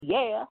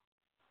Yeah.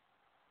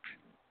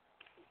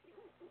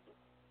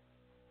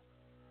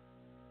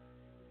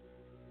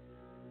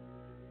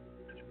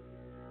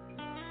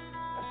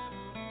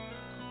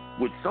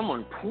 Would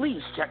someone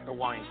please check the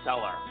wine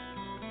cellar?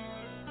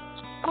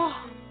 Oh.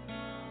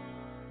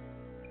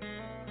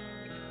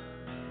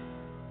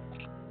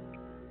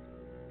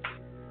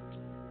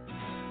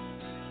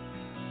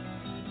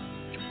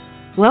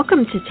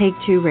 Welcome to Take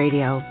Two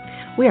Radio.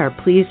 We are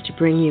pleased to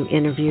bring you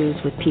interviews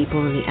with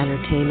people in the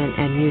entertainment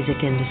and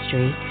music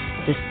industry,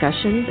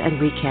 discussions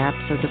and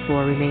recaps of the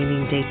 4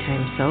 remaining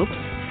daytime soaps.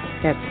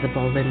 That's The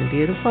Bold and the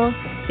Beautiful,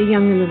 The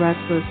Young and the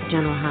Restless,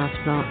 General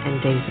Hospital,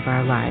 and Days of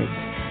Our Lives,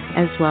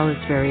 as well as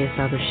various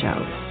other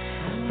shows.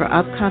 For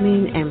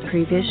upcoming and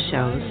previous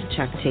shows,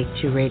 check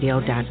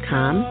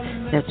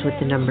take2radio.com. That's with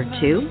the number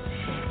 2.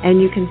 And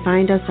you can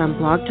find us on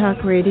Blog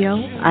Talk Radio,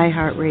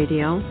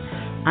 iHeartRadio,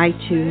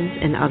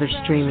 iTunes, and other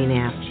streaming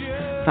apps.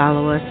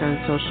 Follow us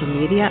on social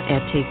media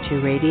at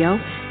Take2 Radio,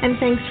 and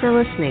thanks for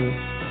listening.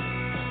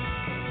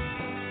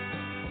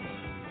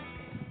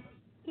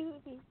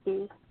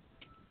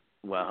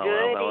 Well,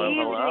 Good hello.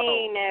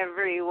 evening,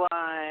 everyone.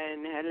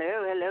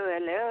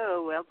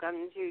 Hello.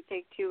 Welcome to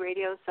Take Two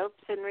Radio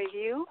Soaps and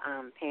Review.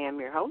 I'm Pam,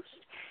 your host,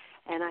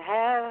 and I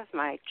have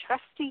my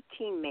trusty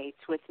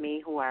teammates with me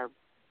who are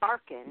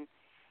barking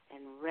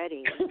and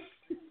ready.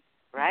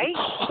 Right?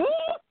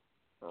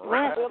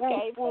 Right.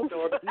 Okay.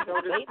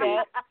 Say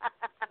that.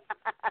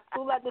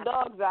 Who let the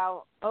dogs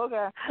out?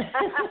 Okay.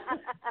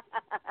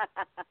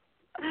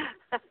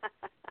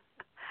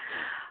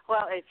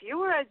 Well, if you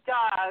were a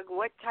dog,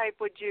 what type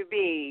would you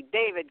be?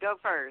 David, go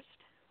first.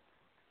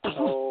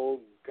 Oh,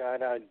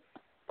 God,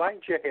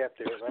 why'd you have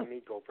to let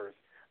me go first?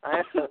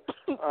 I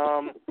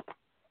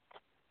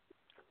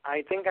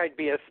think I'd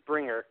be a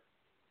Springer.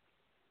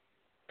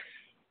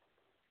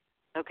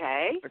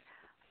 Okay.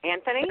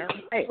 Anthony?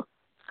 Hey,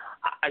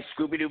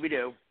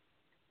 Scooby-Dooby-Doo.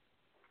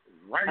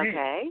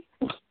 Okay.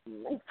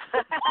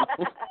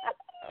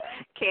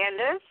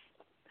 Candace?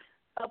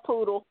 A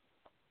poodle.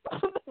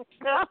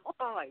 Oh,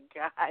 my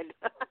God.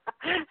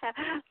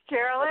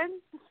 Carolyn?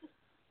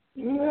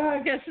 Yeah,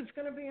 I guess it's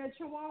going to be a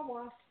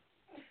Chihuahua.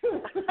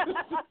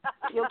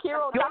 Yo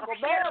quiero Taco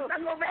Bell.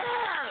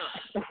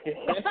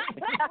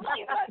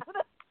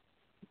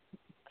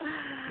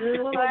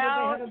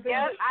 Well,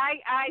 yes,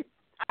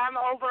 I'm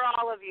over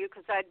all of you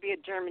because I'd be a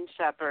German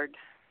Shepherd.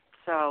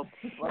 So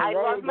well, I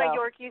love my go.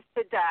 Yorkies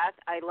to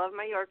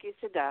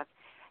death.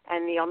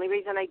 And the only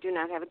reason I do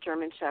not have a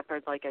German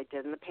Shepherd like I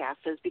did in the past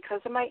is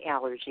because of my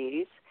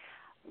allergies.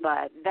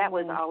 But that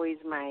was always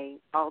my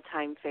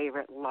all-time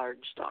favorite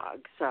large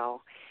dog.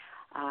 So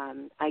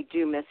I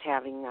do miss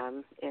having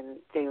them, and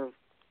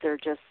they're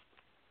just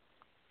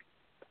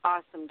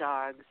awesome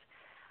dogs.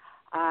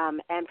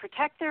 And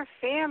protect their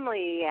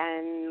family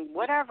and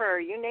whatever,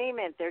 you name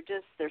it. They're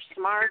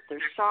smart, they're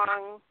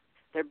strong,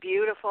 they're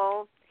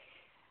beautiful.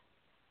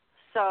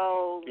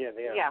 So,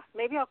 yeah,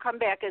 maybe I'll come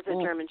back as a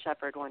German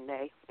Shepherd one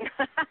day.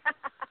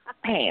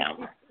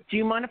 Pam, do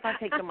you mind if I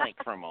take the mic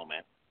for a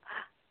moment?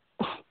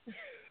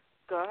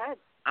 Go ahead.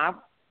 I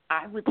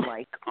would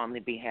like, on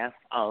the behalf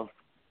of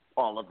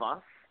all of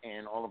us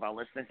and all of our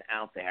listeners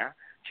out there,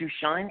 to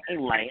shine a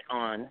light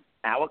on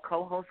our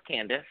co-host,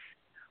 Candace,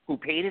 who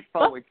paid it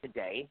forward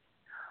today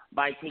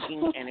by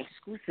taking an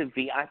exclusive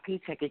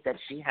VIP ticket that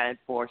she had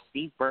for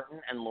Steve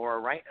Burton and Laura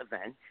Wright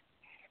event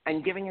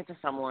and giving it to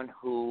someone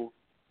who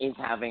is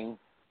having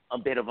a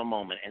bit of a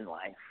moment in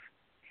life.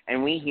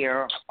 And we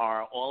here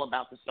are all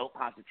about the soap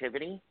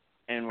positivity,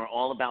 and we're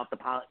all about the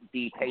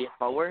pay it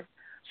forward.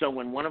 So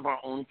when one of our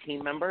own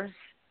team members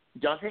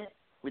does it,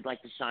 we'd like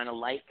to shine a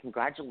light.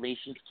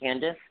 Congratulations,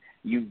 Candace.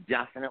 You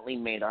definitely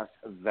made us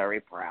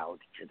very proud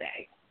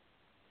today.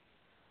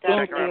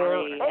 Thank Check her out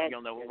on you. Instagram.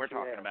 You'll know what we're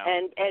talking about.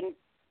 And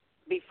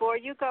before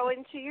you go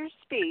into your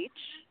speech.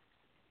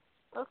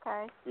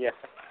 Okay. Yeah.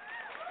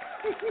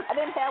 I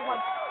didn't have one.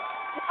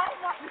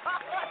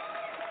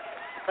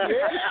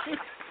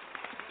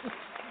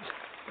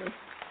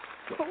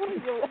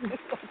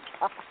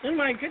 Oh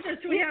my goodness,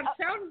 we have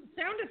sound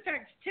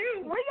effects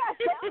too. We got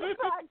sound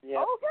effects.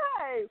 Yep.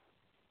 Okay.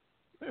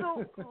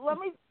 So let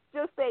me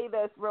just say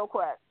this real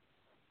quick.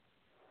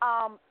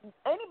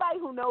 Anybody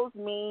who knows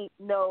me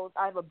knows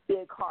I have a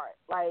big heart.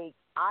 Like,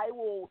 I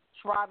will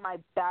try my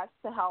best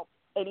to help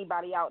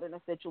anybody out in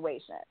a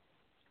situation.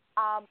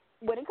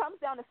 When it comes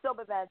down to soap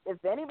events,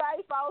 if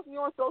anybody follows me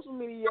on social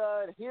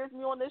media and hears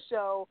me on this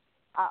show,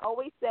 I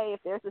always say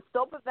if there's a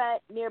soap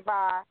event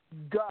nearby,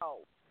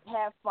 go.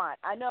 Have fun.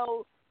 I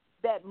know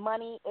that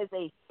money is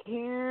a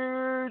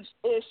huge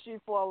issue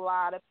for a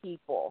lot of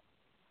people.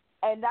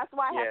 And that's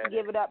why I have to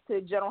give it up to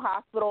General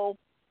Hospital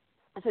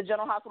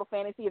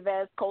Fantasy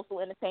Events, Coastal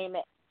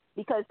Entertainment,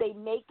 because they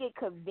make it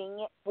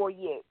convenient for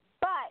you.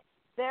 But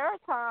there are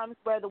times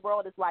where the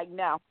world is like,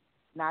 no,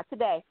 not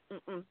today.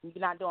 You're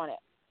not doing it.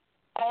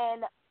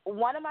 And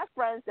one of my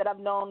friends that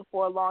I've known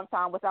for a long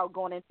time, without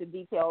going into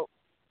detail,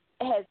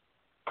 has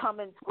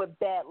come in with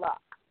bad luck.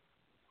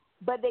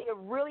 But they are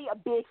really a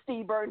big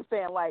Steve Burton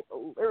fan, like,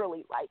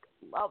 literally, like,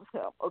 loves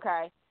him,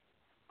 okay?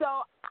 So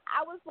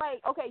I was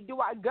like, okay, do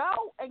I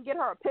go and get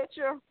her a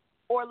picture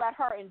or let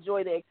her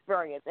enjoy the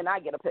experience and I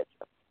get a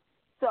picture?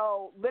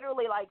 So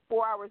literally like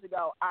 4 hours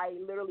ago, I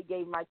literally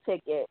gave my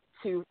ticket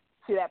to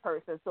that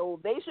person. So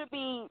they should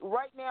be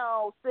right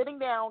now sitting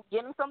down,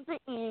 getting something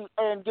to eat,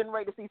 and getting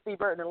ready to see Steve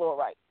Burton and Laura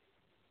Wright.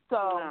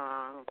 So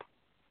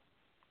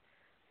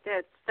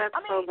that's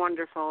so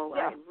wonderful.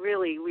 Yeah.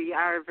 We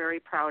are very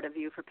proud of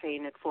you for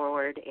paying it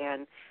forward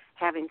and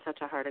having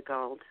such a heart of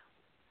gold.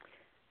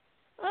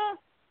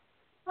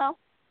 Well,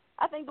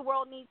 I think the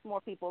world needs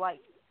more people like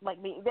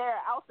me.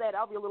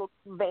 I'll be a little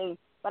vain,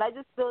 but I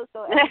just feel as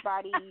though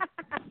everybody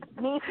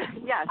needs.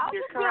 Yes,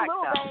 you're correct. Be a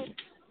little vain.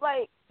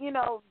 Like,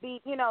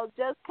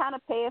 just kind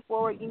of pay it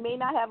forward. You may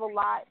not have a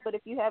lot, but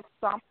if you have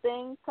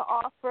something to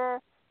offer,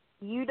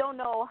 you don't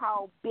know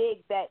how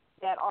big that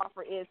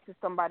offer is to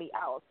somebody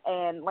else.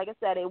 And like I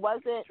said, it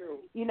wasn't, True.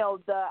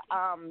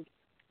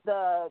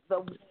 The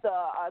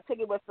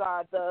ticket with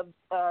the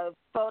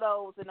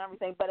photos and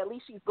everything, but at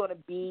least she's going to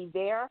be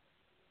there.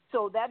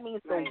 So that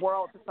means the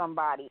world to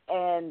somebody.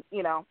 And,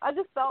 I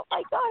just felt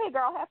like, go ahead,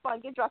 girl, have fun,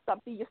 get dressed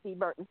up, see your Steve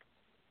Burton.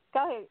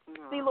 Go ahead,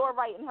 see Laura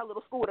Wright in her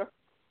little scooter.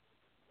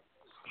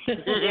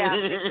 Yeah.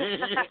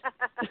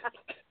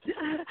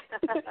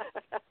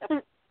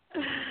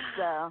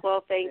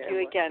 Well, thank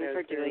you again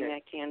for doing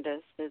that,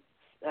 Candace.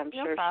 I'm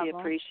sure she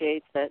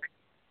appreciates it.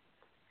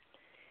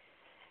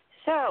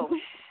 So,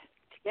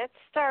 to get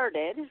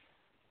started,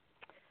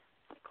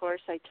 of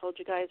course, I told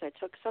you guys I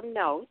took some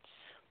notes.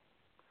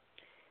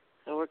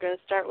 So we're going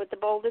to start with the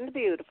bold and the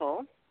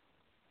beautiful.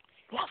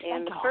 Yes,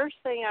 and the first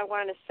thing I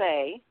want to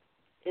say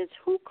is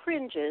who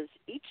cringes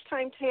each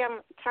time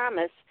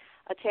Thomas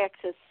attacks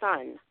his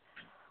son?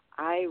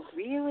 I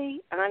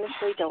really,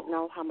 honestly don't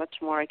know how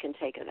much more I can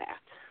take of that.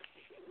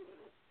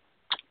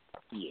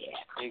 Yeah.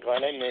 You're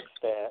going to miss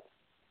that.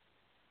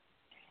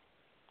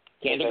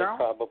 Candy Girl?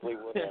 Probably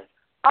would have.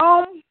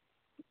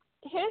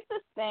 Here's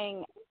the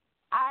thing.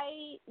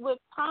 With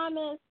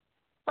Thomas,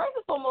 first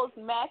and foremost,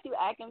 Matthew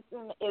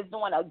Atkinson is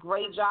doing a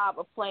great job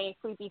of playing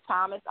creepy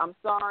Thomas. I'm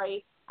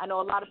sorry. I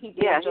know a lot of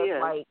people are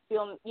just like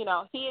feeling,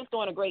 he is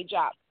doing a great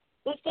job.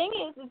 The thing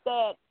is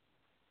that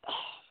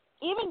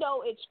even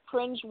though it's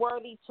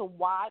cringeworthy to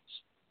watch,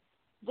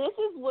 this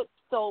is what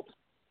soaps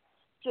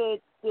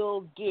should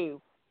still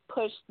do,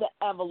 push the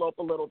envelope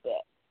a little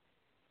bit.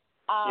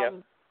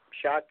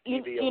 Shock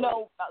TV.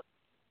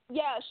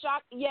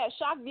 Shock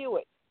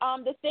viewers.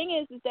 The thing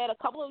is that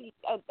I'm going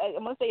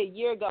to say a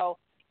year ago,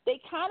 they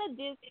kind of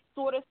did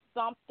sort of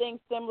something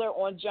similar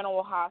on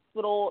General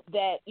Hospital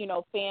that,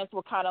 fans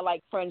were kind of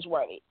like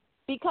cringeworthy.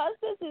 Because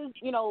this is,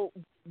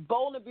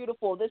 Bold and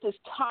Beautiful, this is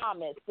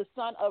Thomas, the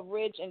son of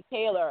Ridge and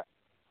Taylor,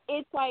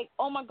 it's like,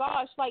 oh my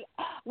gosh, like,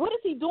 what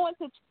is he doing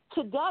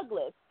to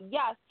Douglas?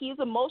 Yes, he's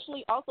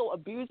emotionally also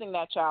abusing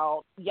that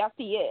child. Yes,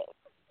 he is.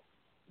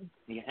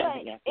 Yes.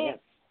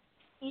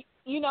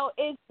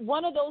 It's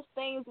one of those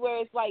things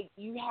where it's like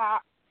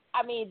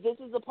this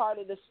is a part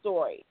of the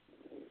story.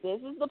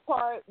 This is the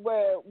part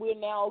where we're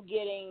now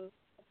getting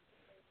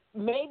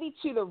maybe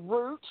to the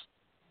root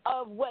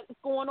of what's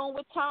going on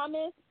with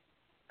Thomas.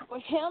 For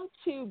him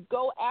to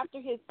go after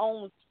his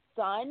own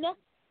son,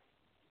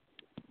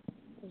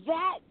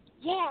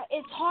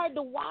 it's hard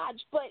to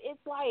watch, but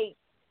it's like,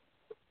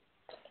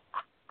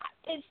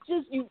 it's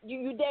just, you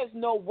there's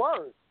no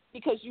words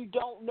because you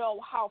don't know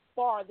how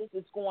far this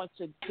is going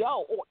to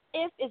go or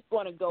if it's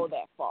going to go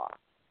that far.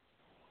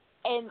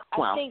 And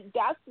I think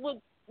that's what,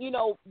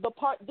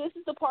 this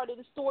is the part of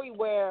the story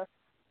where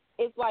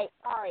it's like,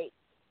 all right,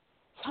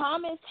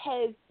 Thomas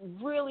has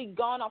really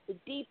gone off the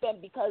deep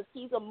end because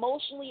he's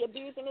emotionally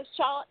abusing his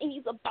child and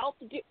he's about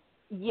to do,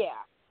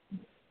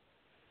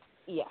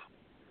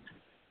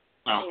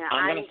 Well,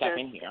 I'm going to step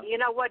in here. You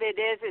know what it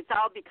is? It's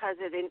all because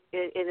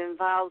it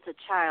involves a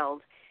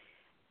child.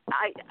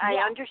 I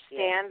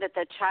understand that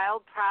the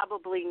child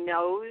probably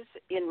knows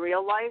in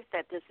real life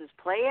that this is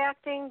play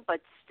acting, but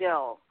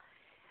still,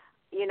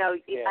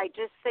 I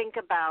just think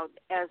about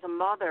as a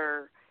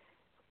mother,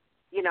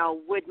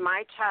 would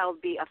my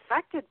child be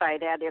affected by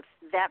that if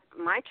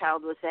my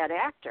child was that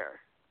actor?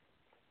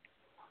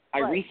 I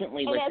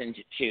recently listened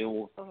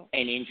to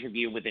an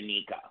interview with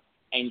Anika,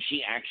 and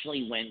she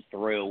actually went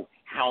through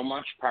how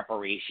much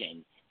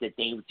preparation that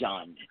they've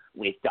done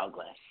with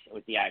Douglas,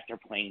 with the actor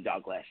playing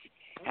Douglas,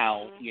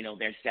 how,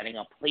 they're setting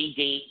up play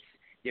dates,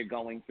 they're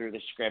going through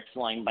the scripts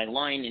line by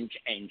line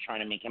and trying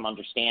to make him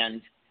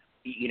understand,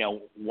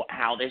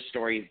 how this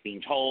story is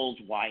being told,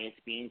 why it's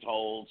being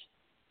told.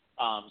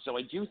 So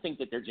I do think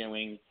that they're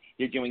doing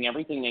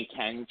everything they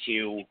can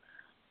to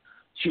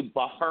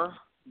buffer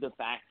the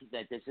fact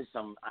that this is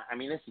some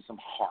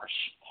harsh.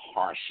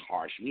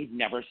 We've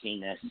never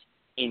seen this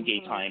in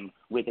daytime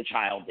with a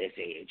child this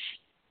age.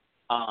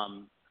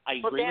 I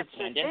agree with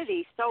Candace. That's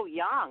he's so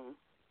young.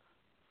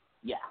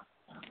 Yeah,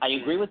 I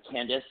agree with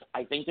Candace.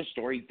 I think the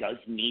story does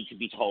need to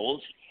be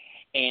told,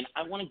 and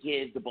I want to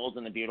give the Bold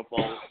and the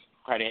Beautiful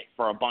credit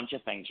for a bunch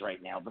of things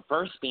right now. The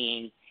first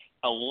being,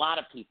 a lot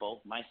of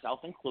people, myself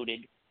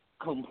included,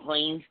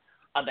 complained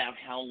about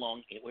how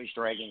long it was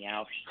dragging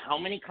out. How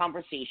many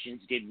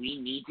conversations did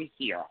we need to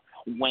hear?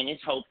 When is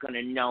Hope going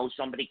to know?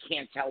 Somebody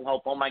can't tell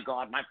Hope, oh, my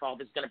God, my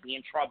father's going to be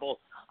in trouble.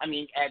 I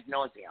mean, ad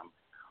nauseum.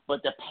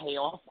 But the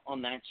payoff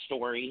on that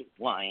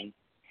storyline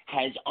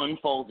has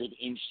unfolded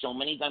in so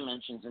many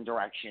dimensions and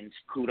directions.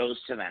 Kudos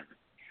to them.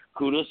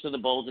 Kudos to the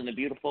Bold and the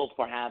Beautiful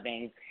for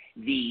having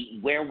the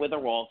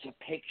wherewithal to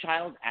pick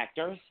child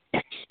actors.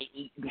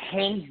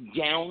 Hands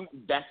down,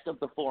 best of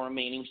the 4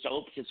 remaining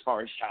soaps as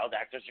far as child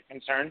actors are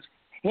concerned.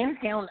 Hands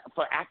down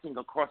for acting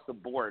across the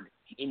board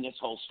in this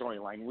whole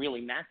storyline.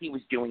 Really, Matthew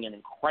was doing an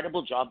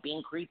incredible job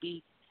being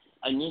creepy.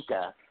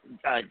 Anika,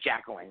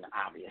 Jacqueline,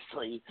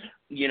 obviously,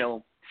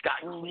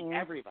 Scott,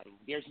 everybody.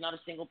 There's not a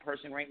single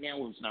person right now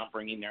who's not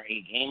bringing their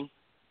A game.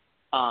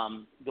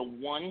 The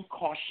one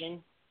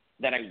caution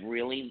that I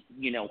really,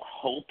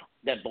 hope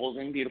that Bold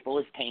and Beautiful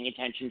is paying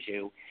attention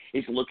to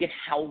is look at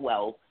how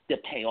well the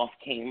payoff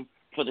came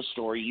for the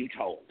story you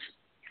told.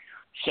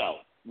 So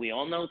we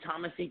all know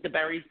Thomas ate the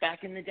berries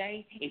back in the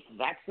day. If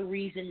that's the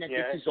reason that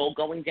this is all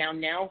going down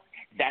now,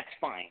 that's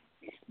fine.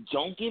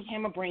 Don't give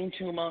him a brain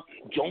tumor.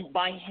 Don't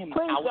buy him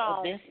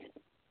of this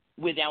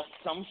without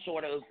some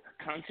sort of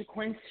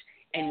consequence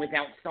and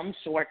without some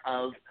sort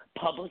of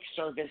public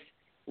service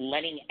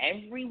letting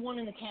everyone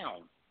in the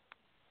town,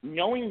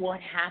 knowing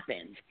what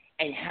happened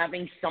and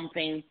having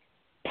something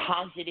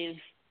positive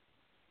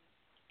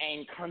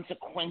and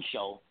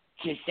consequential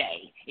to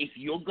say. If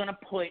you're going to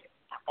put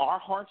our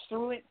hearts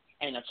through it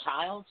and a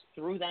child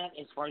through that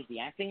as far as the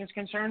acting is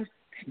concerned,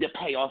 the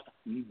payoff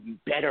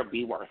better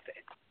be worth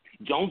it.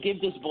 Don't give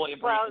this boy a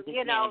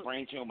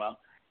brain tumor,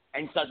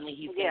 and suddenly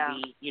he's going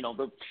to be,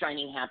 the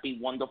shining, happy,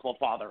 wonderful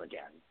father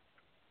again.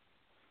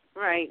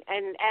 Right,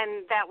 and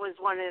that was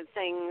one of the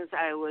things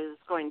I was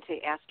going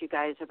to ask you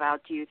guys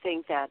about. Do you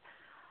think that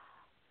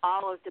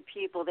all of the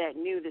people that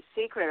knew the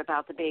secret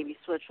about the baby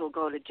switch will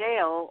go to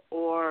jail,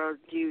 or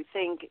do you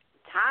think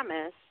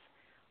Thomas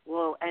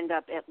will end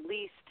up at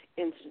least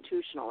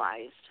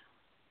institutionalized?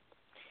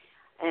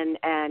 And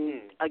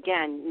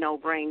again, no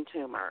brain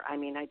tumor. I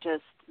mean,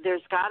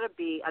 there's got to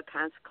be a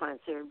consequence.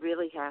 There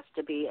really has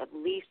to be, at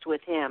least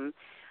with him.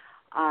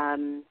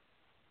 And,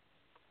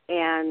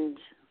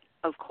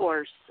 of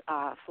course,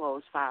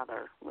 Flo's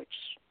father,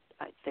 which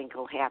I think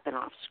will happen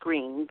off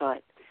screen,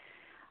 but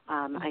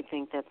I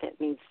think that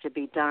needs to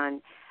be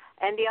done.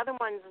 And the other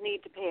ones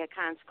need to pay a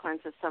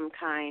consequence of some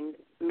kind,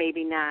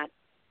 maybe not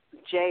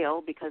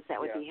jail, because that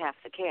would be half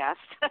the cast.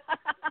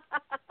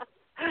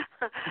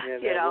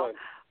 Would.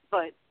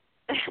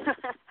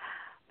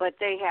 But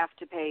they have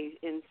to pay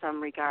in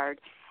some regard.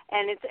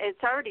 And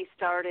it's already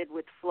started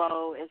with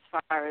Flo as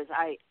far as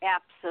I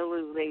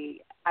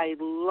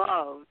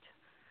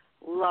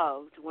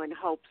loved when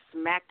Hope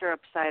smacked her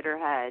upside her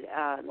head.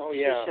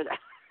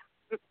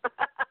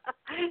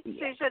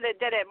 She should have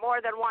did it more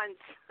than once.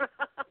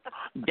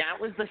 That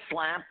was the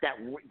slap that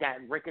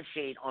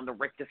ricocheted on the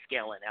Richter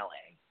scale in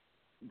L.A.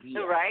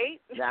 Yeah,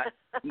 right? That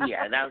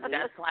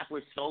slap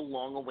was so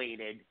long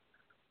awaited.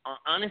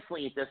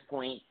 Honestly, at this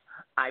point,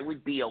 I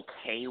would be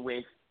okay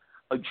with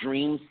a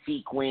dream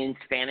sequence,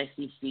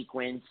 fantasy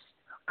sequence,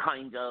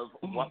 kind of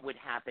what would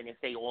happen if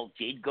they all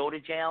did go to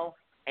jail,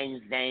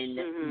 and then,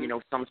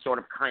 some sort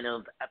of kind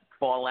of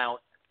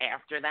fallout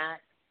after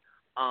that.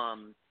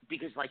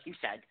 Because, like you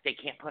said, they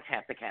can't put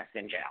half the cast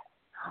in jail.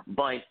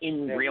 But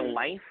in real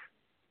life,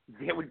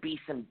 there would be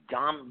some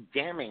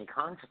damning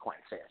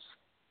consequences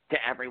to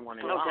everyone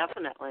involved. Oh,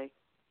 definitely.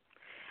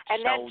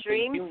 And that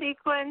dream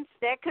sequence,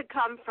 that could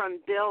come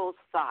from Bill's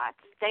thoughts.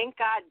 Thank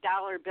God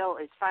Dollar Bill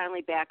is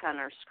finally back on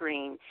our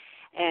screen.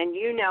 And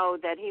you know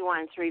that he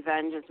wants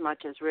revenge as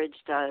much as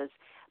Ridge does.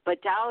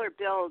 But Dollar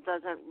Bill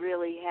doesn't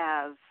really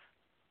have,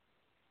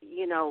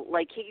 he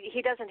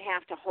doesn't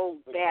have to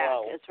hold back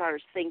as far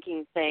as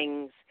thinking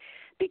things,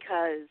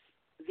 because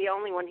the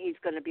only one he's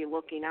going to be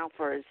looking out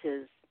for is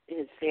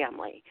his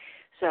family.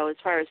 So as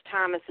far as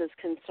Thomas is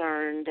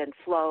concerned and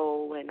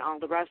Flo and all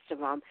the rest of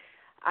them,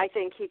 I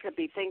think he could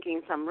be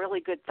thinking some really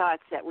good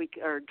thoughts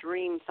or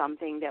dream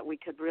something that we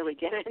could really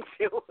get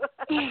into.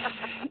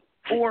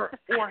 or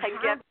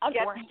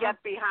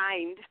get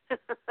behind.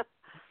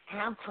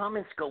 Have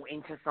Thomas go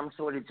into some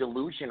sort of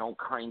delusional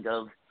kind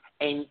of,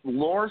 and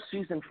lure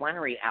Susan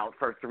Flannery out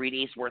for 3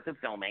 days worth of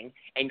filming,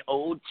 an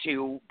ode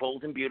to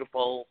Bold and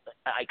Beautiful,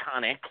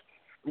 iconic,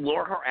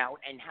 lure her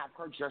out and have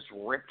her just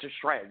rip to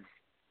shreds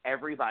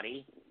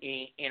everybody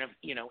in a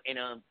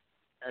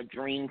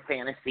dream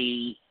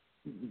fantasy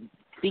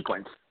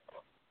sequence.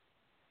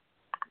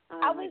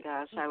 Oh my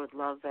gosh, I would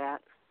love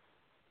that.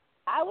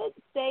 I would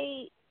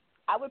say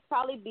I would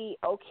probably be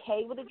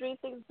okay with the dream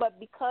sequence, but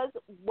because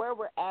where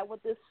we're at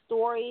with this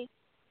story,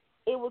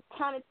 it would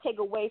kind of take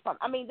away from.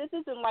 I mean, this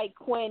isn't like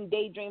Quinn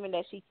daydreaming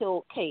that she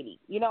killed Katie.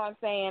 You know what I'm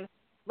saying?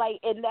 Like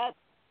in that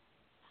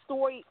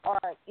story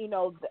arc,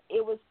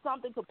 it was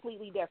something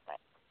completely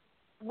different.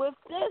 With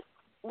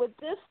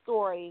this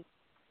story,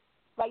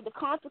 like the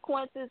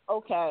consequences,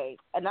 okay.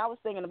 And I was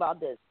thinking about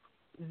this.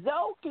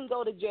 Zoe can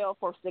go to jail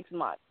for 6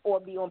 months or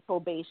be on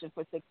probation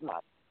for 6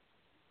 months.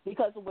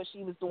 because of what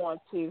she was doing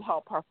to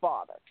help her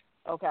father.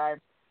 Okay.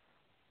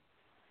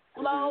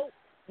 Flo,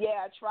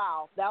 yeah,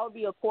 trial. That would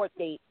be a court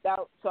date.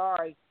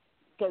 Sorry,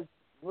 because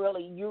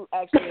really, you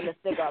actually in the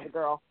thick of it,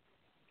 girl.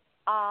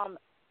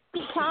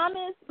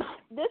 Thomas,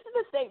 this is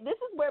the state. This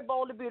is where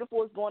Bold and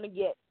Beautiful is going to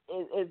get.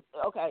 Is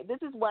okay.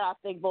 This is what I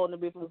think Bold and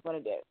Beautiful is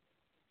going to do.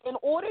 In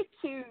order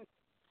to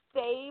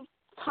save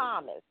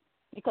Thomas,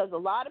 because a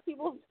lot of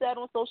people have said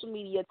on social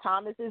media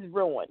Thomas is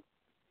ruined.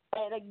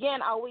 And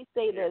again, I always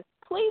say this: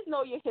 please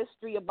know your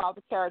history about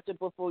the character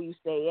before you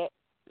say it,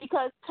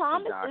 because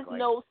Thomas is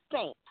no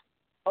saint.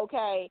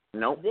 Okay.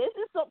 Nope. This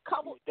is a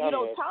couple.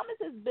 Thomas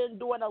has been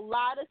doing a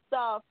lot of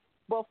stuff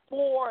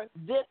before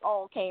this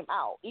all came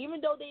out.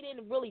 Even though they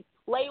didn't really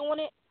play on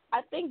it,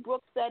 I think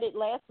Brooke said it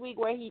last week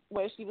where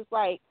she was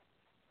like,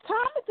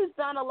 Thomas has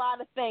done a lot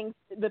of things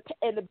in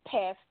the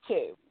past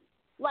too.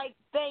 Like,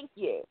 thank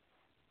you.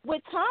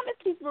 With Thomas,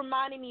 he's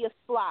reminding me of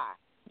Sly.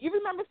 You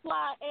remember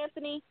Sly,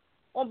 Anthony,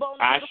 on Bone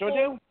and Beautiful? I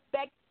sure do.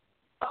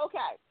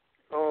 Okay.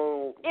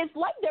 Oh. It's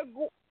like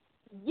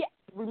yeah.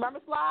 Remember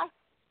Sly?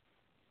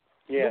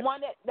 Yeah. The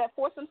one that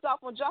forced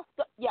himself on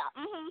justice. Yeah.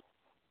 Mhm.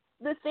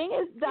 The thing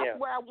is, that's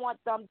where I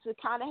want them to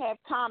kind of have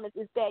Thomas,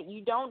 is that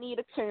you don't need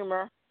a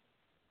tumor,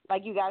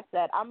 like you guys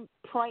said. I'm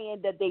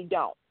praying that they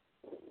don't.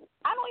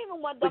 I don't even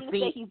want them to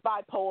say he's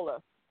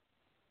bipolar.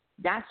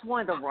 That's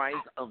why the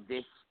rise of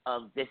this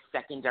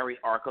secondary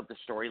arc of the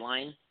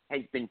storyline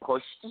has been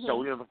pushed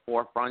so to the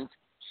forefront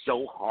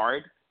so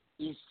hard,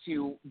 is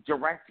to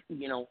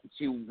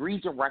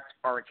redirect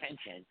our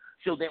attention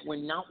so that we're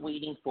not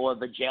waiting for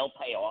the jail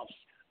payoffs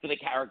for the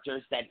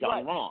characters that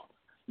done wrong.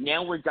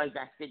 Now we're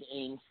divested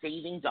in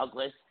saving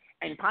Douglas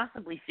and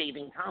possibly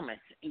saving Thomas,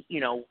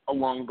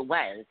 along the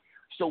way.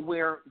 So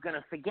we're going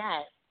to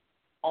forget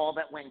all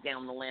that went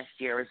down the last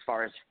year as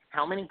far as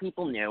how many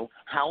people knew,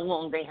 how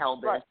long they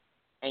held this,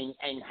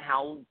 and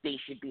how they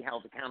should be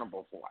held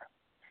accountable for.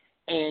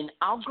 And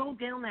I'll go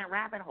down that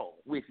rabbit hole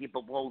with you,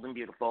 Bold and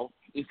Beautiful,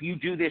 if you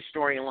do this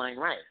storyline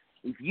right.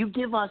 If you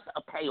give us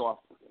a payoff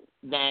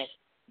that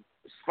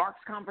sparks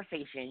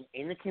conversation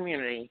in the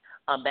community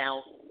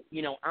about,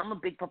 I'm a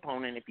big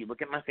proponent. If you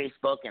look at my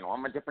Facebook and all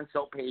my different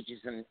soap pages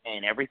and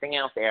everything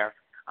out there,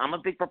 I'm a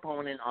big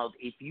proponent of,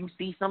 if you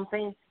see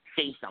something,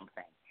 say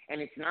something. And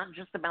it's not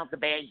just about the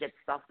bag that's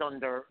stuffed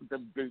under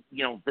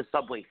the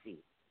subway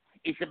seat.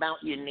 It's about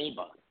your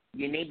neighbor.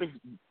 Your neighbor's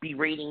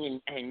berating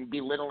and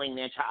belittling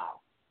their child.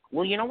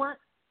 Well, you know what?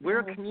 We're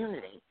a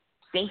community.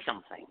 Say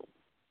something.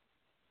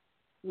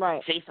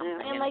 Right. Say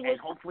something. And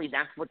hopefully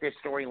that's what their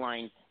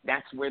storyline,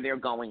 that's where they're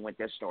going with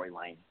their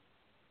storyline.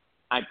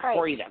 I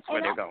pray that's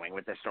where they're going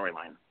with their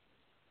storyline.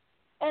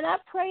 And I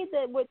pray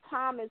that with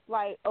Thomas,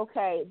 like,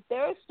 okay,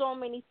 there are so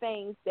many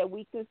things that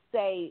we could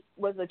say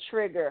was a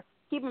trigger.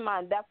 Keep in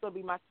mind, that's going to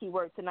be my key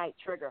word tonight,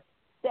 trigger.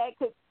 That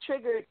could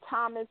trigger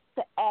Thomas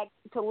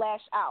to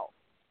lash out.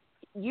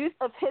 Use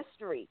of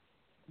history.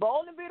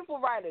 Bold and Beautiful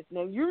writers.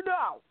 Now, you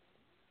know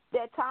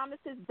that Thomas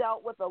has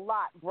dealt with a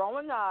lot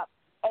growing up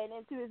and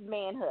into his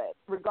manhood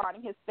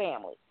regarding his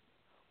family.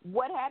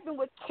 What happened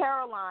with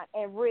Caroline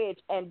and Ridge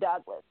and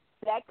Douglas?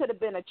 That could have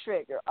been a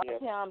trigger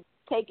of him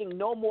taking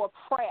no more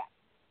crap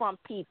from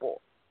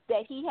people,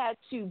 that he had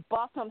to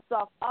buff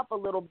himself up a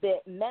little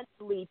bit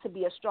mentally to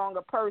be a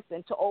stronger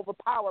person, to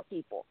overpower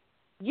people.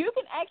 You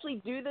can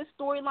actually do this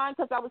storyline,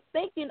 because I was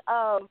thinking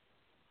of,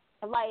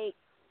 like,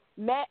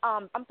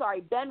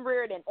 Ben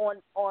Reardon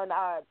on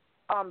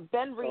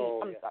Ben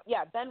Reed.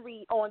 Ben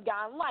Reed on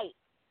Gone Light.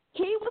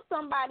 He was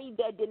somebody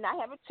that did not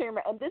have a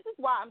tumor, and this is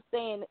why I'm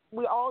saying,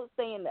 we're all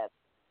saying this,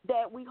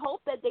 that we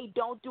hope that they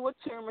don't do a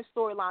tumor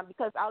storyline,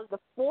 because out of the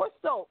 4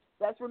 soaps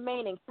that's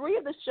remaining, 3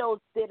 of the shows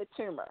did a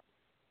tumor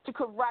to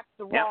correct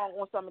the wrong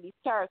on some of these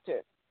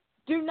characters.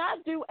 Do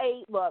not do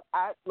look.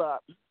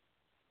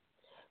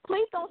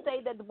 Please don't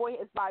say that the boy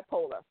is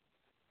bipolar,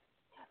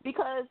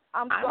 because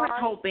I'm sorry.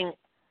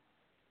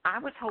 I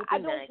was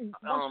hoping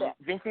that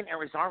Vincent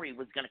Irizarry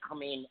was going to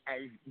come in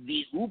as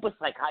the uber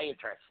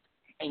psychiatrist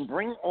and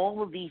bring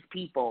all of these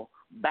people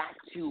back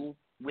to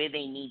where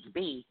they need to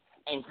be.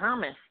 And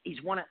Thomas he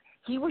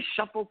was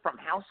shuffled from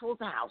household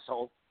to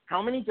household.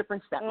 How many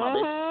different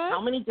stepmothers?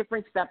 How many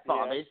different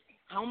stepfathers?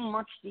 How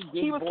much did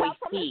this boy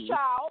see?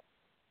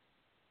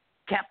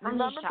 Kept from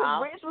his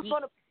child. Rich was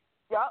going to,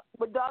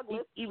 with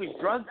Douglas. He was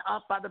drugged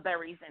up by the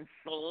berries and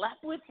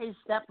slept with his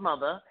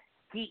stepmother.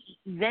 He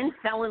then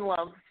fell in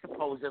love,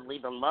 supposedly,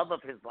 the love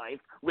of his life,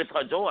 with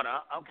her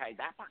daughter. Okay,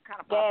 that kind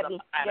of popped up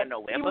out of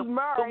nowhere. But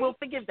we'll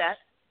forgive that.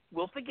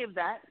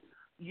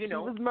 He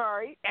was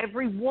married.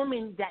 Every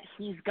woman that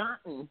he's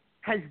gotten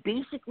has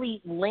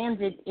basically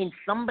landed in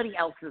somebody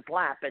else's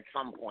lap at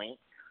some point.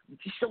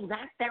 So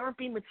that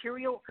therapy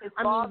material,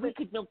 we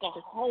could milk a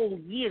whole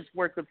year's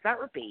worth of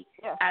therapy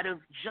out of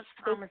just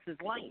Thomas's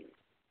life.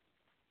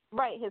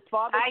 Right, his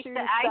father. I say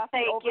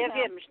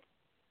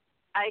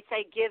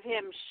give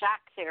him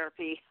shock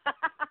therapy.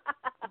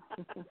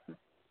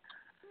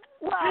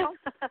 Well,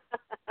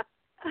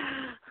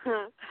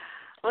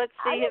 let's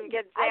see him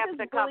get zapped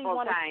a couple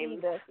really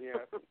times.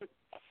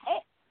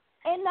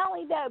 And not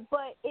only that,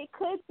 but it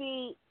could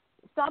be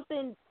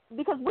something,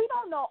 because we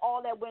don't know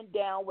all that went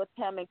down with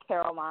him and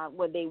Caroline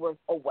when they were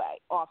away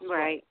off screen.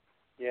 Right.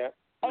 Yeah.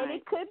 And Right.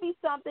 it could be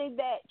something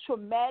that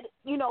traumatic,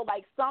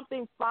 like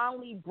something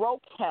finally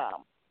broke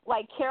him.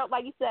 Like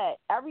you said,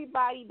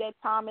 everybody that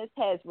Thomas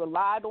has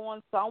relied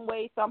on some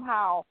way,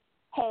 somehow,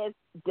 has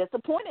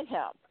disappointed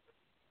him.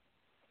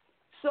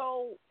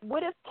 So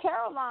what if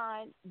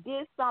Caroline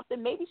did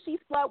something? Maybe she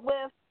slept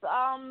with,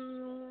 I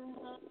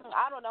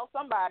don't know,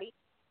 somebody,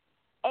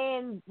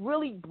 and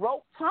really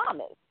broke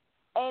Thomas.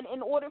 And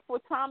in order for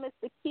Thomas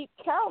to keep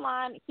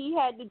Caroline, he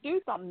had to do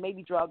something,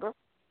 maybe drug her,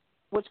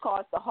 which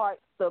caused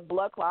the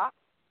blood clot.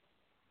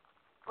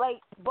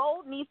 Like,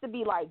 Bold needs to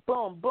be like,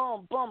 boom,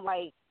 boom, boom.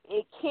 Like,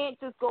 it can't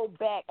just go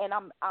back. And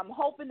I'm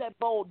hoping that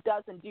Bold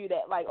doesn't do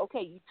that. Like,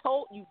 okay,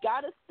 you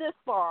got us this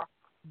far,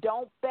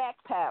 don't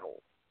backpedal.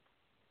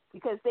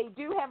 Because they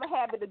do have a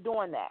habit of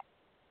doing that.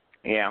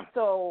 Yeah.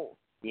 So,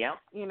 Yeah.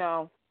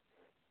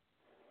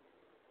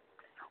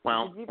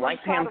 Well, you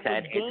like try Pam to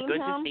said, redeem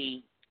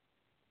him?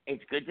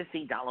 it's good to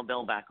see Dollar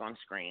Bill back on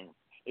screen.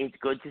 It's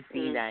good to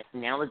see Mm. that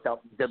now that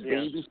the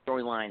baby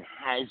storyline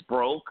has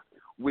broke,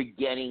 we're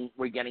getting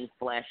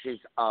flashes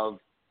of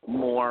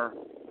more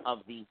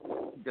of the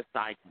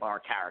sidebar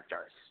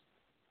characters.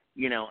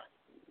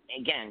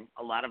 Again,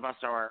 a lot of us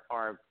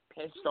are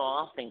pissed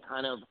off and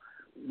kind of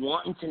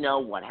wanting to know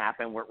what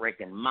happened with Rick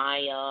and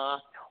Maya.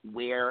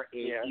 Where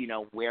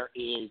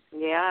is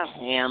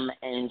Pam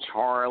and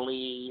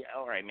Charlie?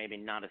 All right, maybe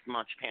not as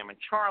much Pam and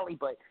Charlie,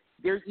 but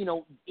there's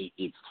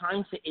it's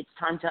time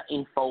to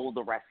unfold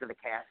the rest of the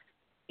cast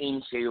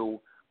into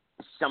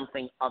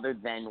something other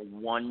than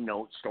one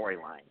note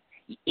storyline.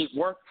 It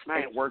worked,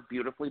 Right. and it worked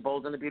beautifully,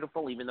 Bold and the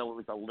Beautiful, even though it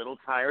was a little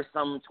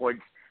tiresome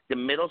towards the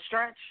middle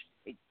stretch.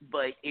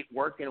 But it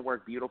worked, and it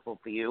worked beautiful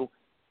for you.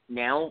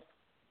 Now,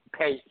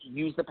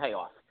 use the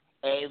payoff.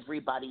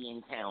 Everybody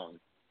in town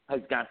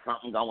has got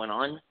something going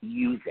on.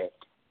 Use it.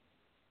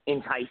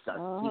 Entice us.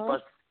 Uh-huh.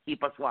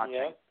 Keep us watching.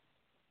 Yeah.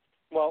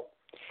 Well,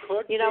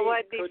 could You know be,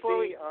 what? could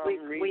Before be,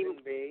 reason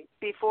be.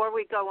 Before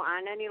we go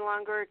on any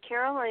longer,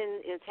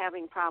 Carolyn is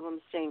having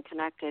problems staying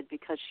connected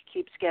because she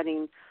keeps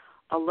getting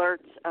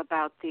alerts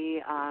about the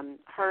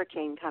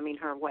hurricane coming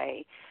her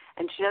way,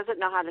 and she doesn't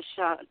know how to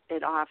shut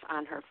it off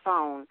on her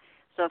phone.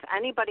 So if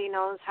anybody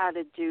knows how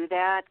to do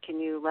that, can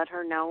you let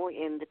her know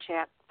in the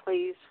chat,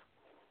 please?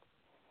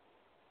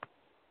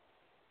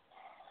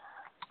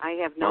 I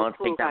have no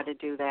clue how to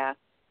do that.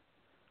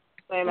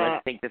 Wait a minute.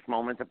 Let's take this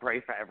moment to pray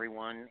for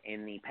everyone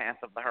in the path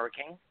of the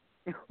hurricane.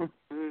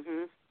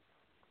 Mhm.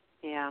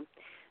 Yeah.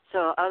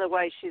 So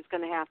otherwise, she's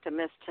going to have to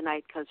miss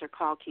tonight because her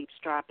call keeps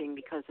dropping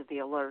because of the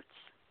alerts.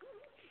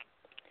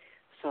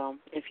 So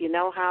if you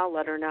know how,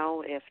 let her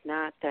know. If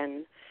not,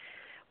 then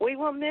we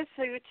will miss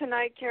you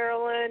tonight,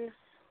 Carolyn.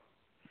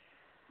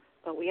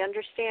 But we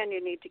understand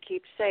you need to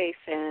keep safe,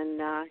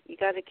 and you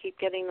got to keep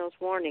getting those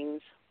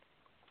warnings.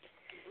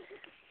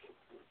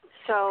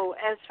 So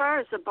as far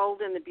as the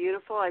Bold and the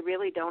Beautiful, I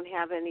really don't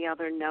have any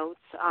other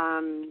notes.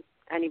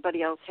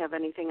 Anybody else have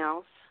anything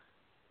else?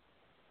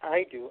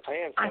 I do. I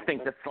have I something.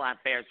 think the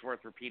slap bear's worth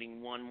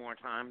repeating one more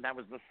time. That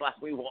was the slap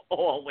we were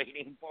all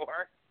waiting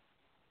for.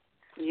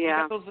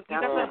 Yeah, you got that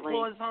definitely.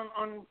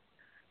 applause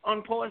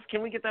on pause?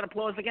 Can we get that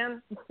applause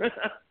again?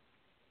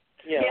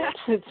 Yeah.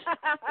 Give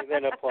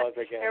that applause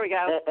again. There we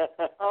go.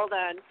 Hold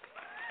on.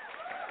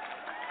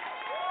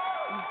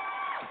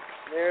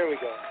 There we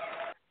go.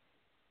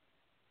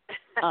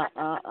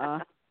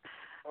 All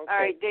Okay.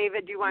 right,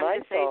 David, do you want My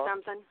to say thought-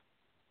 something?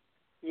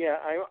 Yeah,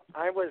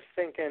 I was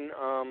thinking,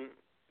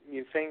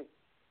 you think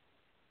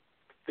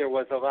there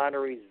was a lot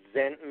of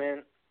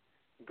resentment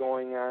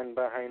going on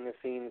behind the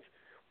scenes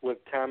with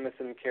Thomas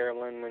and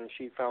Carolyn when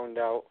she found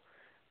out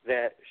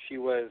that she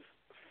was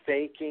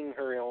faking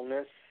her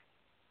illness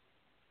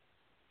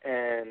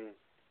and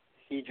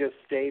he just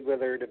stayed with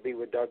her to be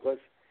with Douglas.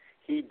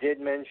 He did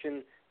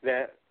mention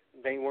that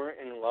they weren't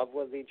in love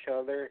with each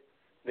other.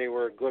 They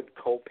were good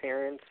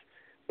co-parents,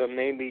 but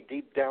maybe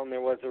deep down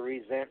there was a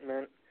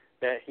resentment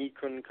that he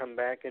couldn't come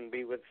back and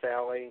be with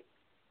Sally.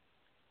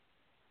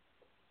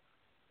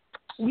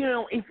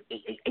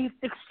 If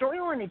the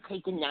storyline had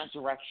taken that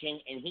direction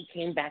and he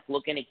came back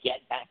looking to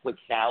get back with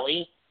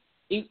Sally,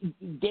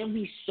 there'd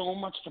be so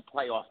much to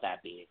play off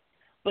that beat.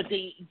 But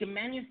the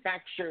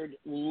manufactured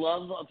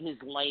love of his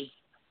life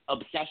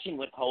obsession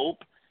with Hope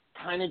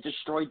kind of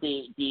destroyed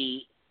the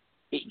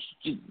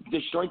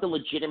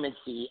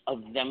legitimacy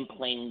of them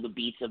playing the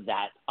beats of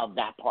that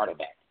part of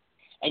it.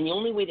 And the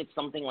only way that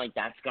something like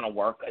that's going to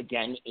work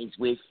again is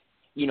with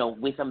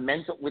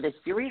a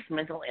serious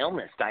mental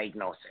illness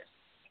diagnosis.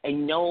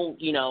 And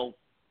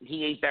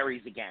he ate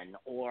berries again,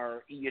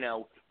 or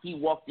he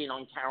walked in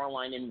on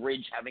Caroline and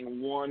Ridge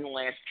having one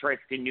last trip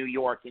to New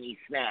York and he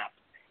snapped.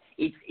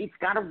 It's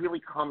got to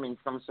really come in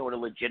some sort of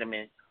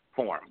legitimate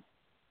form.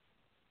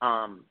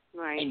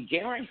 Right. And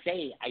dare I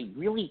say, I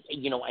really,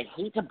 I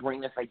hate to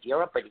bring this idea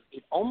up, but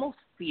it almost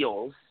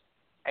feels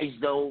as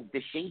though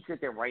the shades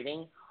that they're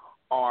writing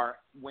are,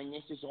 when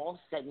this is all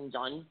said and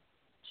done,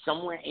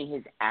 somewhere in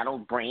his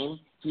adult brain,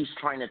 he's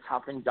trying to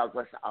toughen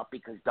Douglas up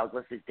because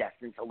Douglas is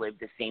destined to live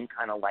the same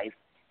kind of life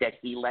that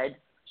he led.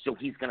 So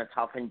he's going to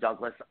toughen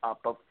Douglas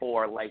up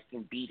before life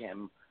can beat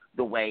him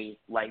the way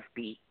life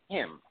beat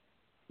him,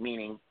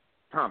 meaning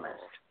Thomas.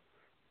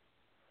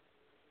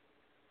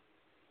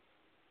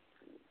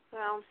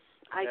 Well,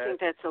 I think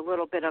that's a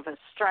little bit of a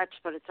stretch,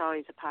 but it's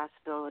always a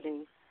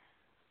possibility.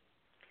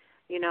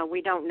 You know,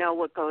 we don't know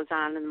what goes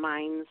on in the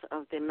minds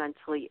of the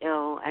mentally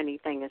ill.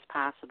 Anything is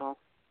possible.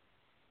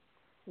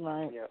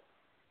 Right. Yep.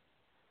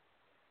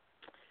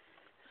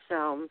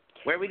 So,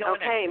 where are we going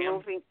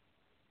next, Pam?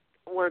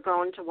 We're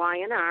going to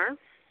Y&R.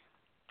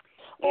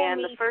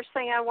 And the first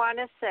thing I want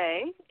to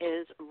say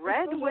is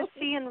Red was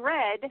seeing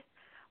red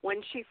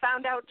when she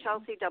found out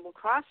Chelsea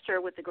double-crossed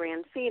her with the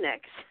Grand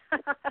Phoenix.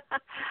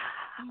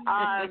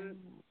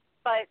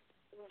 But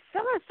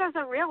Phyllis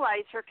doesn't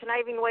realize her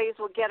conniving ways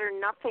will get her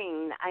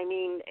nothing. I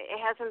mean, it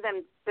hasn't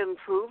been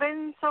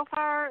proven so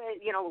far,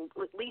 you know,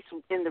 at least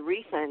in the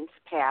recent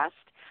past.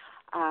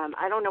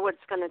 I don't know what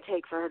it's going to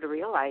take for her to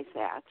realize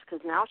that,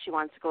 because now she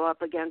wants to go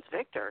up against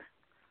Victor.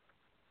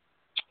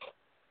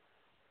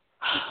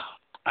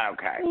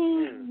 Okay.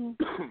 I'm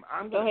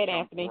Go ahead,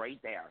 jump Anthony. right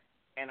there,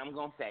 and I'm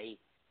going to say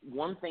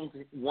one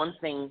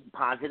thing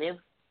positive,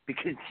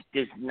 because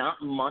there's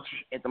not much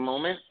at the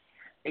moment,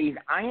 is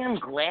I am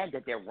glad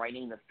that they're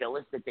writing the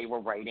Phyllis that they were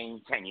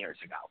writing 10 years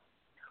ago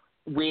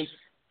with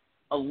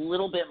a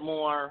little bit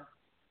more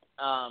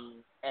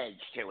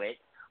edge to it.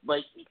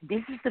 But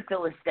this is the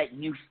Phyllis that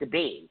used to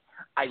be.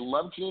 I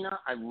love Gina.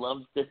 I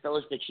love the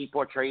Phyllis that she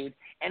portrayed.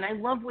 And I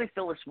love where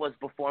Phyllis was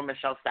before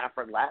Michelle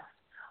Stafford left.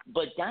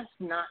 But that's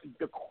not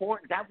the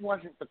core. That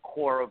wasn't the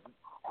core of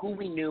who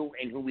we knew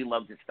and who we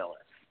loved as Phyllis.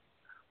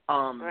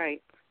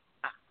 Right.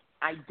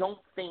 I don't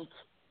think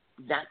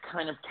that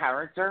kind of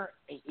character,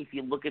 if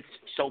you look at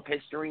soap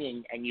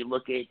history and you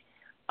look at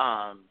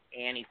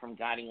Annie from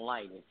Guiding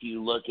Light, if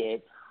you look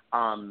at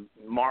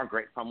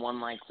Margaret from One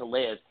Life to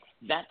Live,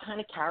 that kind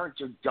of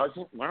character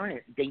doesn't learn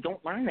it. They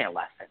don't learn their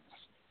lessons.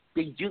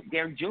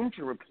 They're doomed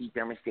to repeat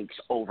their mistakes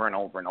over and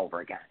over and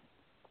over again.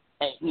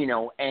 And, you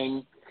know,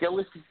 and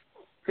Phyllis is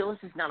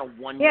not a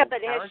one-note yeah,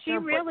 but character. Has she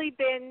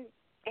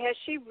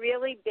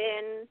really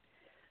been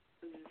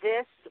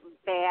this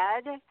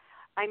bad?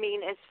 I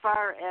mean, as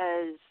far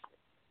as,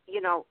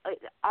 you know,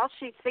 all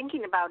she's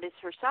thinking about is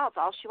herself.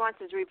 All she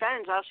wants is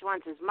revenge. All she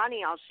wants is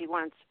money. All she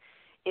wants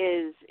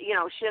is, you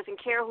know, she doesn't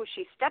care who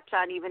she steps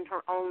on, even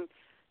her own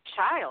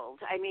child.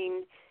 I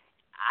mean,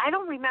 I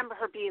don't remember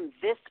her being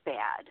this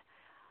bad.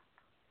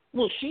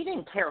 Well, she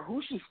didn't care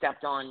who she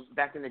stepped on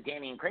back in the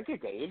Danny and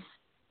Cricket days.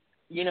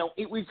 You know,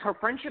 it was her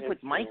friendship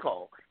with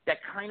Michael that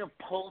kind of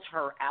pulled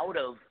her out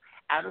of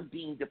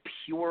being the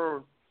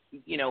pure,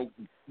 you know,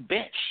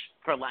 bitch,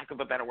 for lack of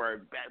a better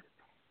word,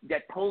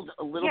 that pulled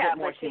a little bit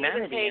more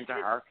humanity into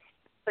her.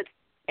 But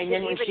and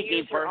then when she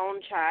gave birth, her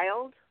own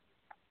child,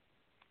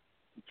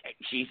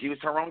 she's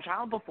used her own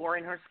child before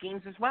in her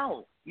schemes as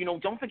well. You know,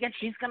 don't forget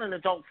she's got an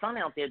adult son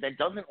out there that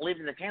doesn't live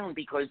in the town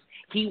because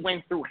he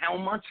went through how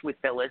much with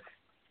Phyllis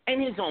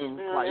and his own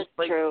life. That's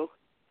but true.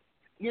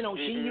 You know,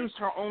 she used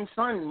her own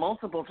son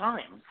multiple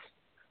times.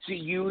 She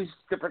used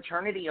the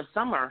paternity of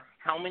Summer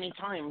how many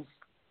times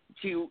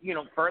to, you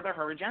know, further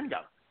her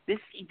agenda. This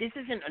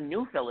isn't a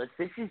new Phyllis.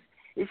 This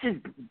is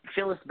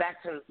Phyllis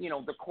back to, you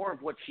know, the core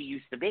of what she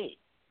used to be.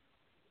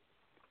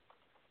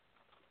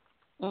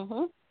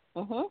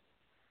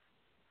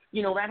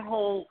 You know, that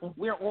whole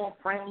we're all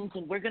friends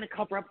and we're going to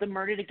cover up the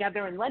murder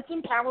together and let's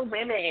empower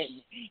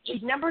women.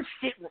 It never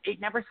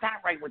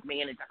sat right with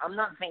me, and I'm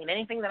not saying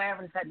anything that I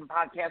haven't said in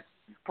podcasts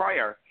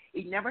prior.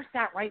 It never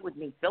sat right with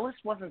me. Phyllis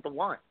wasn't the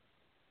one.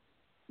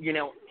 You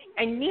know,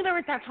 and neither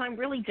at that time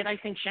really did I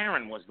think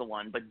Sharon was the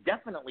one, but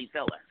definitely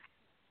Phyllis.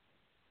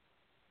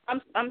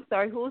 I'm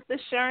sorry, who's the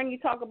Sharon you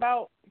talk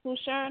about? Who's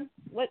Sharon?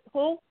 What?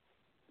 Who?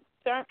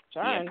 Sharon?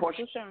 Yeah,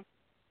 Who's Sharon?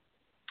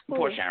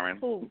 Poor Sharon.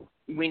 Who?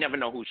 We never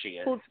know who she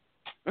is. Who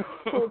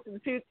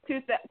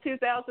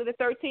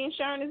 2013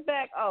 Sharon is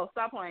back? Oh,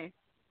 stop playing.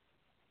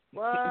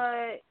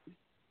 What?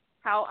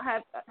 How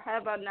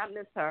have I not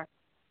missed her?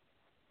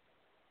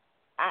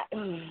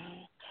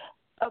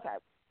 Okay.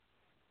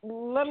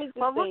 Let me just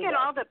look say at that.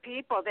 all the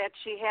people that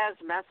she has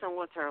messing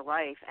with her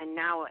life, and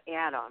now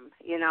Adam,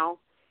 you know.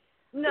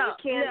 No.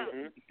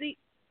 Mm-hmm. See,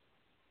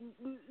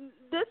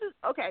 this is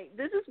okay.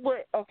 This is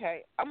what.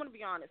 Okay, I'm gonna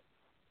be honest.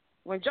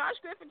 When Josh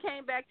Griffin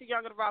came back to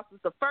Young and the Rosses,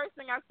 the first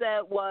thing I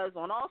said was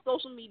on all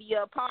social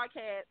media,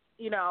 podcasts,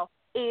 you know,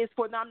 is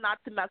for them not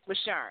to mess with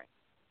Sharon.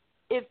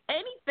 If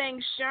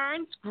anything,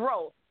 Sharon's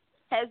growth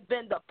has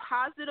been the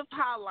positive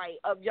highlight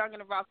of Young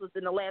and the Rosses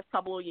in the last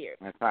couple of years.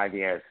 5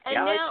 years. And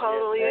yeah. now, I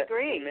totally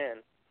agree.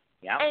 Amen.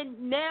 Yeah.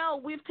 And now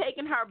we've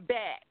taken her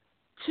back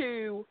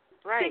to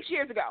 6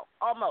 years ago,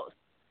 almost.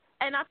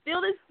 And I feel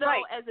as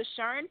though, as a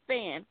Sharon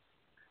fan,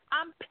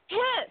 I'm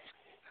pissed.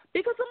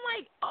 Because I'm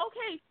like,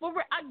 okay,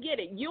 I get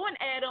it. You and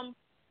Adam,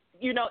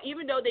 you know,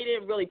 even though they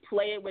didn't really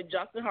play it with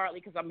Justin Hartley,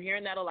 because I'm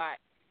hearing that a lot,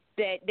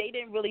 that they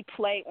didn't really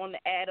play on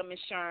the Adam and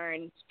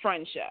Sharon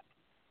friendship.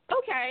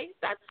 Okay,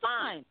 that's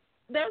fine.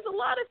 there's a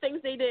lot of things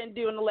they didn't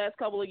do in the last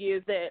couple of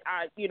years that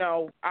I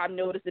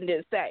noticed and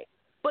didn't say.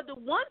 But the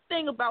one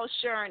thing about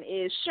Sharon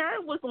is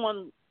Sharon was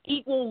on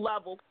equal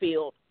level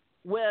field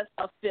with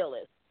a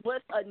Phyllis,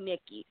 with a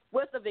Nikki,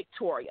 with a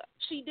Victoria.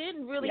 She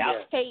didn't really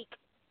take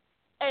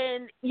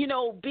and,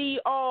 be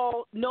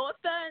all, no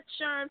offense,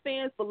 Sharon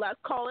fans, but let's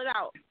call it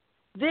out,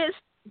 this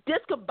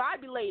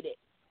discombobulated.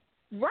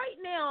 Right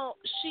now,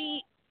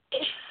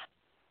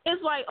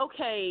 it's like,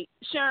 okay,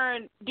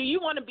 Sharon, do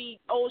you want to be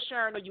old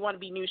Sharon or you want to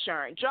be new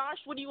Sharon? Josh,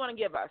 what do you want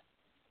to give us?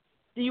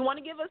 Do you want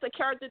to give us a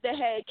character that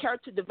had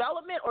character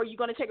development, or are you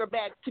going to take her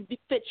back to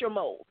fit your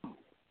mold?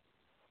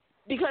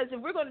 Because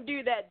if we're going to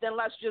do that, then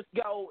let's just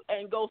go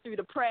through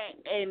the Pratt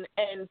and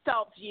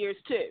Phelps years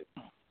too.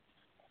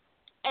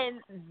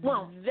 And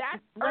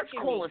let's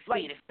call a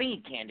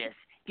speed, Candace.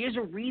 There's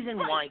a reason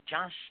why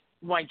Josh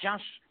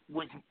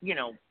was,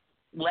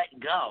 let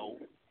go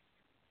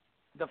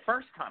the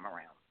first time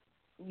around.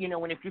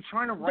 And if you're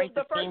trying to write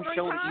the same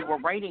show that you were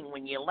writing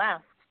when you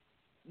left,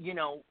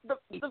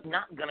 it's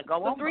not going to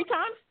go over. 3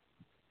 times?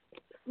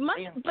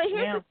 But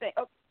here's the thing.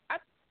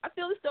 I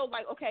feel as though,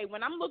 like, okay,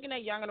 when I'm looking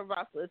at Young and the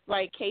Restless,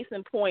 like, case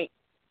in point,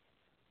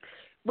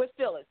 with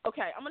Phyllis.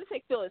 Okay, I'm going to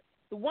take Phyllis.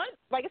 The one,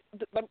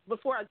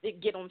 before I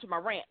get on to my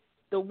rant,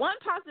 the one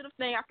positive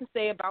thing I can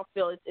say about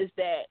Phyllis is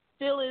that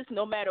Phyllis,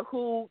 no matter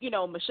who,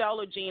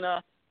 Michelle or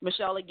Gina,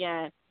 Michelle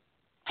again,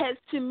 has,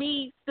 to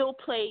me, still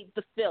played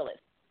the Phyllis.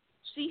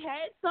 She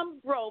had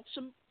some growth,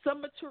 some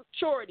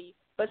maturity,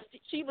 but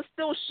she was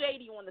still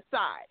shady on the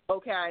side,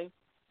 okay?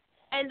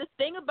 And the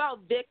thing about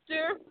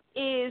Victor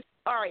is,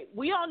 all right,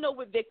 we all know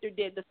what Victor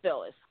did to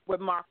Phyllis with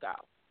Marco.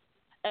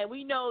 And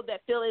we know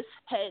that Phyllis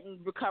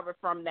hadn't recovered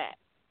from that.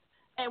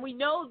 And we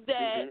know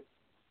that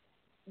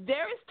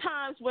there is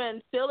times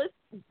when Phyllis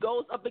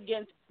goes up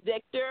against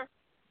Victor,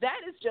 that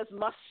is just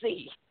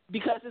must-see.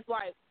 Because it's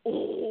like,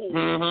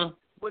 ooh,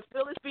 would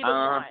Phyllis be the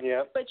one?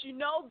 Yep. But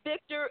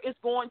Victor is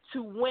going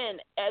to win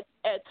at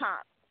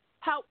times.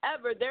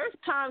 However, there's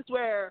times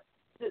where,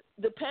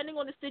 depending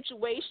on the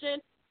situation,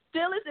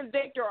 Phyllis and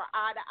Victor are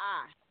eye to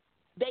eye.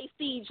 They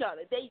see each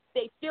other.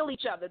 They feel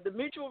each other. The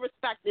mutual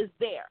respect is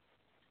there.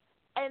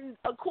 And,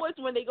 of course,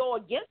 when they go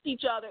against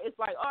each other, it's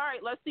like, all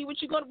right, let's see what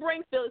you're going to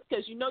bring, Phyllis,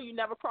 because you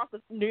never cross a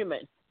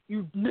Newman.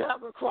 You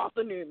never cross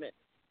a Newman.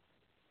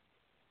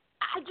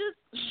 I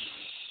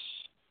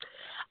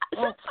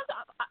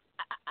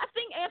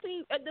think,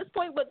 Anthony, at this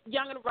point with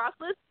Young and the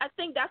Restless, I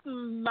think that's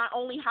my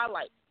only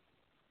highlight.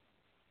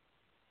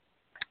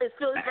 It's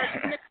Phyllis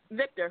versus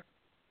Victor.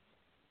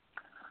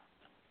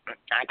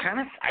 I kind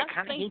of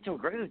hate to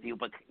agree with you,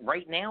 but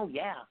right now,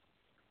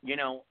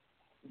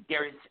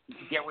 there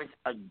was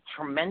a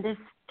tremendous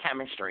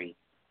chemistry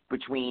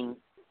between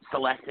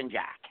Celeste and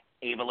Jack,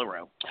 Ava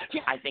LaRue.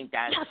 Yes. I think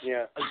that's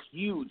a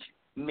huge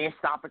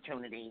missed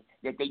opportunity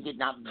that they did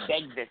not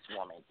beg this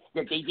woman,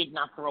 that they did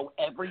not throw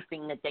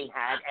everything that they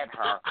had at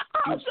her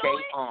to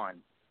stay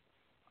on.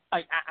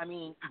 I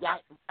mean,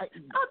 that. I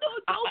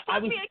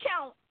was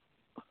account.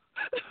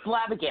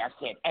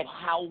 Flabbergasted at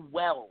how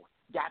well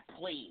that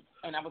played,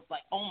 and I was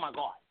like, oh my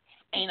God.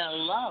 And I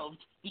loved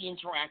the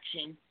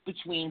interaction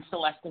between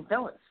Celeste and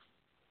Phyllis.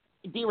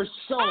 There was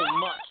so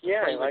much to play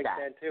with that. I like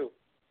that too.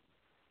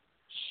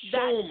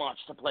 So much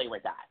to play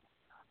with that.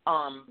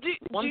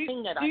 One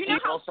thing that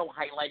is also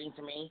highlighting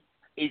to me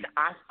is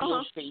I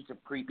feel shades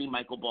of creepy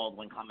Michael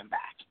Baldwin coming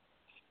back.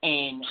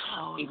 And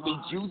if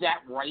they do that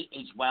right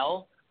as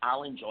well,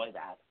 I'll enjoy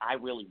that. I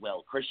really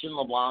will. Christian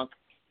LeBlanc,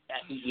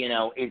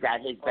 is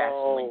at his best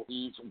when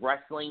he's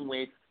wrestling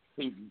with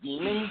his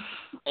demons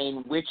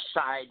and which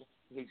side,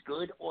 his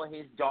good or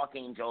his dark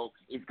angel,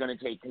 is going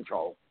to take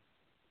control.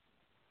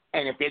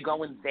 And if they're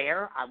going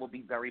there, I will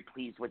be very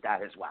pleased with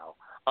that as well.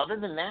 Other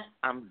than that,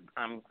 I'm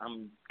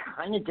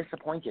kind of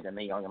disappointed in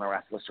the Young and the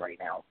Restless right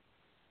now.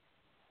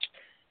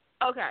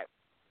 Okay,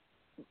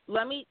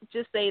 let me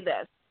just say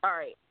this. All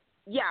right,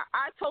 yeah,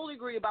 I totally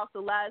agree about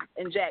Celeste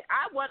and Jack.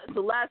 I want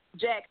Celeste,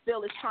 Jack,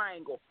 Phyllis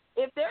triangle.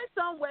 If there's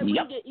some way we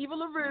can get Eva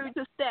LaRue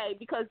to stay,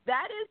 because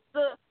that is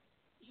the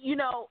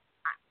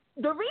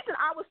reason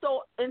I was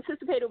so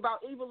anticipated about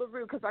Eva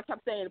LaRue, because I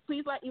kept saying,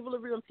 please let Eva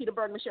LaRue and Peter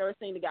Bergman share a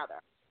scene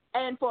together.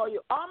 And for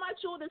all my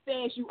children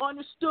fans, you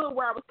understood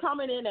where I was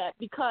coming in at,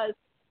 because,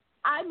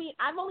 I mean,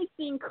 I've only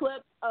seen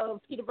clips of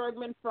Peter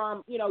Bergman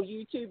from,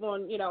 YouTube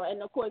on,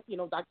 and of course,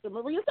 Dr.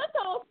 Maria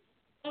Santos.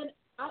 And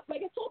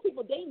like I told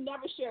people, they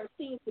never share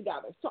scenes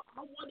together. So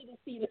I wanted to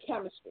see the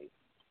chemistry.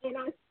 And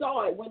I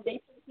saw it when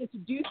they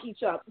introduced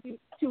each other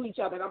to each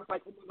other. And I was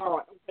like, oh my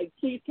God. I was like,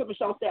 please put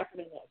Michelle Stafford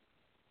in this.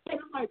 And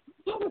I'm like,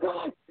 oh my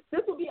God,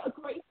 this will be a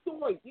great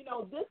story.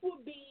 This will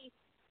be,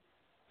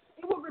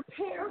 it will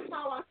repair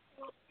how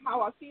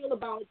I feel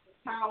about the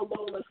Kyle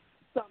Lola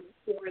Summer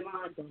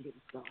storyline. Don't get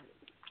me started.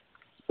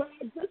 But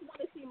I just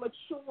want to see a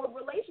mature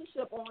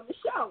relationship on the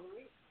show,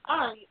 right?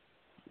 All right.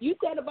 You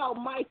said about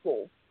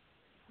Michael.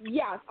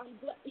 Yes,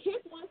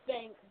 here's one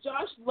thing.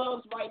 Josh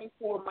loves writing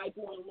for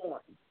Michael and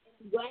Lauren.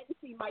 I'm glad to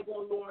see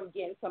Michael and Lauren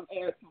getting some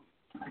airtime.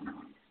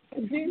 I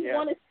do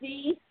want to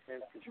see,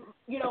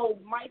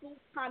 Michael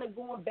kind of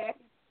going back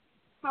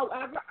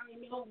However,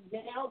 I know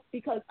now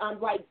because I'm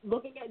like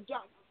looking at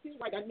Josh. I feel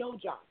like I know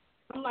Josh.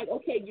 I'm like,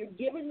 okay, you're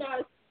giving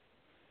us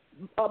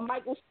a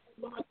Michael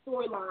Lawrence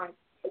storyline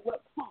at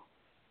what cost?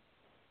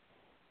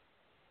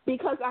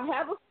 Because I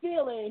have a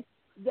feeling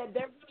that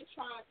they're going to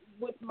try,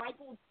 with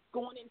Michael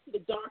going into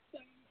the dark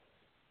side,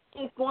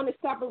 it's going to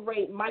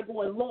separate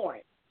Michael and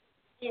Lawrence.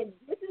 And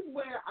this is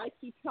where I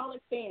keep telling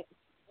fans,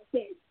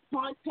 okay,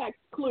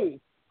 context clues.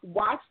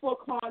 Watch for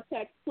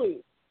context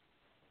clues.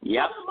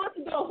 Yep. A couple months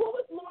ago, who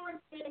was Lauren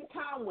spending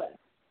time with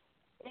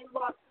in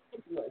Los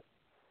Angeles?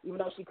 Even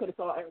though she could have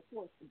saw Eric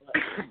Forster, but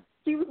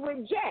she was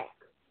with Jack.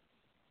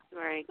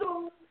 Right.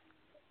 So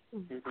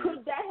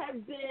could that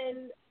have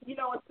been,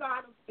 a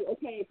sign of,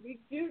 okay, if we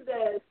do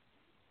this,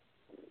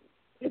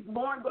 is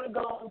Lauren going to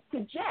go to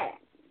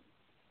Jack?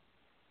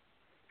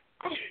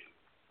 That's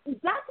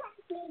how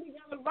I'm feeling with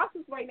Young and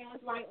Russell right now.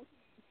 It's like,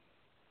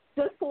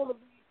 just pull the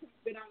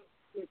bit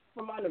out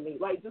from under me.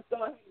 Like, just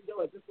go ahead and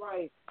do it. Just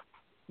like,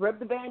 rip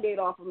the Band-Aid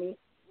off of me.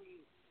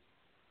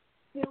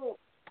 Still.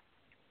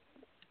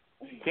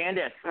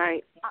 Candace,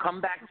 right.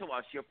 Come back to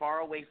us. You're far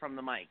away from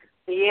the mic.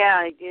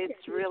 Yeah,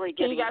 it's really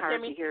Can you getting guys hard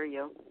hear me? to hear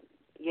you.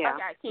 Yeah.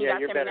 Okay, can you guys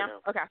you're hear me better now?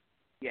 now. Okay.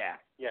 Yeah.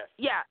 Yes.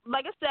 Yeah,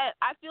 like I said,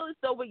 I feel as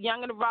though with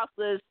Young and the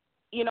Rustlers,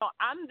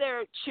 I'm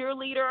their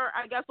cheerleader,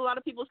 I guess a lot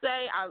of people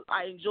say.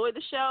 I enjoy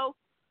the show,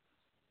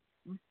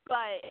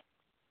 but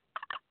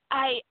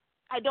I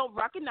don't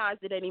recognize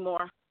it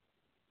anymore.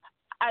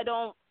 I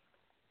don't.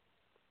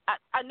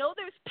 I know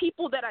there's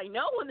people that I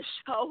know in the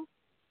show,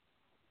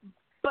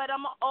 but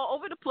I'm all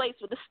over the place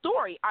with the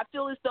story. I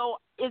feel as though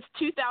it's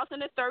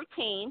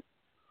 2013,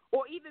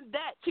 or even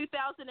that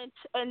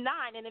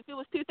 2009. And if it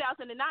was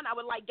 2009, I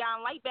would like Guy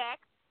Light back.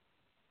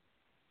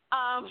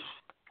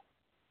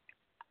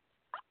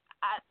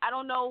 I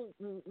don't know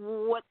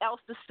what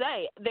else to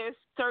say. There's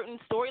certain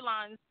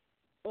storylines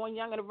on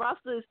Young and the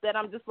Rustlers that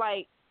I'm just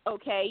like,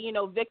 okay,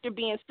 Victor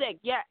being sick.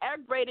 Yeah,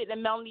 Eric Braden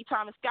and Melanie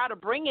Thomas Scott are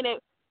bringing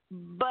it,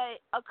 but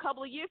a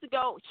couple of years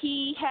ago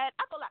he had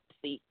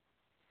epilepsy.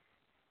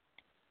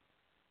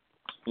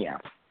 Yeah.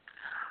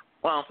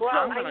 Well, Well,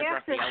 I'm going I to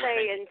have address to the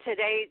say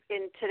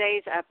in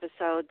today's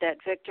episode that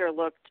Victor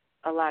looked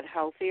a lot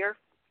healthier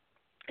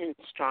and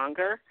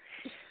stronger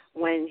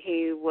when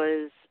he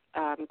was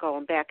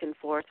going back and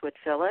forth with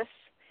Phyllis.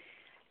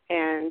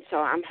 And so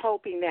I'm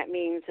hoping that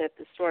means that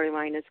the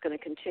storyline is going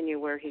to continue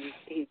where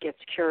he gets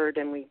cured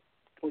and we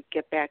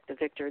get back the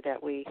Victor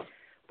that we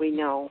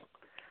know.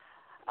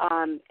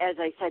 As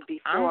I said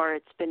before,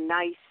 it's been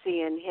nice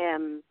seeing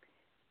him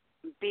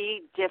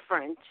be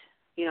different,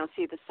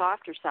 see the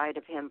softer side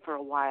of him for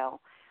a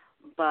while,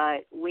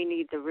 but we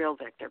need the real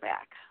Victor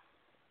back.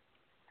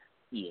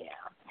 Yeah.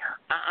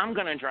 I'm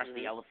going to address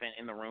the elephant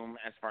in the room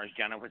as far as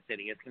Jennifer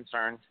City is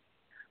concerned.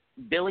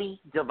 Billy,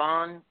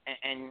 Devon,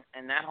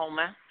 and that whole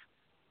mess.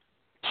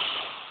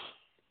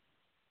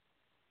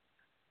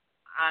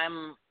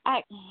 I'm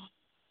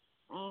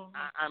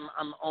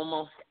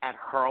almost at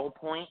hurl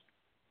point,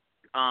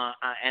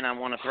 and I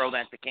want to throw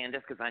that to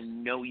Candace because I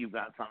know you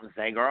got something to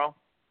say, girl.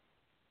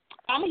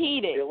 I'm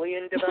heated. Billy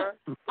and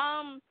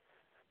Devon?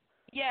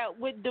 Yeah,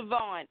 with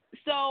Devon.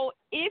 So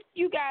if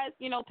you guys,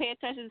 pay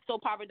attention to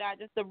Soap Opera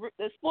Digest,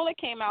 the spoiler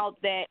came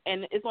out that,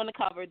 and it's on the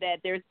cover, that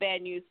there's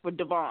bad news for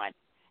Devon.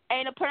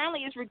 And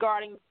apparently it's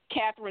regarding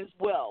Catherine's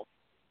will,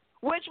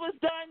 which was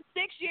done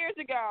 6 years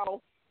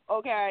ago.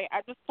 Okay,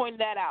 I just pointed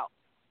that out.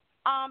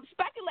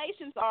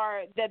 Speculations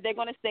are that they're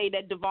going to say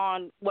that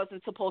Devon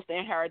wasn't supposed to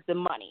inherit the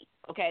money.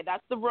 Okay,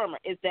 that's the rumor,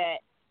 is that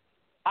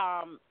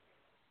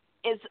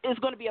it's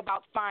going to be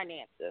about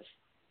finances.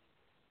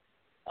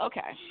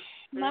 Okay,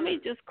 let me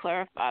just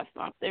clarify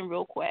something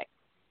real quick.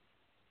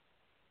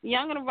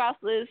 Young and the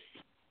Rustlers,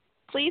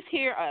 please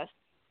hear us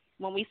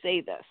when we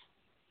say this.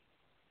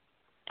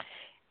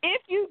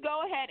 If you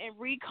go ahead and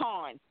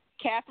recon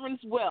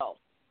Catherine's will,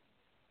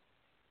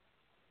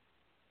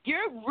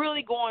 you're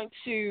really going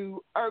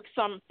to irk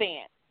some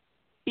fans,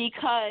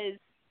 because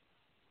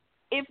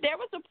if there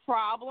was a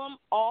problem,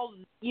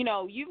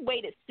 you've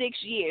waited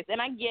 6 years,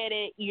 and I get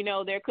it,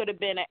 there could have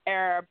been an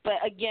error,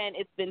 but again,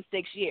 it's been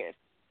 6 years.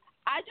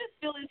 I just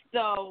feel as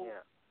though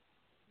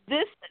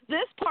this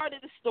part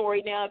of the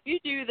story, now, if you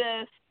do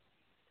this,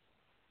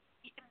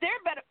 there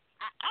better.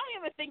 I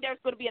don't even think there's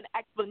going to be an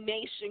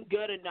explanation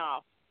good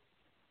enough,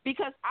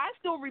 because I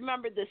still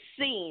remember the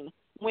scene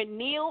when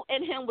Neil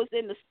and him was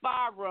in the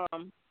spa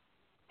room,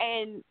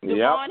 and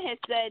Devon had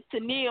said to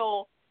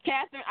Neil,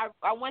 Catherine,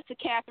 I went to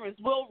Catherine's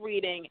will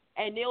reading,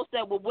 and Neil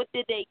said, well, what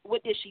did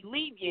she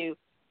leave you?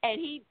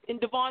 And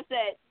Devon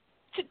said,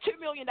 $2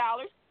 million.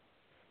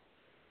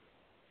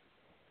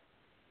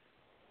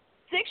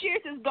 6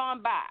 years has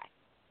gone by.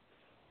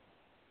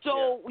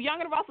 So, Young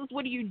and the Rustlers,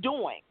 what are you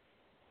doing?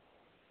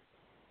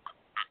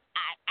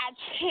 I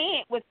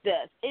can't with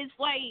this. It's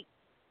like,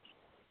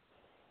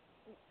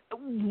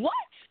 what?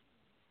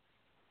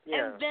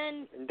 Yeah, and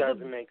then it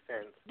doesn't make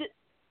sense.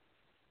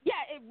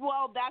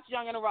 That's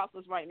Young and the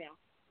Rustlers right now.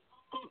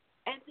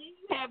 And then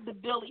you have the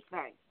Billy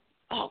thing.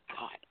 Oh,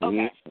 God.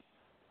 Okay.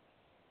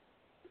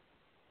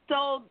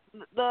 So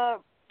the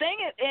thing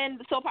in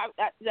the soap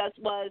opera that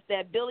was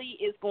that Billy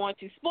is going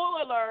to,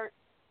 spoiler alert,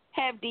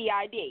 have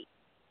DID.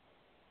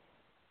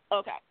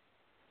 Okay.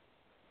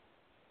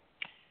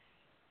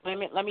 Let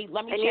me and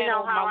channel you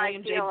know how my I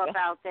William J. feel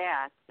about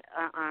that.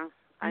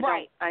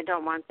 I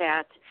don't want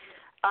that.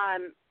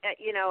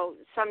 You know,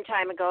 some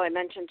time ago I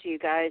mentioned to you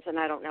guys, and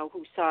I don't know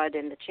who saw it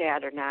in the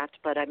chat or not,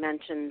 but I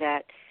mentioned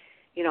that,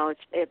 you know,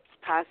 it's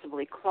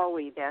possibly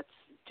Chloe that's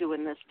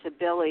doing this to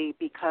Billy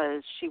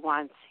because she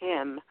wants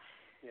him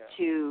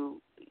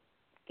to,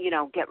 you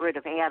know, get rid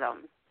of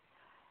Adam,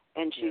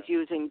 and she's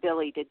using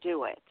Billy to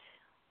do it,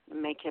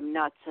 and make him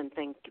nuts and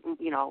think,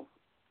 you know,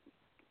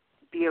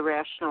 be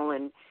irrational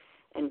and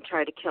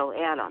try to kill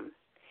Adam.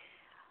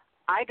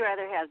 I'd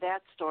rather have that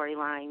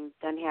storyline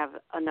than have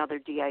another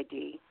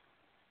DID.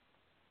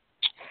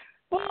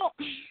 Well,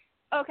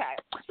 okay.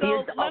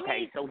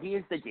 So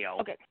here's the deal.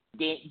 Okay.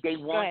 They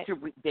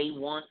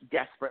want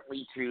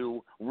desperately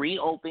to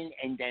reopen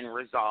and then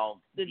resolve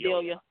the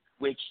Delia,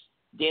 which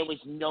there was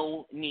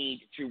no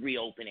need to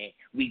reopen it.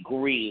 We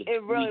grieved.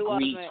 It really we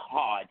grieved wasn't.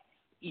 hard.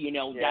 You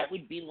know, that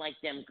would be like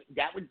them.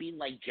 That would be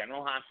like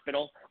General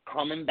Hospital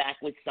coming back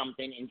with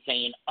something and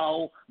saying,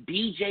 "Oh,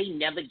 BJ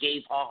never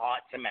gave her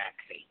heart to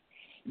Maxie."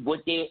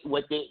 What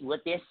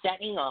they're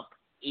setting up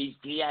is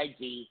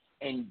DID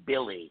and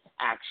Billy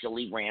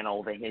actually ran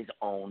over his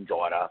own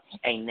daughter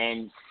and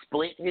then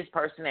split his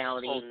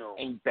personality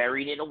and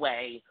buried it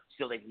away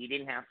so that he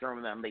didn't have to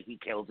remember he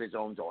killed his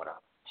own daughter.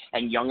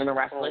 And Young and the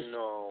Restless,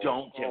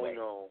 don't do it.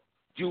 No.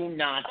 Do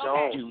not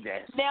do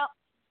this. Now,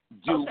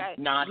 do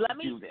not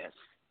do this.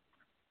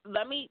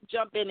 Let me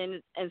jump in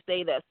and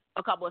say this,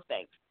 a couple of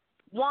things.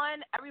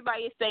 One,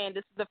 everybody is saying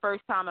this is the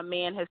first time a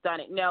man has done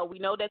it. No, we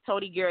know that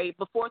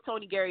before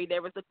Tony Gary,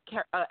 there was an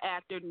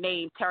actor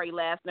named Terry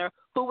Lassner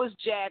who was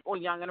Jack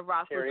on Young and the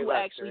Restless, who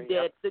actually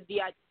did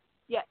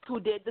who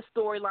did the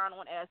storyline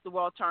on As the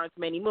World Turns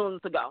many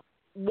moons ago.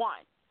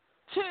 One.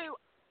 Two,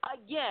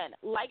 again,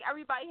 like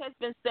everybody has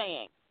been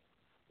saying,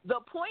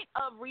 the point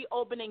of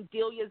reopening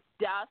Delia's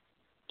death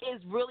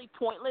is really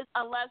pointless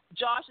unless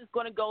Josh is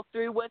going to go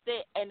through with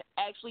it and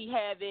actually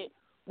have it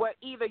where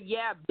either,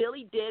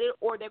 Billy did it,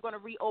 or they're going to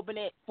reopen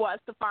it for us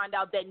to find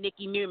out that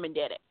Nikki Newman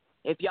did it.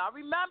 If y'all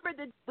remember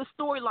the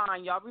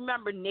storyline, y'all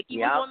remember Nikki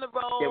was on the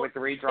road. There were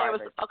 3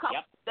 drivers.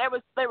 There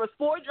was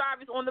 4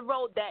 drivers on the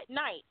road that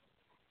night.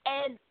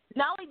 And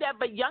not only that,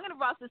 but Young and the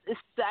Restless is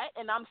set,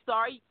 and I'm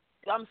sorry,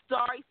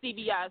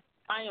 CBS.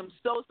 I am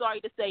so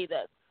sorry to say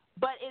this,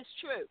 but it's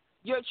true.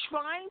 You're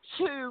trying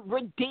to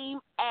redeem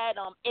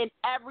Adam in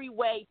every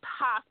way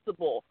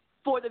possible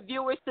for the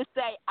viewers to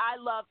say, I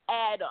love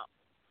Adam,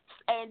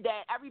 and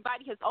that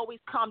everybody has always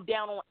come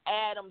down on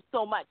Adam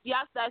so much.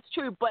 Yes, that's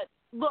true, but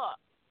look,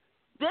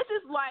 this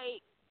is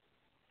like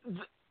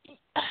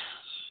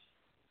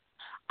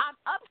I'm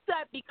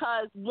upset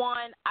because,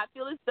 one, I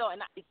feel as though,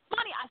 and it's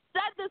funny, I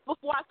said this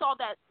before I saw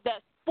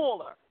that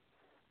spoiler.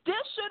 This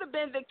should have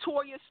been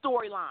Victoria's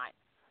storyline.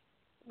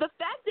 The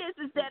fact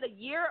is that a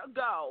year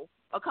ago,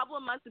 a couple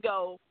of months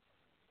ago,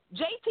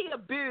 JT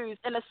abused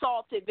and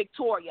assaulted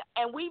Victoria,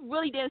 and we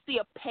really didn't see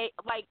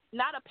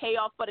not a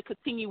payoff, but a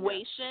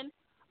continuation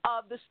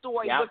of the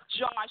story with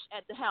Josh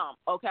at the helm,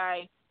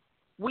 okay?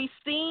 We've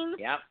seen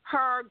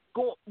her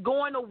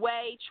going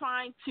away,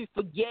 trying to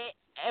forget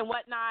and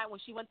whatnot when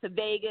she went to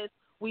Vegas.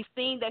 We've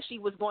seen that she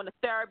was going to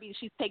therapy.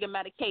 She's taking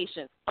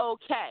medications.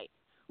 Okay.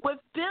 With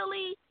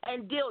Billy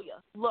and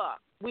Delia, look,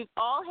 we've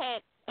all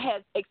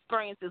had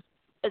experienced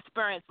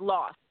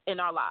loss in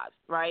our lives,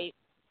 right?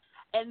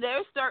 And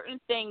there's certain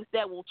things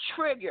that will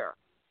trigger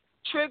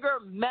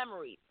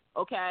memories,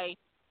 okay?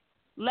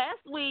 Last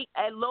week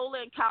at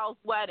Lola and Kyle's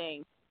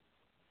wedding,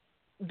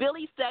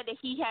 Billy said that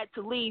he had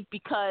to leave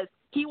because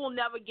he will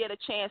never get a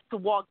chance to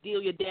walk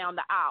Delia down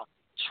the aisle.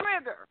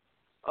 Trigger,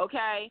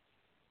 okay?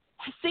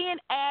 Seeing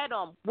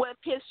Adam with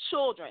his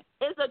children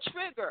is a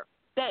trigger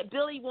that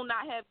Billy will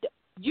not have.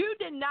 You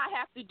did not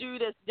have to do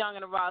this, Young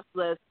and the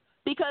Restless,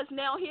 because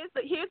now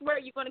here's where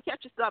you're going to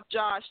catch yourself,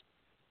 Josh.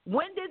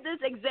 When did this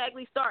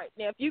exactly start?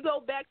 Now, if you go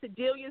back to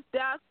Delia's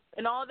death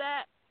and all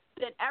that,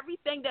 then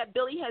everything that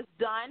Billy has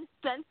done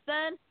since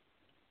then,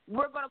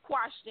 we're going to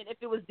question if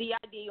it was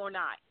DID or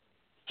not.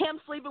 Him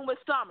sleeping with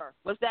Summer,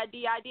 was that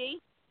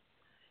DID?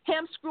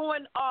 Him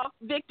screwing off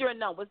Victor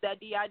and them, was that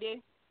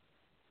DID?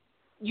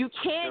 You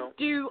can't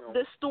do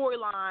the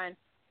storyline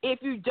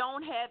if you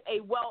don't have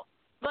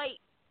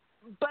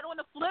but on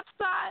the flip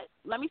side,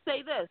 let me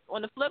say this.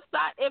 On the flip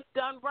side, if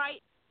done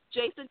right,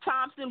 Jason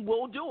Thompson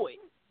will do it.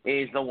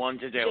 He's the one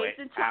to do it.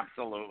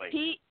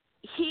 Absolutely.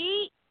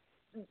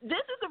 This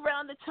is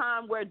around the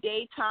time where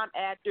daytime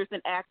actors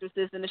and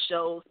actresses in the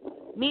shows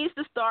needs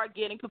to start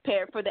getting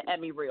prepared for the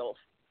Emmy reels.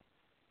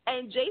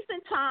 And Jason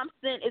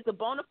Thompson is a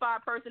bona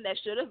fide person that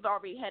should have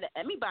already had an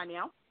Emmy by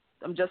now.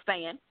 I'm just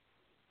saying.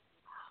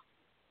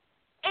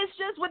 It's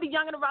just with the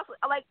Young and the Restless.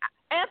 Like,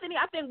 Anthony,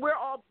 I think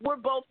we're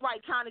both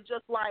kind of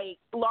just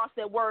lost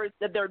their words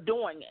that they're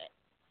doing it.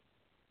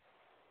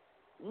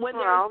 Well,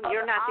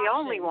 you're not the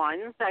only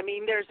ones. I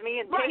mean, there's me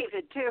and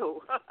David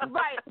too.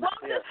 Right. Well,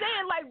 I'm just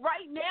saying,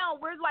 right now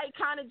we're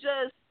kind of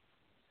just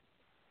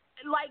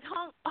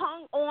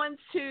hung on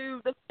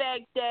to the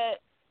fact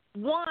that,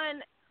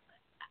 one,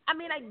 I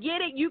mean, I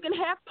get it. You can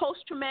have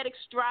post-traumatic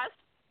stress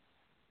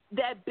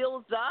that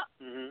builds up,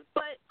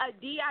 but a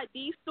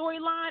DID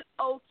storyline,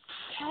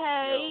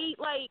 okay,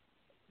 like,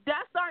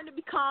 that's starting to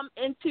become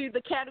into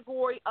the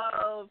category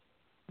of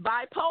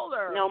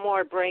bipolar. No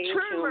more brain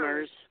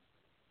tumors.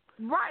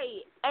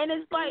 Right. And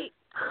it's like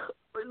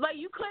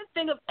you couldn't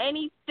think of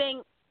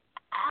anything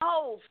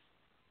else.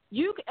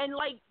 And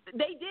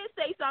they did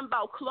say something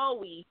about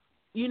Chloe,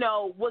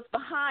 was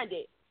behind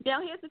it. Now,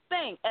 here's the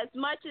thing. As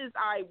much as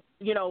I,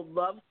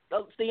 love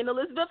seeing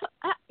Elizabeth,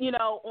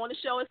 on the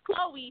show as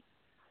Chloe,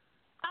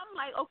 I'm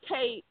like,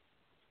 okay,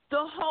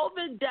 the whole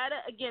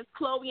vendetta against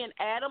Chloe and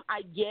Adam,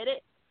 I get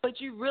it, but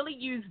you really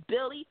use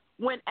Billy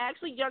when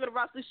actually, Young and the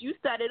Restless, you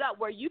set it up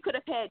where you could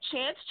have had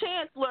Chance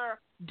Chancellor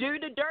do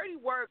the dirty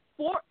work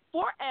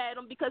for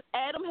Adam because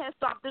Adam has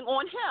something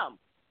on him.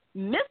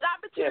 Missed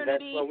opportunity. Yeah,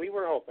 that's what we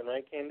were hoping,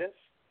 right, Candace?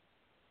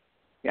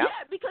 Yeah,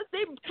 because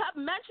they kept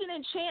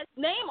mentioning Chance's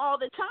name all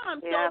the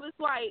time. So it's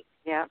like,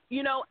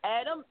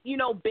 Adam,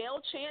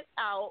 bailed Chance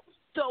out.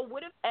 So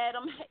what if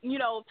Adam,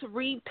 to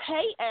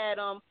repay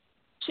Adam,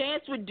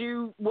 Chance would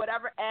do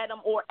whatever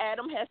Adam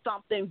has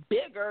something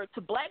bigger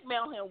to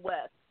blackmail him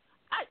with.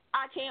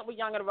 I can't with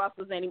Young and the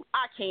Restless anymore.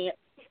 I can't.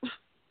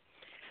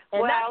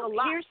 And well,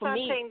 here's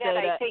something that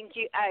I think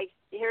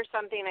here's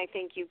something I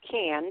think you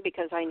can,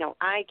 because I know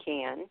I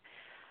can.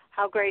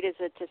 How great is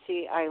it to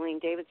see Eileen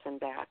Davidson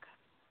back?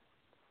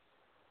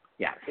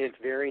 Yes. It's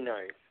very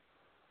nice.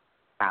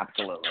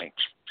 Absolutely.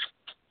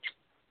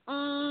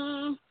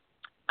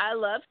 I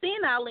love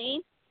seeing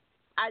Eileen.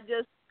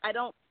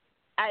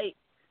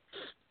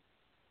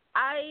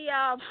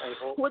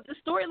 With the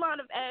storyline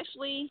of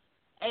Ashley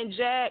and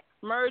Jack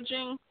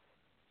merging,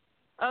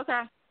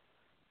 okay.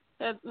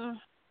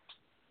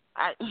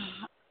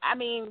 I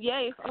mean,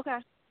 yay, okay.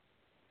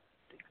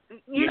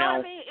 You know what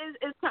I mean?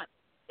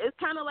 It's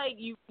kind of like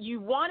you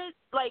wanted,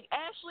 like,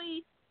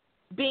 Ashley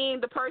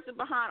being the person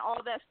behind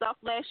all that stuff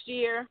last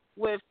year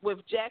with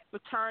Jack's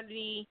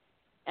fraternity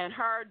and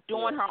her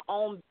doing her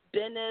own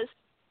business,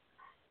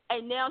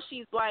 and now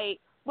she's like,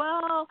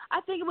 well,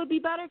 I think it would be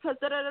better because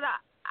da-da-da-da.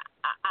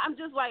 I'm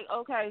just like,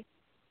 okay,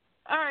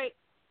 all right,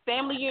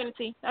 family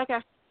unity, okay.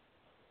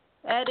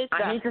 That is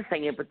I hate to say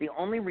it, but the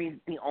only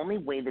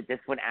way that this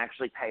would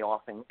actually pay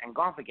off, and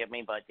God forgive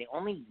me, but the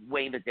only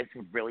way that this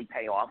would really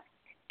pay off,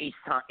 it's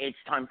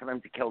time for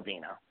them to kill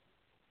Dina.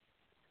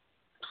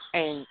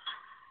 And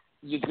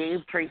you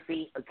gave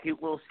Tracy a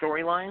cute little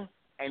storyline,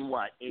 and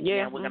what?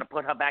 We're going to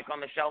put her back on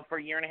the shelf for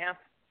a year and a half?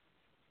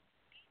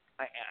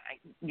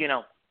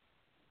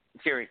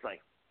 Seriously.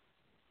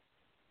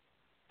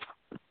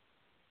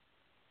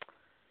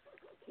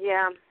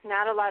 Yeah,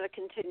 not a lot of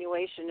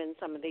continuation in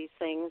some of these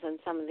things, and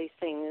some of these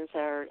things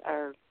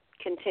are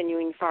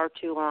continuing far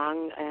too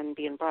long and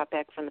being brought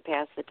back from the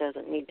past that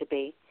doesn't need to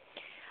be.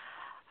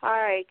 All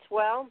right,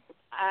 well,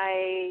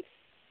 I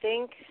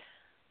think...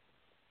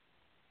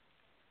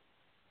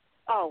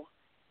 Oh,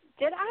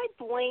 did I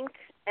blink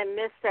and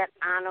miss that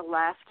Anna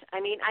left? I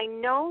mean, I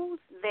know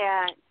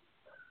that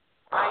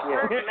I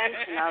heard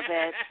mention of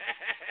it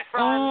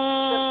from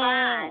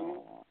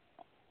Devon,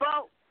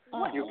 but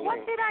what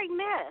did I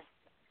miss?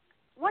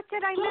 What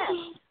did I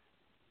miss?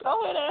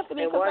 Go ahead,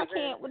 Anthony, because I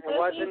can't with this. It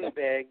wasn't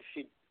big.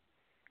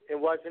 It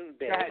wasn't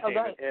big.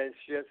 It's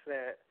just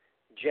that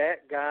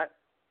Jack got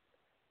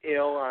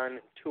ill on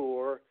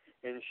tour,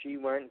 and she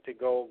went to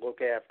go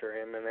look after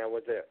him, and that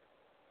was it.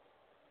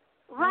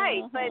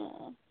 Right, but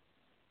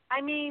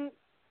I mean,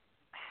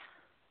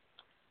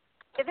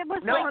 if it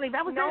was honey,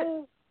 that was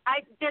it.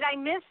 Did I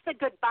miss the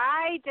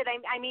goodbye? Did I?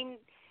 I mean,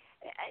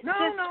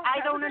 I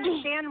don't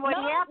understand what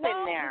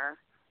happened there.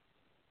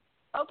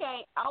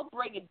 Okay, I'll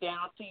break it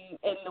down to you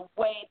in the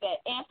way that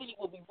Anthony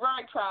will be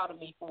very proud of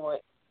me for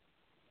it.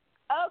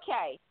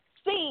 Okay,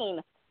 scene.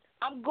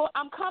 I'm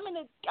coming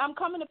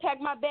to pack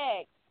my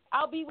bag.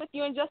 I'll be with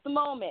you in just a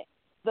moment.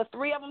 The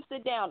three of them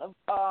sit down.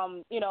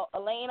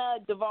 Elena,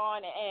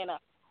 Devon, and Anna.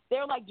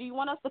 They're like, "Do you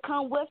want us to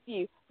come with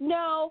you?"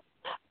 No.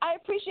 I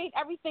appreciate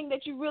everything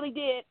that you really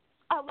did.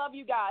 I love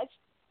you guys.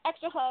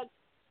 Extra hugs.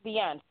 The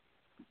end.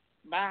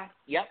 Bye.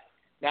 Yep,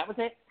 that was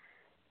it.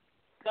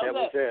 That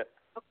was it.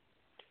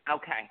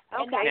 Okay.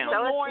 So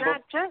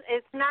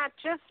it's not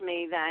just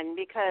me then,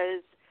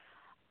 because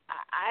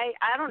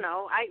I don't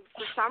know.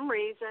 For some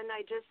reason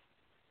I just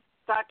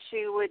thought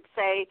she would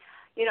say,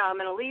 I'm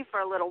going to leave for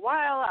a little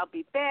while. I'll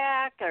be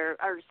back, or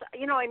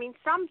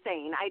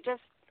something.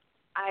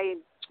 I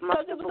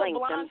must have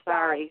blinked. I'm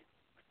sorry.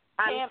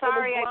 I'm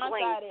sorry I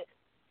blinked.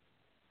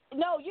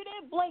 No, you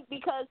didn't blink,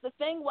 because the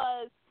thing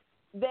was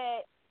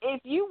that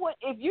if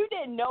you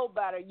didn't know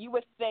better, you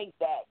would think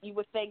that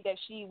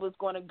she was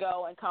going to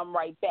go and come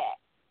right back.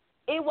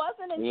 It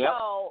wasn't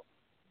until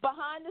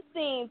behind the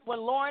scenes when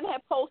Lauren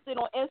had posted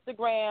on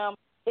Instagram,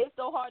 "It's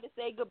so hard to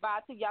say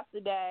goodbye to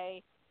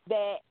yesterday,"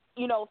 that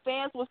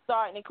fans were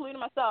starting, including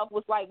myself,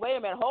 was like, "Wait a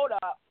minute, hold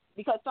up,"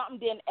 because something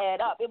didn't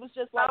add up. It was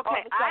just like,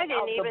 okay, I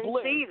didn't even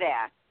see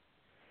that.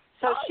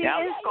 So she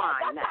is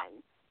gone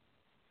then.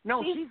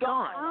 No, she's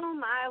gone. Oh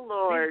my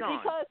Lord!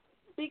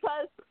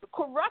 Because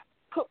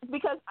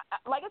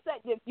like I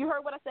said, if you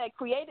heard what I said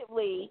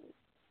creatively,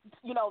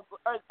 or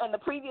in the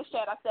previous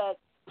chat I said,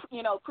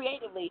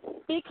 creatively,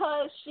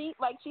 because she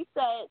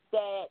said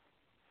that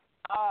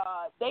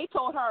they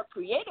told her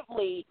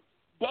creatively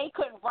they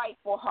couldn't write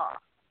for her,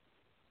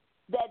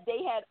 that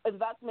they had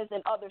investments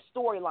in other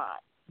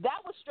storylines.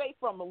 That was straight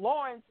from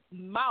Lauren's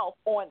mouth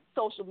on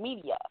social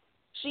media.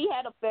 She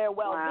had a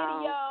farewell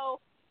video.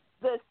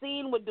 The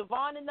scene with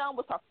Devon and them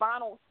was her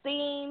final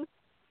scene.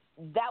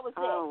 That was it.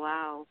 Oh,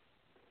 wow.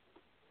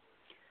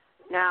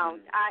 Now,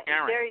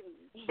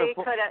 they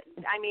could have,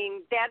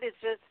 that is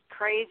just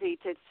crazy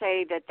to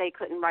say that they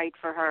couldn't write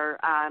for her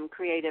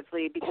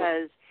creatively,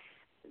 because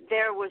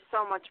there was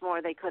so much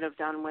more they could have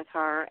done with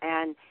her.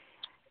 And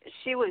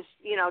she was,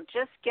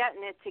 just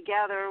getting it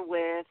together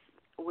with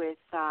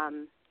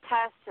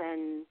Tess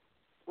and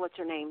what's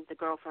her name, the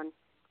girlfriend?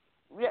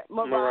 Yeah,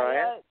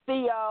 Mariah.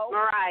 Theo.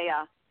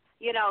 Mariah.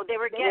 They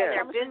were getting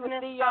their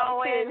business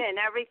going and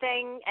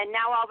everything, and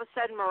now all of a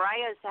sudden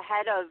Mariah's the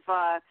head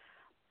of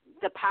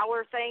the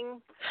power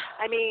thing.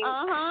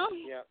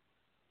 Yeah.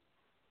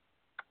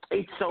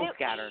 It's so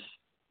scattered.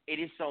 It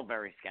is so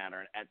very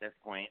scattered at this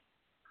point.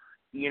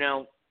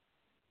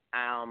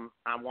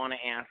 I want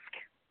to ask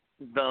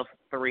the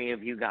three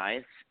of you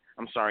guys.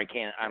 I'm sorry,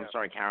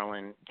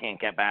 Carolyn can't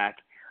get back.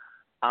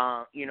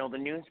 The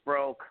news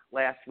broke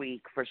last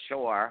week for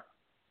sure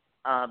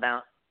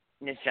about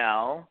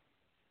Nichelle.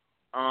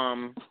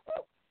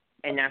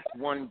 And that's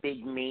one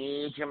big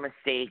major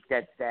mistake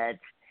that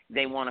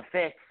they want to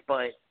fix.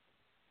 But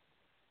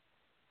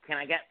can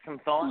I get some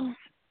thoughts?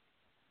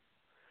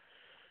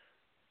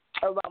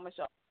 About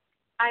Michelle.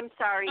 I'm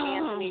sorry,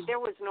 Anthony. There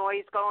was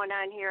noise going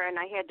on here, and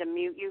I had to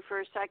mute you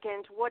for a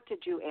second. What did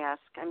you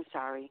ask? I'm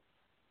sorry.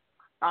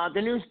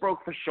 The news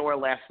broke for sure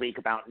last week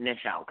about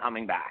Nichelle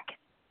coming back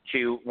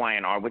to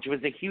YNR, which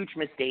was a huge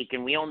mistake,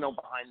 and we all know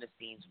behind the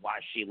scenes why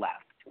she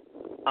left.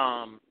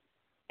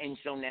 And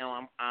so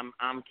now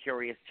I'm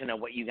curious to know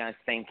what you guys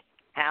think.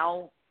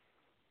 How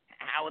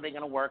are they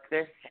going to work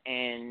this,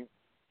 and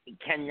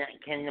can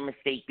the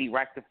mistake be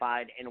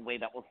rectified in a way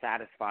that will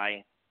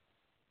satisfy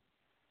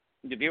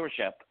the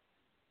viewership?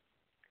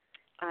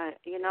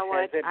 You know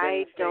what?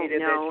 I don't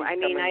know. I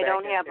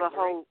don't have a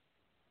whole.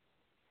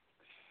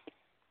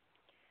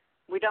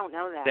 We don't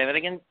know that. Say that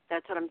again.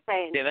 That's what I'm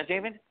saying. Say that,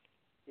 David.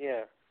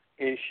 Yeah.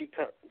 Is she?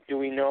 Do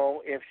we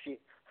know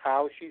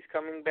how she's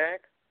coming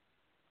back?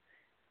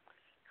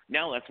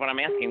 No, that's what I'm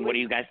asking. What do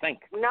you guys think?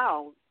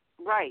 No,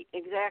 right,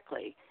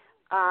 exactly.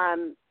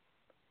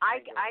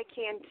 I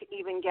can't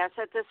even guess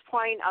at this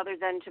point, other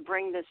than to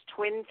bring this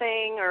twin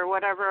thing or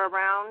whatever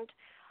around.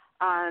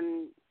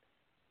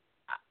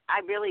 I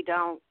really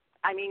don't.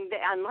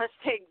 Unless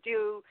they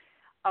do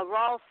a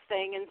Rolf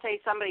thing and say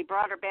somebody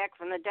brought her back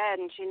from the dead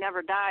and she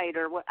never died,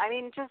 or what. I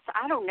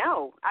don't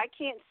know. I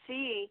can't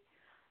see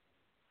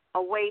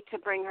a way to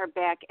bring her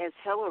back as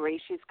Hillary.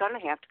 She's going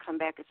to have to come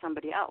back as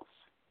somebody else.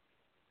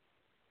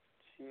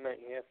 She might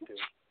have to.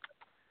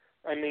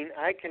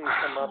 I can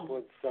come up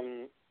with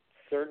some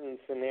certain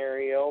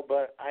scenario,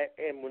 but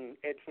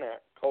it's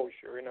not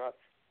kosher enough.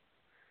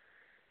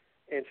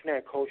 It's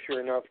not kosher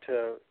enough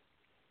to.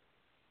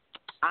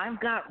 I've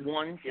got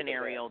one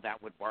scenario that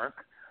would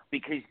work,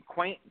 because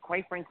quite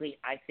frankly,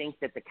 I think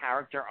that the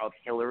character of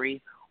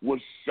Hillary was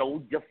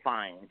so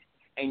defined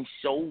and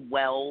so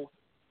well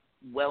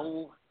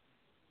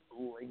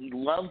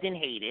loved and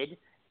hated,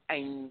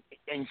 and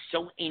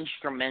so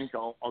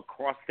instrumental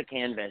across the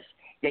canvas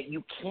that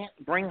you can't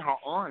bring her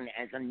on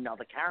as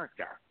another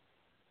character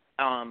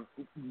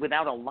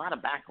without a lot of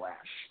backlash.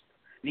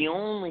 The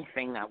only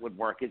thing that would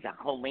work is a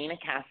Helena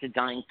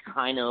Cassadine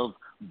kind of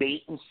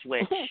bait and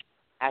switch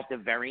at the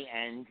very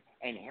end,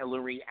 and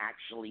Hillary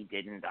actually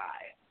didn't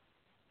die.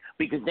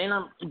 Because then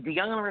the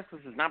Young and the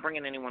Restless is not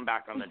bringing anyone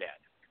back from the dead.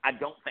 I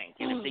don't think.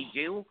 And if they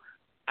do,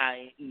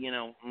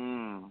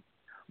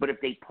 But if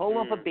they pull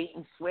up a bait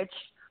and switch,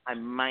 I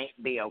might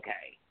be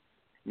okay.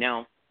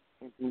 Now,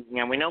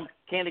 we know,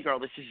 Candy Girl,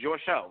 this is your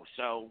show,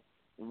 so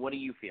what do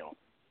you feel?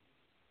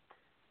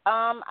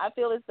 I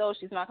feel as though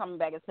she's not coming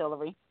back as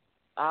Hillary.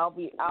 I'll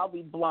be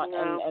blunt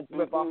and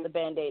rip off the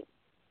Band-Aid.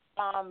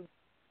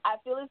 I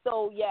feel as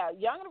though,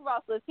 Young and the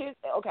Restless,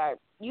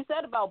 you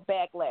said about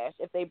backlash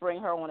if they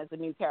bring her on as a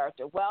new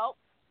character. Well,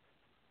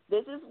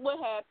 this is what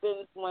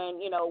happens when,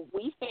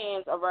 we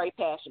fans are very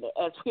passionate,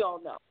 as we all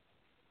know.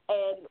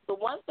 And the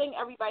one thing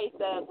everybody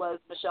said was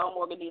Michelle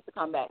Morgan needs to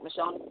come back.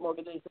 Michelle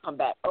Morgan needs to come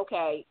back.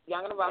 Okay,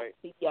 Young and the Restless,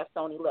 CCS,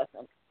 Sony,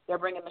 listen. They're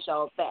bringing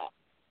Michelle back.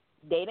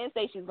 They didn't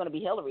say she's going to be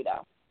Hillary,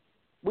 though.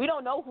 We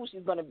don't know who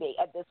she's going to be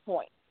at this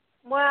point.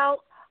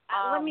 Well,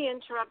 let me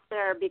interrupt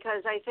there,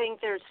 because I think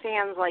there's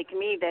fans like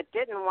me that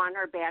didn't want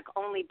her back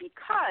only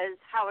because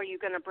how are you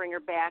going to bring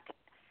her back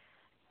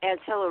as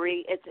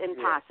Hillary? It's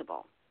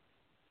impossible.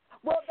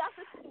 Well,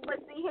 but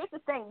see, here's the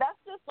thing. That's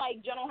just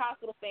like General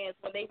Hospital fans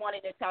when they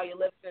wanted Natalia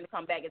Livingston to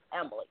come back as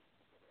Emily,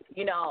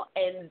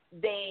 and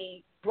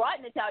they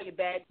brought Natalia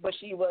back, but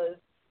she was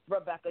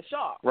Rebecca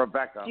Shaw.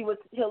 Rebecca. She was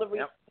Hillary.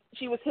 Yep.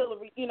 she was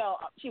Hillary,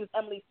 she was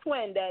Emily's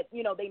twin, that,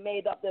 they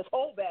made up this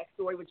whole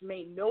backstory, which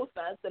made no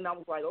sense. And I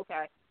was like,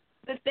 okay.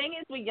 The thing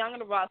is with Young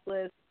and the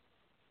Restless,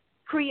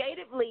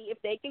 creatively,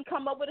 if they can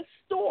come up with a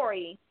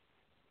story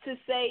to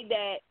say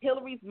that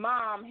Hillary's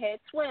mom had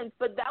twins,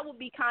 but that would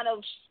be kind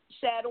of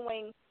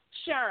shadowing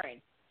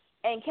Sharon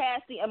and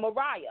Cassie and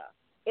Mariah.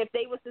 If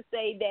they was to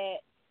say that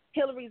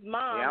Hillary's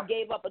mom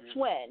gave up a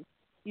twin,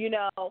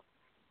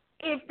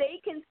 if they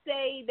can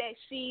say that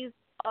she's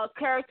a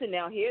character,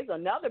 now here's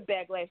another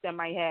backlash that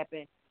might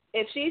happen.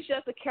 If she's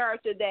just a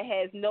character that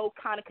has no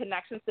kind of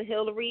connections to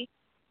Hillary,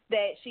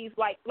 that she's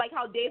like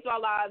how Days of Our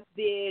Lives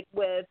did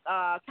with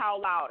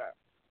Kyle Lowder.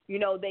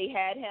 They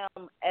had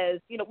him as,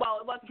 well,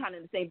 it wasn't kind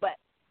of the same, but,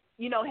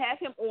 have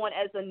him on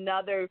as a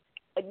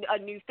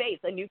new face,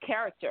 a new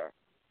character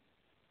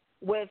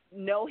with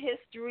no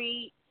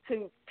history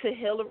to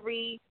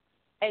Hillary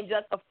and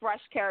just a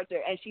fresh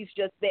character, and she's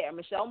just there.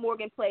 Michelle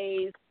Morgan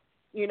plays,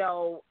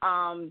 Deanna,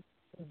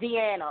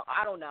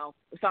 I don't know,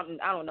 some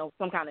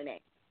kind of name.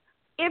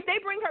 If they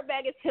bring her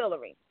back as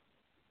Hillary,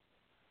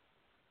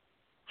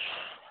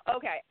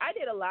 okay, I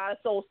did a lot of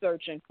soul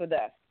searching for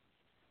this.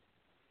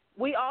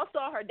 We all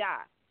saw her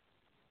die,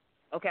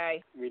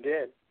 okay? We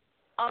did.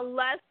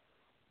 Unless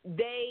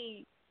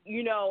they,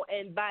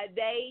 and by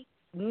they,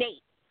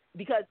 Nate,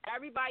 because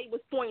everybody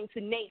was pointing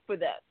to Nate for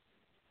this.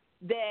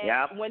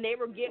 That when they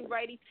were getting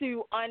ready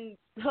to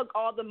unhook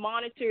all the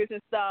monitors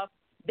and stuff,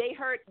 they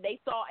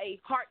saw a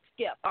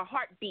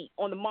heartbeat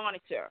on the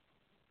monitor,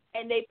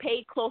 and they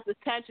paid close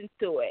attention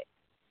to it.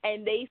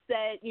 And they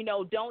said,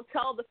 don't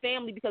tell the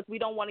family because we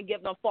don't want to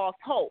give them false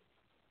hope.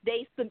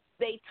 They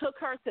took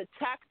her to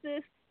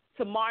Texas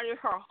to monitor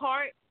her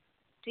heart.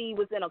 She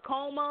was in a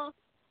coma.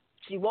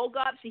 She woke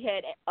up. She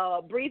had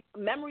a brief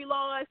memory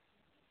loss.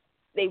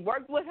 They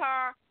worked with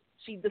her.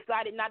 She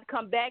decided not to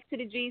come back to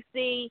the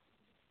GC.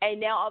 And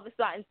now all of a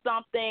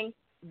sudden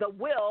the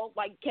will,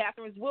 like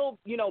Catherine's will,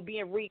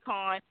 being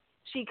recon,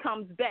 she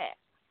comes back.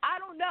 I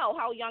don't know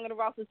how Young and the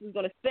Restless is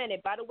going to spin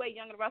it. By the way,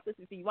 Young and the Restless,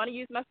 if you want to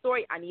use my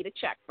story, I need a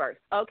check first.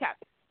 Okay.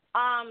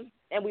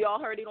 And we all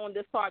heard it on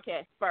this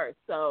podcast first,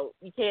 so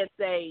you can't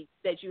say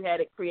that you had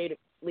it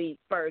creatively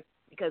first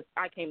because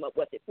I came up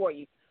with it for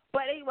you.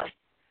 But anyway,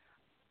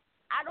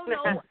 I don't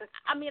know.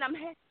 I mean,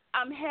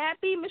 I'm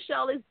happy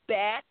Michelle is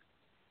back.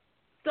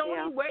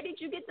 Sony, where did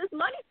you get this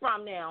money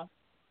from now?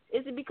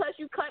 Is it because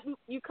you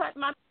cut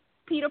my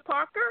Peter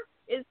Parker?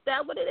 Is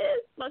that what it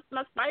is? My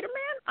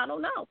Spider-Man? I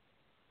don't know.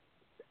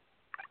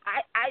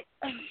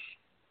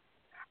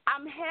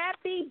 I'm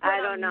happy, but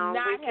I don't know. I'm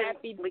not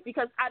happy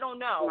because I don't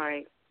know.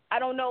 Right. I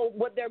don't know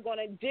what they're going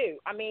to do.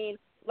 I mean,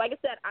 like I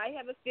said, I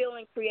have a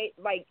feeling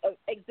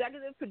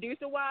executive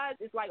producer-wise,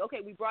 it's like, okay,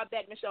 we brought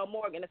back Michelle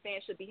Morgan. The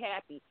fans should be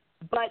happy.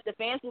 But the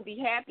fans will be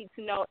happy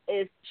to know,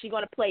 is she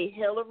going to play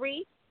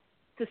Hillary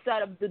to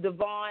set up the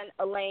Devon,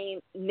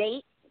 Elaine,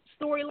 Nate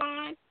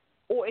storyline,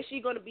 or is she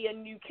going to be a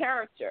new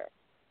character?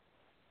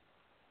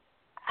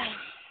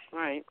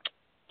 Right.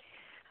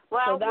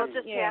 Well, we'll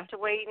just have to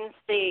wait and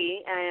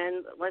see,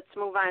 and let's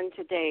move on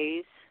to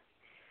Days.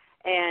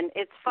 And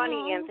it's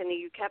funny, Anthony,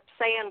 you kept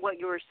saying what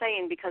you were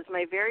saying, because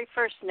my very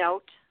first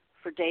note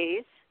for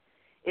Days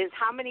is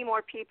how many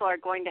more people are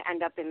going to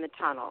end up in the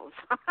tunnels.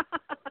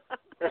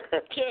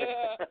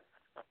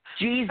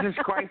 Jesus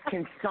Christ,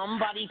 can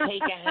somebody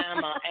take a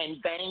hammer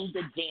and bang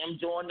the damn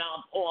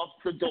doorknob off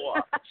the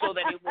door so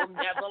that it will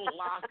never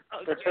lock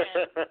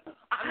again?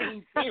 I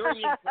mean,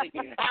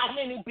 seriously, how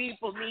many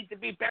people need to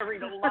be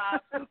buried alive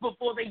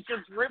before they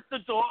just rip the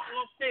door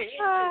off their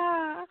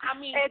hinges? I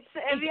mean,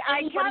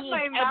 I kept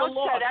my mouth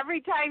shut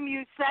every time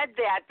you said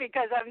that,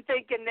 because I'm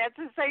thinking that's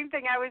the same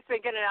thing I was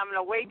thinking, and I'm going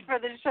to wait for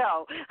the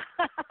show.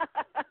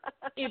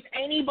 If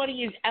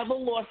anybody is ever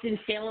lost in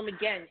Salem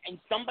again and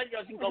somebody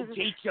doesn't go,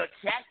 Jacob,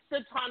 check the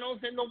tunnels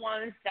in the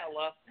wine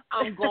cellar,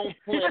 I'm going to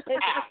flip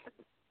out.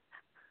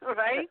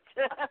 Right?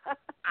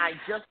 I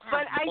just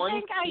have one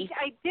think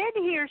I did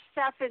hear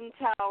Stefan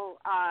tell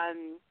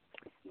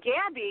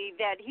Gabby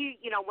that he,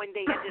 when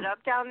they ended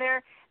up down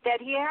there, that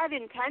he had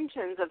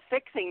intentions of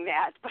fixing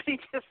that, but he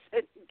just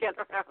didn't get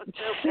around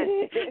to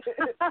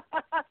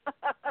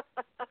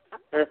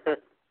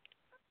it.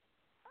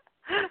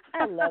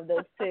 I love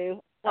those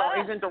two. Well,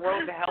 isn't the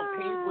road to hell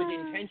paved with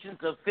intentions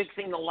of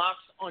fixing the locks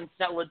on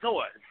cellar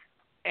doors?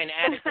 And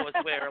attic was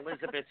where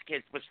Elizabeth's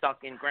kids were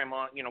stuck in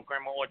Grandma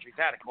Audrey's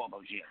attic all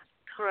those years.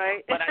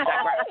 Right. But I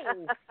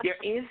digress. There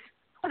is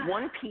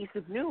one piece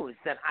of news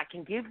that I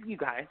can give you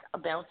guys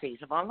about Days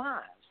of Our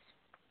Lives.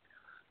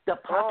 The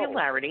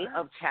popularity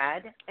of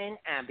Chad and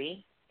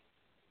Abby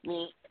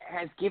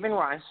has given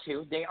rise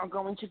to, they are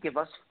going to give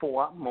us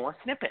 4 more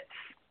snippets.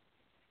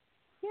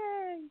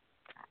 Yay.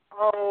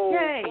 Oh,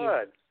 yay.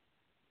 Good.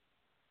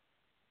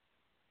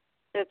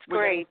 That's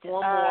great. 4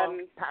 more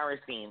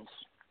Paris scenes.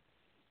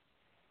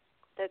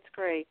 That's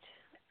great.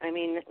 I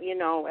mean,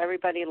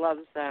 everybody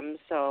loves them,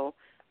 so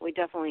we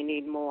definitely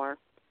need more.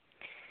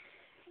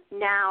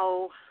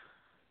 Now,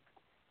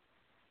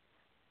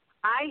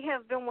 I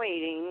have been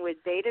waiting with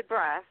bated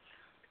breath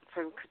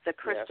for the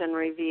Kristen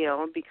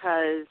reveal,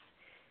 because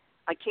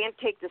I can't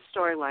take the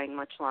storyline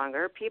much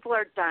longer. People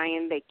are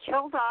dying. They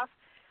killed off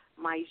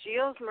my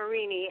Gilles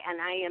Marini,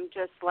 and I am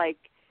just like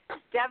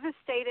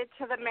devastated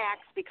to the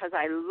max because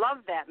I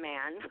love that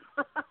man.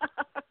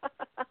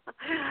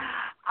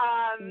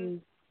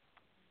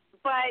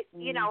 But,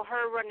 you know,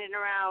 her running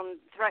around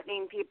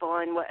threatening people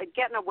and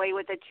getting away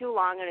with it too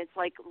long, and it's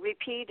like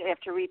repeat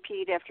after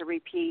repeat after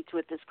repeat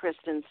with this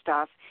Kristen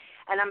stuff.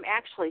 And I'm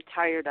actually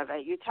tired of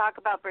it. You talk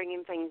about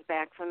bringing things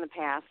back from the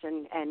past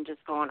and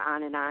just going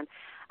on and on.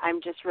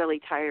 I'm just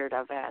really tired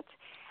of it.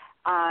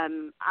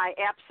 I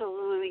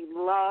absolutely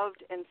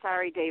loved, and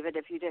sorry, David,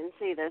 if you didn't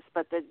see this,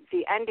 but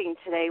the ending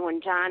today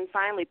when John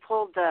finally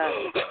pulled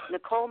the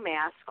Nicole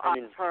mask off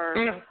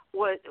her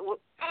was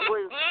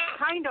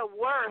kind of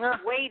worth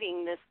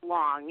waiting this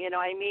long. You know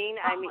what I mean?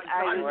 I knew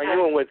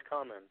it was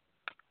coming.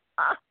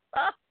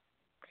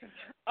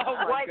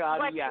 my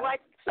God, yeah.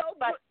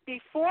 But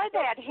before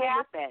that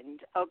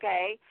happened,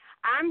 okay,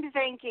 I'm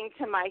thinking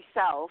to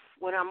myself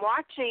when I'm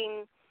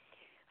watching.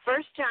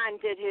 First, John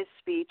did his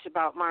speech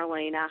about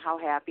Marlena, how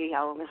happy,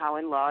 how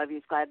in love,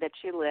 he's glad that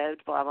she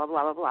lived, blah, blah,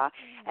 blah, blah, blah.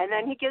 And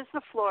then he gives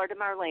the floor to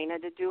Marlena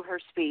to do her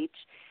speech.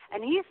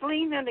 And he's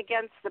leaning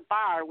against the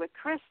bar with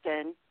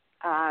Kristen,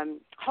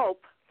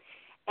 Hope,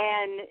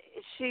 and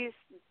she's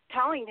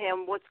telling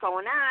him what's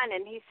going on,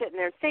 and he's sitting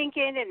there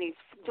thinking, and he's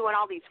doing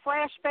all these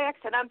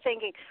flashbacks, and I'm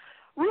thinking,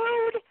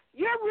 rude,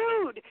 you're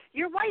rude.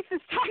 Your wife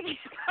is talking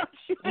about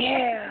you.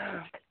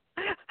 Yeah.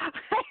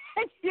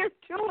 And you're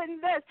doing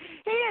this.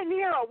 He didn't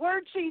hear a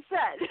word she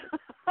said.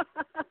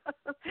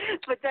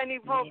 But then he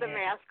pulled the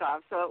mask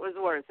off, so it was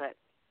worth it.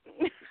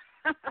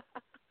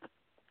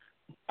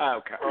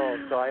 Okay. Oh,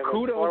 so I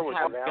kudos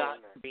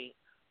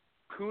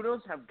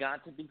have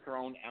got to be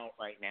thrown out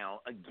right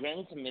now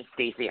again to Miss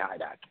Stacey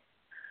Hydak.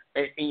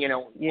 You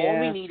know, all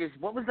we need is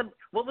what was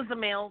the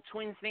male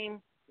twin's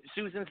name?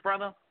 Susan's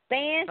brother?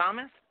 Stan?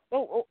 Thomas?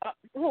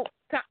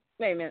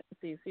 Wait a minute.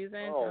 See,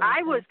 Susan? Oh.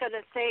 I was going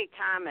to say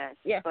Thomas,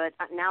 but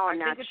now I'm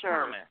not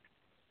sure.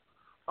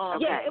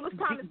 Thomas. Yeah, it was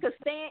Thomas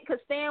because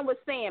Stan was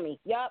Sammy.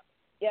 Yep.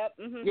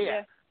 Mm-hmm.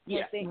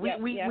 Yeah.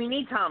 We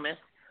need Thomas.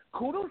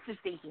 Kudos to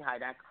Stacey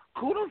Hydak.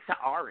 Kudos to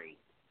Ari,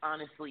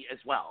 honestly, as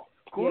well.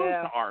 Kudos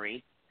to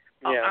Ari.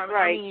 Yeah.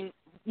 I mean,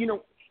 you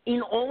know,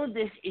 in all of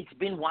this, it's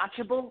been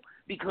watchable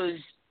because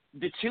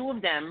the two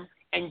of them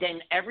and then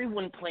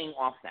everyone playing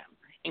off them,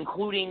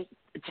 including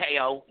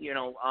Teo, you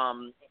know,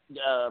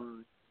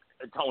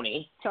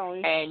 Tony,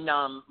 and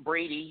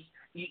Brady.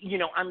 You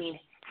know, I mean,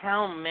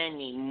 how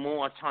many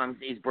more times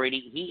is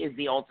Brady? He is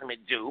the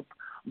ultimate dupe,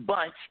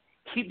 but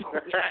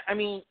I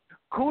mean,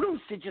 kudos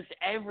to just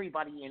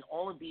everybody in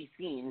all of these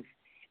scenes.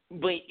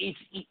 But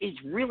it's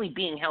really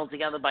being held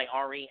together by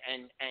Ari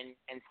and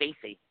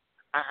Stacey.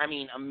 I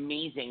mean,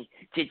 amazing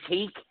to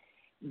take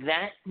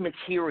that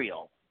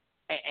material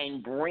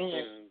and bring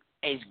it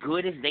as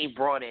good as they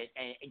brought it,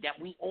 and that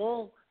we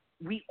all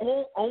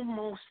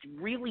almost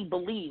really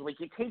believe. Like,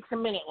 it takes a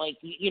minute. Like,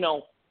 you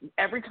know,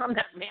 every time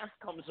that mask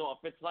comes off,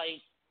 it's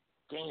like,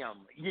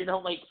 damn. You know,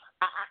 like,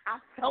 I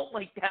felt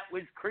like that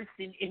was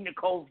Kristen in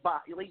Nicole's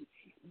body. Like,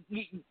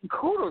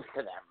 kudos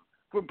to them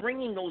for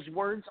bringing those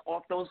words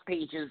off those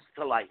pages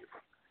to life.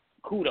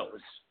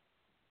 Kudos.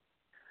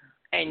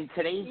 And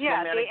today's the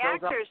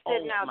actors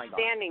did an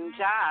outstanding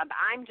job.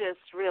 I'm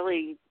just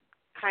really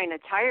kind of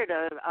tired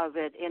of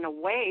it in a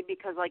way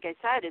because, like I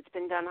said, it's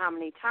been done how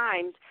many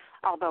times,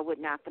 although with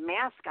not the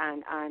mask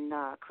on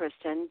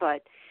Kristen.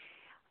 But,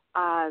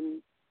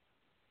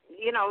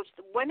 you know,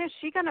 when is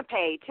she going to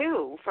pay,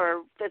 too,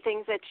 for the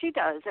things that she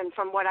does? And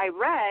from what I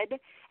read,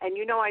 and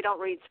you know I don't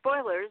read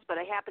spoilers, but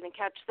I happen to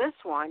catch this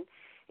one,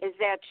 is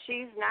that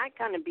she's not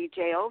going to be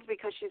jailed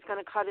because she's going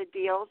to cut a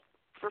deal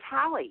for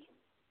Holly.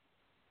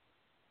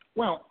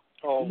 Well,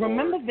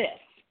 remember this.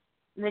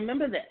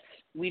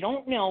 We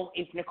don't know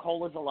if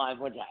Nicole is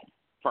alive or dead,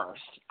 first.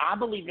 I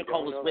believe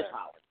Nicole is with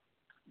Holly.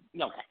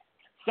 Okay.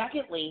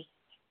 Secondly,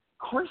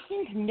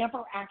 Kristen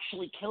never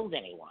actually killed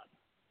anyone.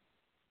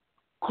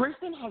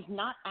 Kristen has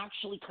not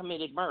actually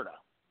committed murder.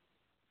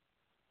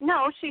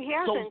 No, she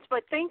hasn't.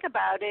 But think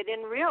about it.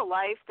 In real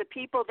life, the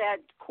people that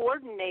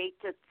coordinate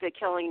the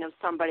killing of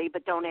somebody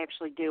but don't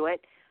actually do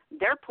it,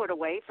 they're put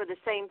away for the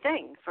same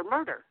thing, for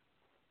murder.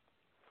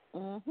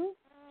 Mm-hmm.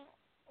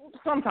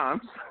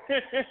 Sometimes.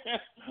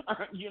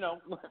 You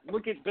know,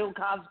 look at Bill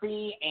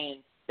Cosby and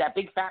that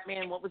big fat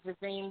man, what was his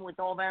name with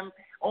all them?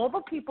 All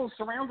the people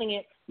surrounding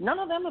it, none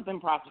of them have been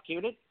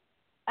prosecuted,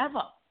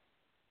 ever.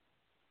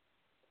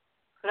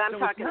 But I'm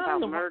talking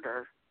about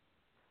murder.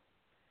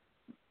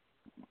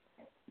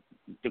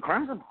 The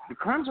crimes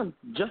are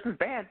just as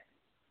bad.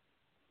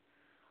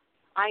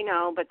 I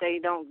know, but they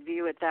don't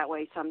view it that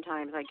way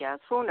sometimes, I guess.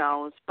 Who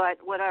knows? But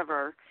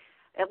whatever.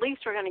 At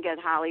least we're going to get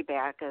Holly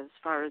back as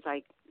far as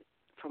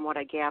from what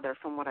I gather,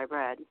 from what I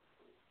read.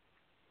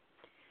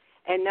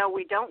 And no,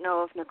 we don't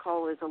know if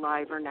Nicole is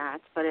alive or not,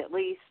 but at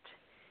least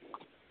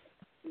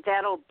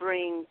that'll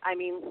bring, I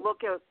mean,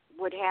 look at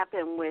what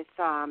happened with,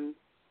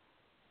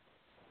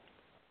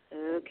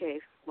 okay,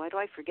 why do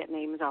I forget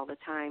names all the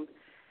time?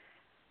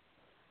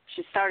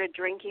 She started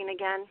drinking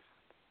again.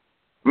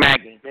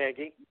 Maggie.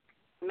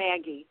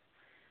 Maggie.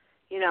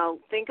 You know,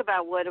 think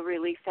about what a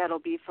relief that'll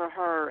be for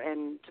her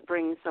and to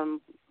bring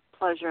some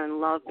pleasure and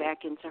love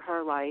back into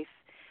her life.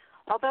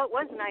 Although it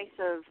was nice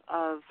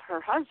of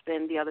her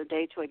husband the other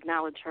day to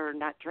acknowledge her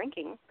not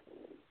drinking.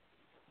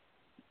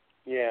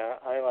 Yeah,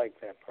 I like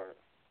that part.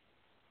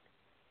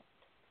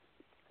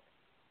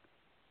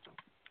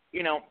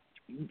 You know,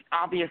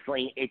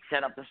 obviously it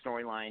set up the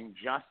storyline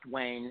just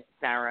when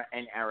Sarah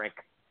and Eric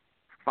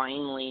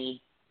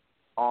finally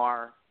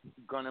are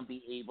going to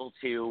be able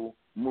to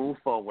move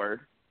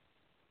forward.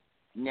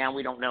 Now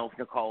we don't know if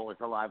Nicole is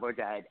alive or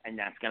dead, and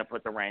that's going to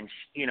put the wrench,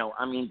 you know,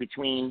 I mean,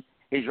 between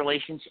his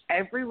relationship,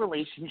 every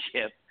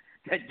relationship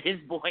that this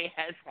boy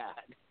has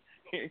had,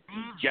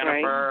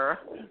 Jennifer,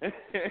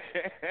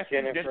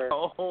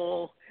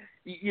 Nicole,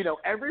 you know,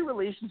 every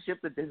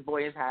relationship that this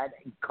boy has had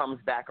comes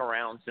back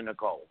around to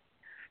Nicole.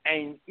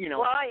 And, you know,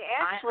 well, I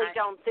actually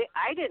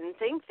I didn't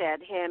think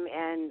that him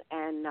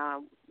and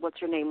what's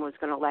her name was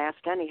going to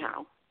last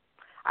anyhow.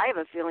 I have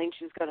a feeling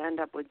she's going to end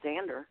up with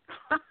Xander.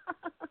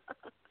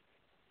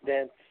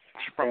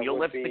 From your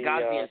lips to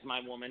God's ears, my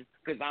woman,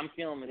 because I'm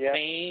feeling the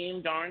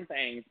same darn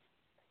thing.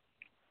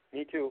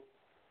 Me too.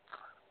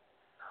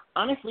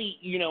 Honestly,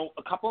 you know,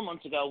 a couple of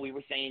months ago we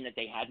were saying that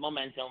they had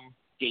momentum,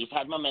 Jace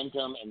had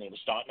momentum, and they were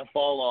starting to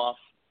fall off.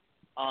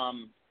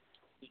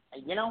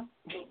 You know,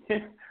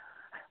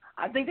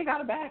 I think they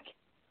got it back.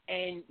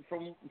 And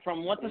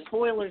from what the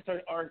spoilers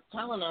are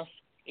telling us,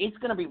 it's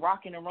going to be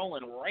rocking and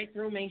rolling right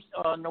through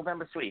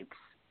November sweeps.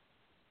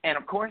 And,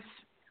 of course,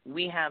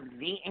 we have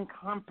the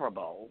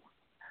incomparable,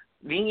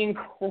 the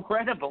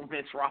incredible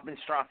Miss Robin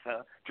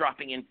Strasser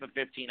dropping in for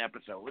 15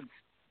 episodes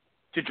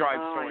to drive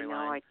storyline.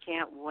 I know. I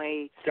can't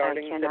wait.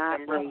 Starting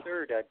September wait.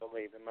 3rd, I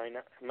believe.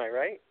 Am I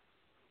right?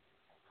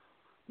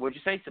 What'd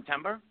you say,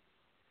 September?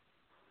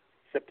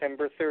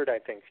 September 3rd, I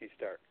think she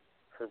starts.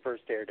 Her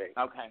first air date.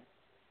 Okay.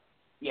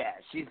 Yeah,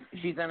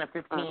 she's in a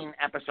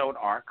 15-episode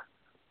arc.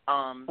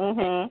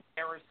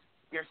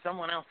 There's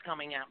someone else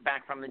coming out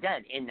back from the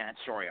dead in that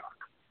story arc.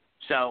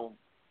 So,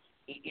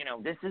 you know,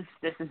 this is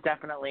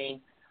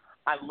definitely.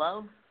 I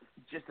love,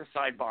 just a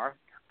sidebar,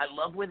 I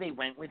love where they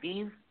went with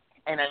Eve,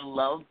 and I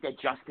love that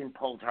Justin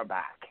pulled her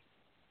back.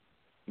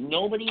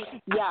 Nobody,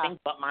 I think,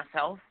 but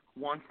myself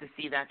wants to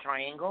see that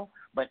triangle,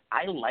 but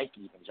I like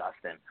Eve and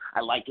Justin.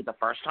 I like it the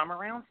first time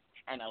around,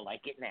 and I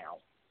like it now.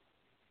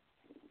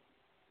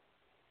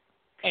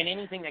 And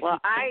anything that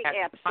I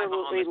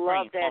absolutely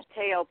love that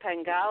Teo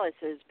Pengalis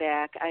is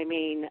back. I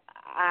mean,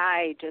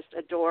 I just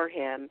adore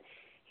him.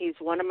 He's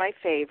one of my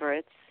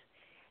favorites,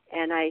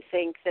 and I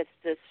think that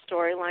the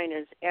storyline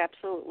is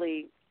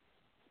absolutely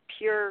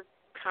pure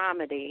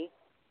comedy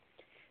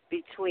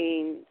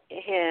between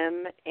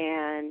him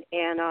and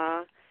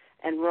Anna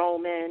and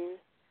Roman,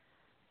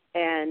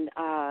 and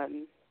I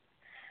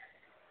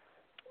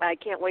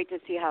can't wait to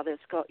see how this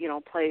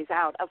plays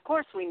out. Of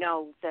course, we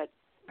know that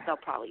they'll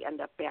probably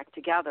end up back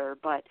together,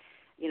 but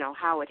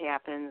how it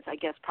happens, I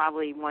guess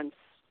probably once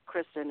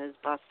Kristen is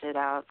busted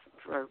out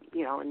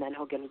and then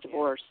he'll get a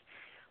divorce.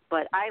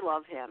 But I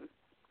love him.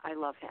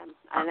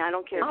 And I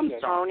don't care if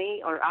he's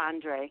Tony or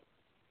Andre.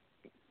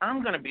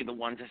 I'm going to be the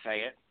one to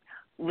say it.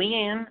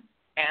 Leanne,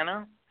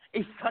 Anna,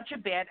 is such a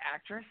bad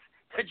actress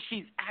that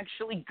she's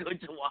actually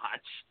good to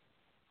watch.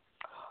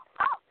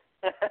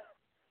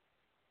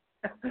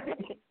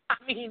 I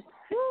mean,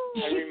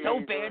 she's so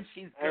bad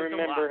she's good to watch. I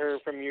remember her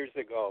from years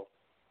ago.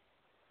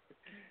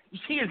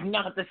 She is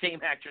not the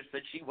same actress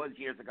that she was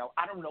years ago.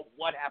 I don't know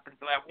what happened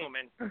to that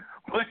woman.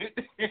 But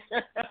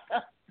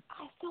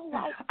I still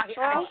like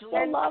her.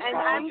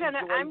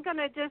 I'm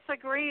gonna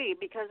disagree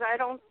because I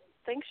don't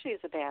think she's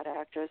a bad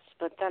actress.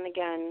 But then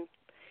again,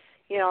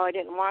 I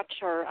didn't watch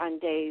her on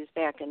Days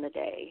back in the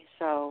day,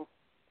 so.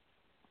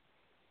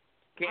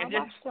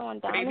 Candace,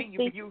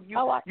 baby,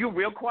 you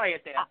real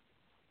quiet there.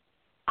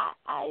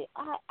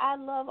 I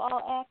love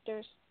all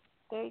actors.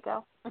 There you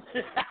go.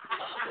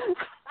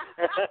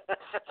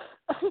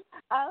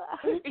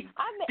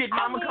 Did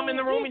Mama come in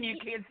the room and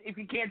if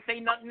you can't say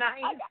nothing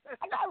nice?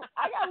 I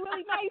got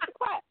really nice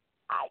quiet.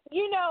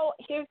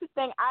 Here's the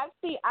thing. I've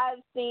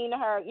seen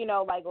her,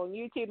 like on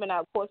YouTube, and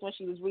of course when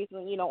she was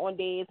recently, on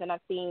Days, and I've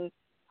seen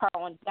her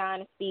on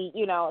Dynasty,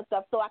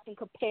 stuff, so I can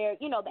compare,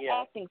 the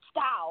acting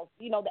styles,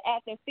 the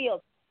acting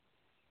fields.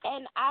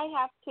 And I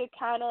have to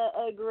kind of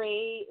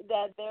agree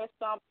that there's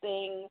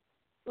something,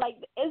 like,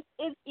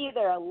 it's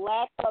either a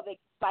lack of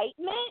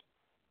excitement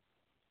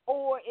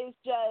or it's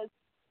just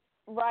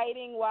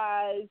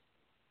writing-wise,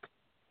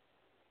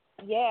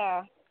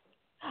 yeah.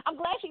 I'm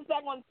glad she's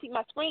back on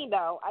my screen,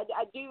 though. I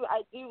do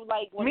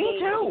like when they,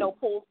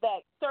 pulls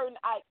back certain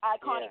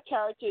iconic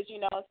characters,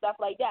 and stuff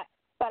like that.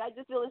 But I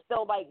just feel as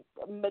though, like,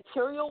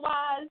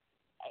 material-wise,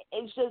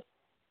 it's just,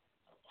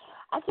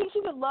 I think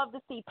she would love to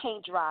see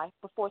paint dry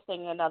before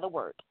saying another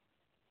word.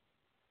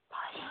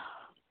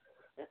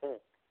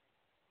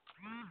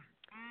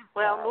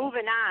 Well,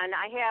 moving on,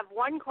 I have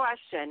one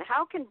question.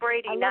 How can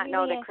Brady not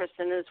know that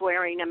Kristen is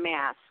wearing a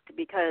mask?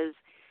 Because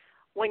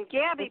when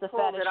Gabby It's a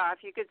pulled fetish. it off,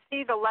 you could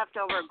see the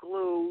leftover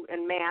glue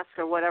and mask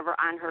or whatever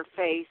on her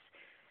face.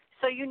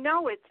 So you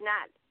know it's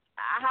not.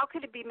 How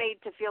could it be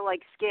made to feel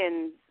like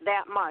skin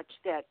that much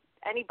that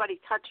anybody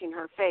touching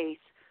her face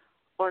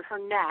or her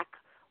neck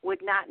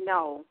would not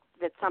know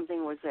that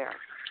something was there?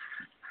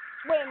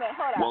 Wait a minute,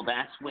 hold on. Well,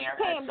 that's where,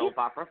 Pam, as soap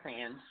opera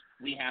fans,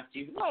 we have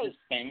to Right.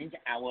 suspend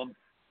our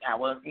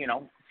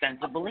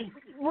sense of belief.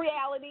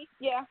 Reality,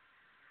 yeah.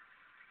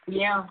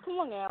 Yeah. Come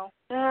on now.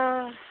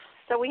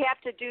 So we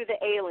have to do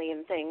the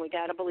alien thing. We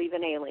got to believe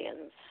in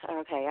aliens.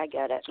 Okay, I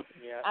get it.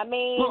 Yeah. I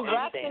mean, Well,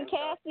 Rex and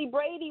Cassie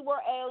Brady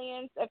were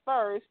aliens at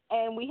first,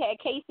 and we had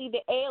Casey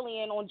the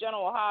alien on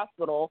General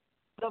Hospital.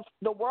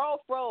 The world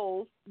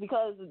froze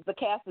because of the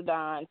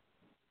Cassadons.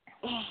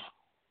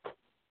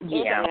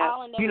 There's Yeah. an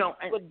island that You know,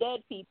 with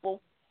dead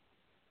people.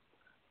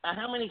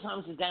 how many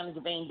times has Danny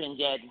Devane been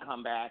dead and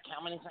come back? How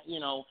many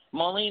times,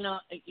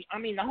 Molina, I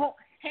mean,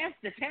 half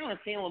the town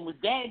of Salem was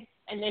dead,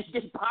 and they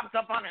just popped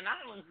up on an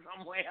island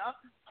somewhere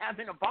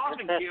having a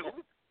barbecue.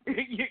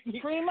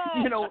 Pretty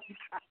much.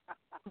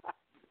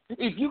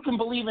 If you can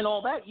believe in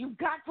all that, you've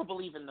got to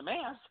believe in the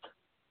mask.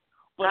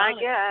 But I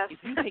guess.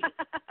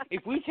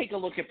 If we take a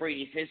look at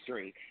Brady's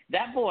history,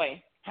 that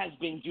boy has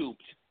been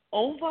duped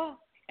over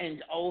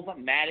and over.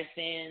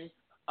 Madison,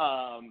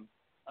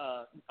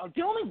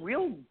 the only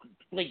real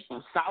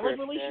solid Kristen.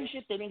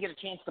 relationship they didn't get a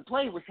chance to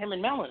play was him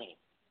and Melanie.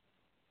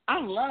 I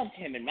loved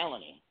him and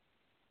Melanie.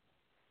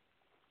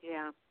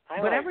 Yeah.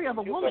 But every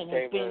other woman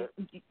has been.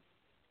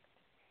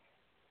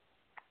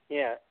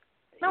 Yeah.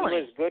 Melanie.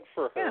 He was good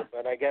for her, Yeah.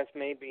 but I guess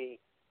maybe.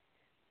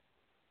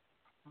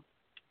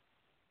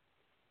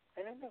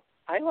 I don't know.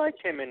 I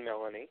liked him and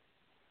Melanie.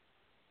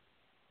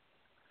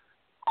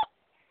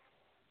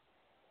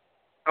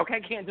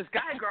 Okay, Candace, go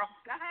ahead, girl.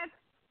 Go ahead.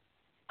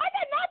 I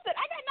got nothing.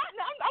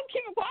 I'm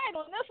keeping quiet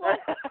on this one.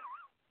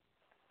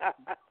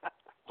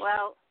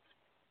 Well,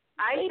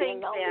 I They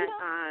think didn't know, that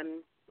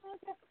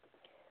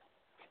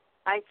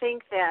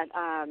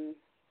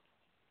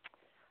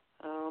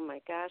oh my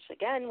gosh,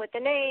 again with the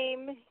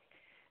name,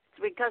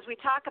 it's because we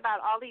talk about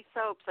all these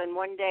soaps in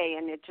one day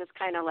and it just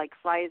kind of like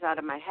flies out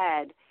of my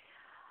head.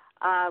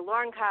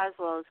 Lauren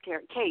Coslow's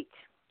character, Kate.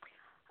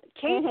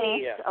 Kate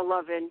needs a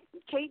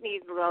Kate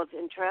needs love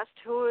interest.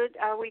 Who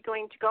are we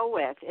going to go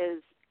with?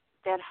 Is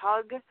that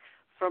hug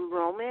from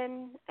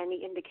Roman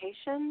any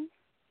indication?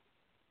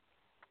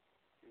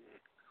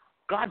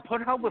 God,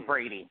 put her with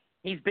Brady.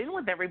 He's been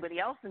with everybody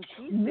else, and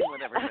she's been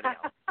with everybody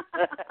else.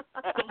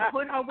 So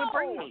put her with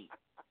Brady.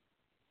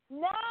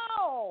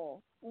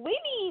 No, we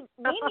need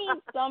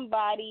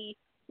somebody.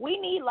 We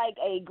need like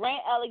a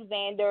Grant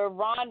Alexander,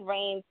 Ron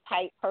Reigns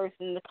type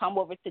person to come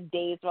over to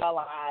Days of Our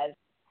Lives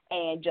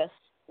and just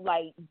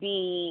like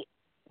be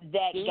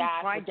that They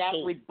guy. tried that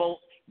with both.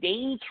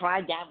 They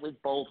tried that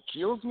with both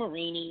Gilles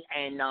Marini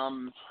and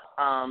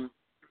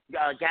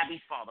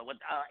Gabby's father with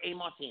A.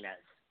 Martinez.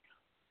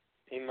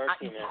 A.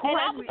 Martinez. And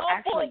I was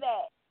all for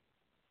that.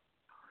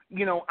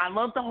 I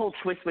love the whole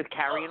twist with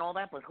Carrie and all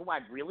that, but who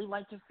I'd really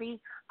like to see,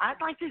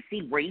 I'd like to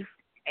see Rafe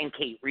and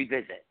Kate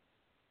revisit.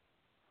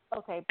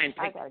 Okay, and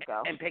I gotta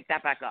go. And pick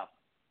that back up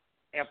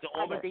after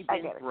all that they've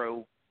been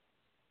through.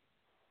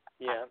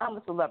 Yeah. I'm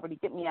a celebrity.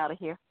 Get me out of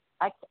here.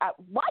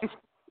 What?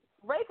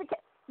 Rafe and Kate?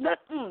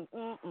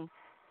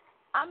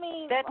 I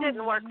mean, that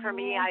didn't work for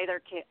me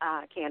either,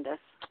 Candace.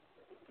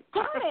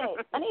 Darn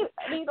it! I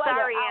need like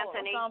Sorry, an hour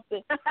Anthony. or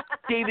something.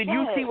 David,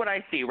 you see what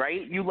I see,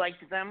 right? You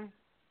liked them?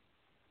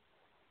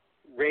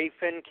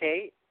 Rafe and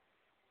Kate?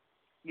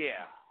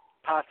 Yeah.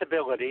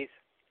 Possibilities.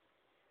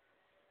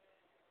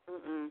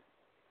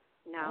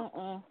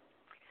 No.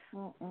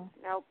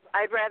 Nope.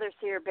 I'd rather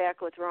see her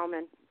back with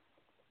Roman.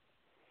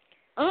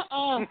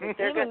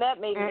 Even that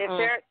maybe.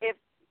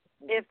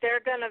 If they're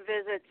gonna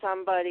visit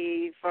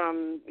somebody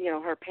from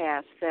her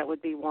past, that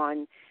would be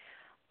one.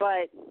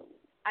 But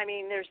I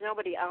mean, there's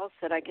nobody else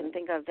that I can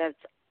think of that's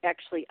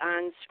actually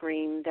on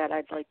screen that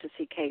I'd like to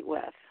see Kate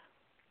with.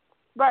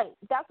 Right.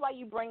 That's why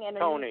you bring in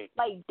Tony.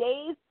 Like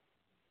Dave.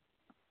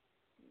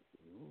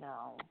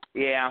 No.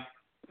 Yeah.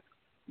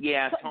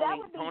 Yeah, So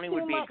Tony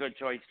would be a good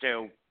choice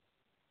too.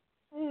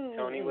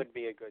 Tony would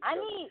be a good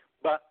choice.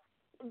 But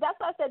that's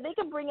why I said they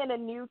can bring in a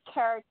new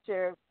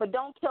character, but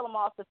don't kill him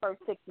off the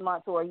first 6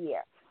 months or a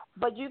year.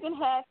 But you can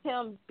have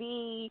him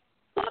be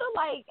sort of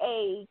like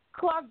a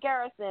Clark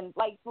Garrison,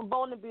 like from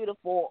Bold and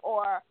Beautiful,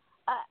 or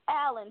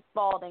Alan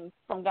Spaulding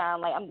from Guy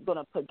Light. I'm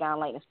gonna put Guy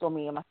Light and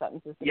Stormy in my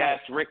sentences. Yes,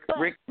 Rick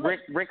Hurst. Yes,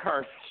 Rick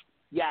Hurst.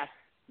 Yeah.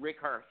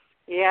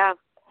 Yeah.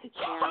 Good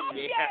job.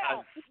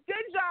 Yes.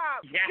 Good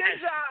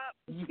job.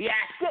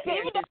 Yes. Wait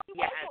a minute.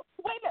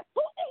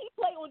 Who did he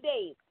play on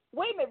Days?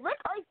 Wait a minute. Rick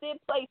Hurst did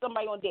play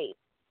somebody on Days.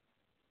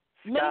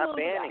 Scott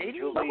Banning,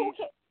 Julie.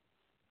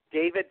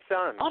 David's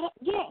son.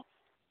 Yeah.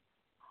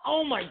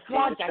 Oh my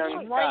God, that's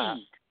right.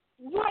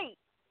 Right.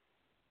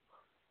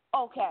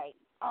 Okay.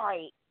 All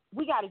right.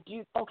 We got to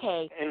do.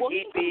 Okay. And well,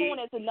 he'd he can come on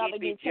as another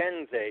be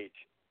Jen's age.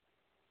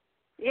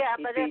 Yeah,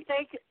 but if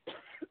they,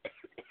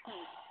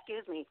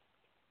 excuse me,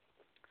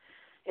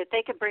 If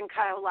they could bring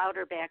Kyle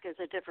Lauder back as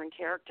a different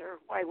character,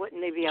 why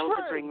wouldn't they be able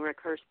to bring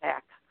Rick Hurst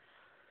back?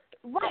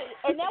 Right,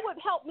 and that would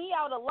help me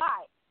out a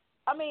lot.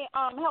 I mean,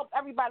 help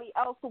everybody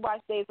else who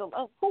watch Days of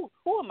who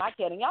am I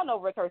kidding? Y'all know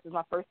Rick Hurst is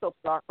my first soap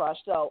star crush.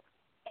 So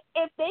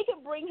if they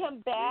could bring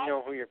him back, you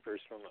know who your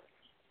first one was.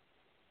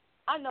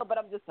 I know, but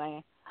I'm just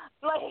saying,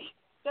 like,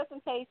 just in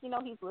case he's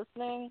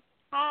listening.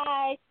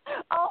 Hi,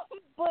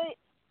 but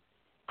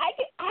I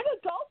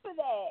could go for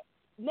that.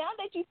 Now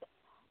that you,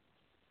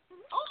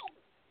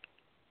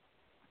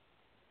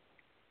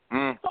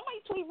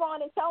 somebody tweet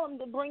Ron and tell him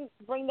to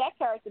bring that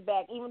character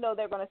back, even though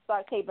they're going to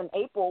start taping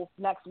April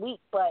next week.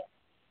 But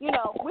we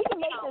can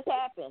make this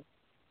happen.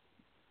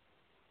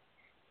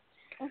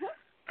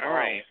 Mm-hmm. All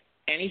right.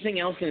 Anything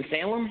else in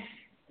Salem?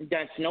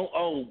 That's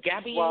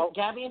Gabby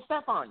and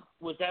Stefan.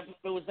 Was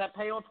that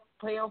payoff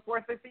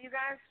worth it for you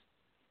guys?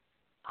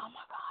 Oh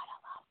my God, I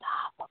love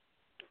that.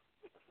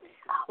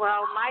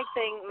 Well,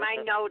 my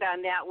note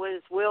on that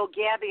was, will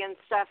Gabby and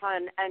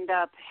Stefan end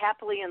up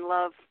happily in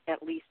love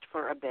at least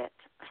for a bit?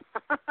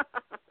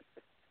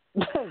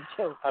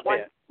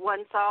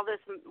 Once all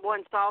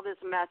this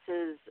mess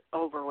is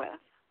over with.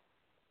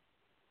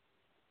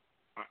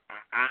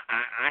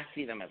 I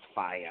see them as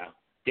fire.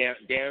 They're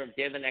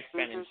the next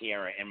Ben and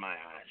Sierra in my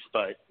eyes,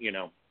 but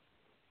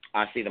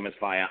I see them as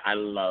fire. I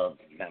love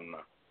them.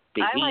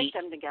 I like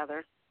them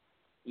together.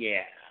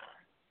 Yeah.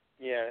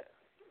 Yeah.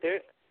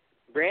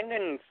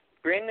 Brandon's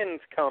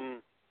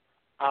come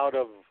out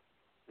of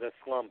the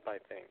slump, I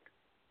think.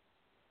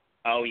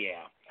 Oh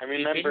yeah. I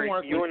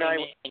remember you and I,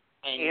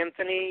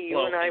 Anthony, you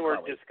and I were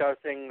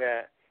discussing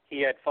that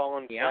he had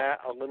fallen flat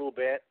a little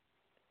bit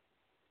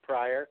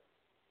prior.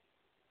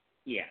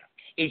 Yeah.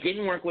 It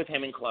didn't work with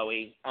him and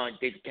Chloe.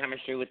 The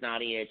chemistry with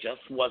Nadia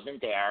just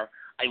wasn't there.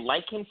 I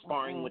like him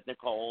sparring with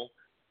Nicole.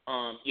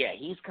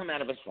 He's come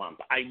out of a slump.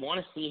 I want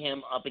to see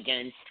him up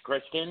against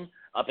Kristen,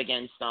 up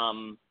against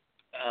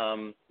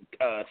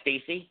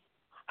Stacey.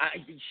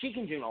 She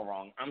can do no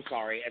wrong. I'm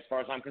sorry. As far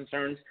as I'm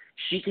concerned,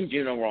 she can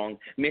do no wrong.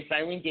 Miss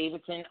Eileen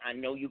Davidson, I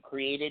know you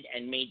created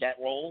and made that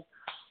role,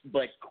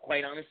 but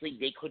quite honestly,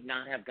 they could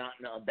not have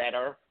gotten a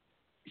better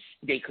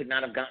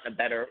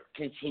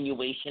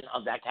continuation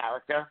of that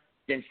character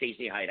than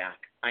Stacey Hydak.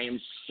 I am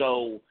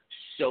so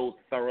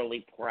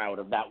thoroughly proud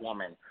of that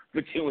woman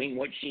for doing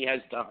what she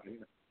has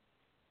done.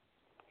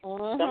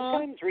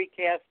 Sometimes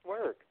recast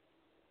work.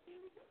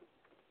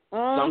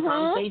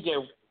 Sometimes they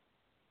do.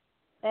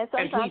 And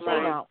sometimes they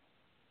don't.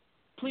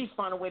 Please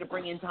find a way to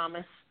bring in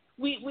Thomas.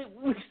 We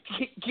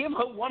give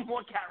her one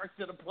more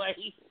character to play.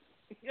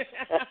 I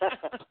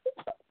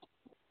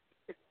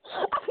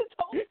could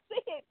totally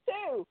see it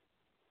too.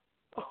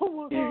 Oh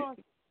my God.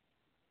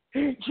 Do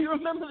you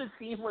remember the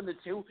scene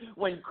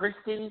when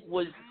Kristen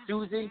was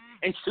Susan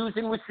and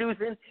Susan was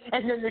Susan,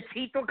 and then the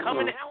teeth were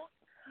coming out?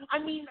 I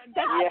mean,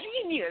 that's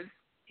genius.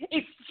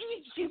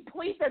 She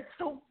played that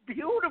so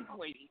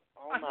beautifully.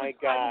 Oh my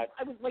God!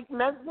 I was like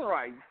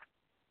mesmerized.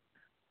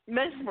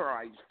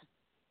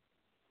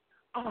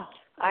 Oh,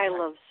 I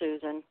love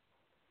Susan.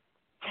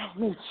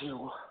 Me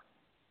too.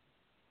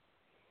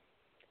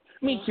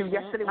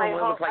 Yesterday when we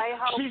was like,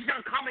 she's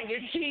not coming,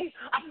 is she?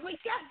 I was like,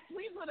 yes,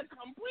 please let her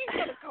come.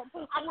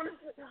 I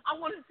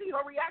want to see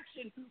her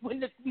reaction when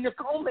the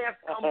Nicole mask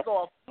comes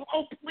off.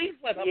 Oh, please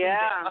let her be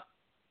there.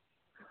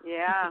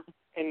 Yeah.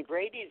 And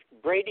Brady's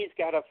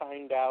got to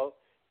find out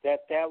that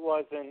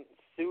wasn't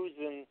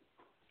Susan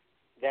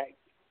that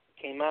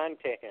came on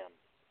to him.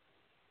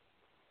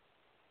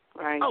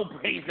 Right. Oh,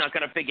 Brady's not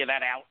going to figure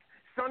that out.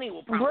 Sonny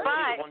will probably be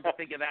the one to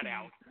figure that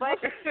out.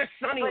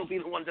 Sonny will be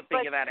the one to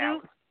figure that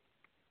out.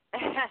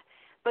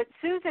 But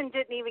Susan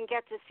didn't even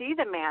get to see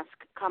the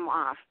mask come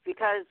off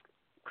because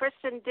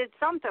Kristen did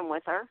something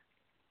with her.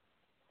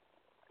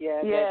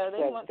 Yeah,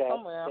 they went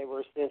somewhere. They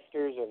were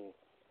sisters, and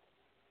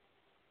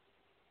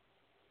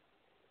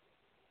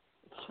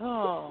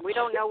we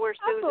don't know where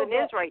Susan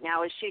is right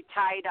now. Is she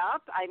tied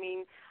up? I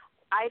mean,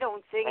 I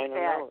don't think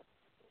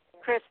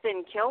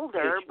Kristen killed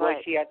her.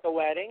 Was she at the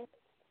wedding,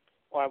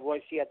 or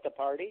was she at the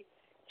party?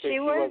 She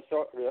was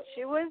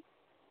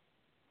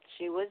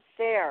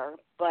there,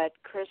 but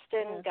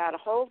Kristen got a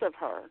hold of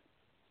her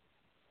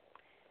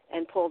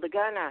and pulled a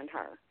gun on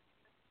her.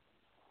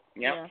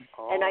 Yep.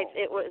 And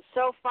it was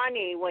so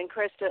funny when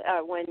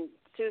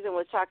Susan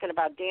was talking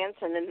about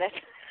dancing, and then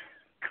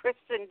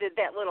Kristen did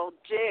that little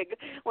jig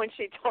when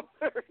she told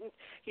her,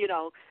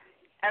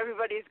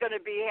 everybody's going to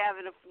be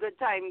having a good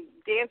time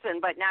dancing,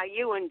 but now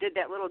Ewan did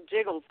that little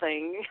jiggle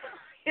thing.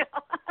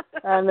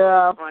 I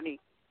know. Funny.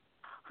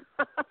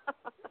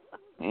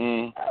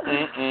 Mm.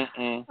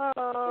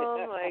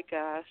 Oh my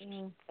gosh.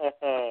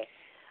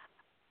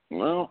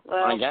 Well,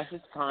 I guess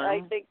it's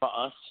time for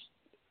us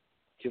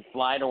to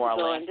fly to our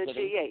last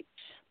city.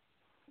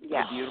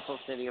 Yeah. The beautiful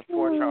city of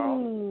Port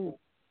Charles.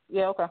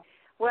 Yeah, okay.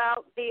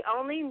 Well, the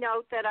only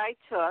note that I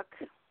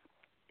took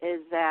is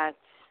that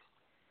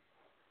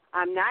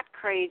I'm not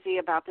crazy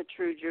about the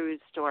True Drews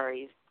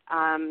stories.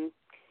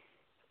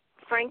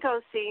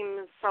 Franco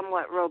seems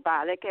somewhat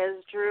robotic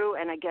as Drew,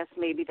 and I guess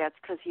maybe that's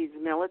because he's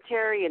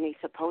military and he's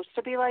supposed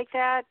to be like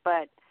that,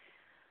 but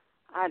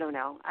I don't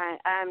know.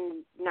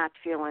 I'm not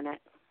feeling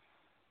it.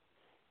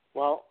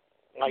 Well,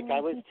 like I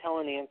was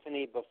telling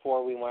Anthony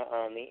before we went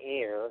on the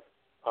air,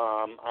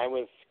 I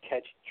was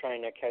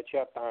trying to catch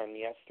up on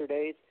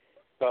yesterday's,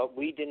 but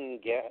we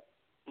didn't get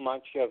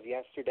much of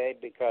yesterday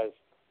because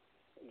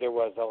there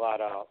was a lot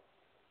of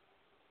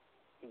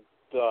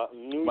the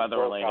news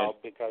broke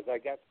out because I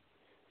guess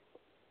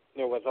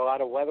there was a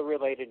lot of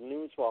weather-related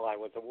news while I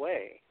was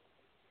away.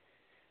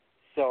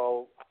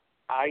 So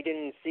I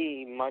didn't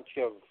see much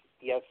of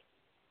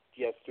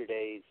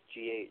yesterday's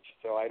GH,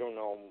 so I don't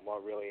know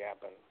what really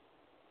happened.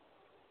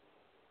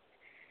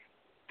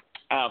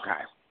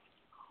 Okay.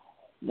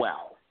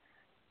 Well,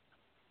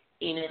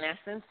 in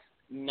essence,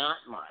 not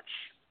much.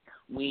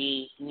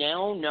 We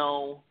now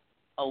know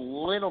a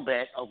little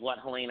bit of what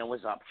Helena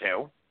was up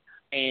to.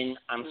 And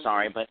I'm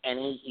sorry, but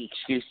any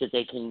excuse that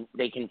they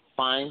can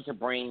find to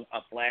bring a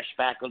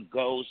flashback of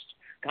Ghost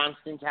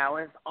Constance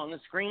Towers on the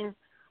screen,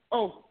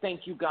 oh,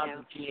 thank you, gods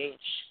of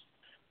GH.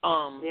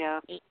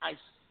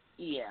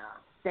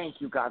 Thank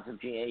you, gods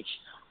of GH.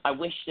 I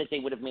wish that they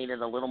would have made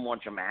it a little more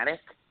dramatic,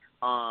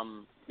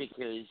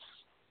 because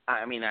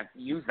I mean, I've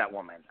used that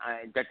woman.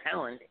 The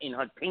talent in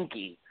her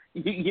pinky.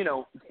 You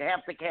know,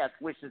 half the cast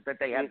wishes that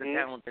they had the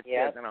talent that she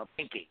has in her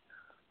pinky.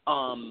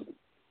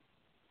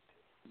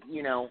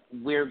 You know,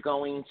 we're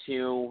going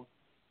to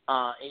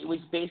it was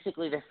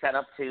basically the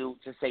setup to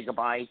say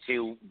goodbye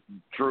to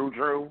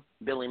Drew,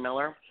 Billy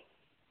Miller.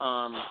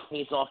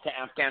 He's off to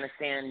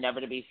Afghanistan,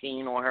 never to be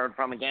seen or heard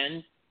from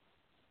again.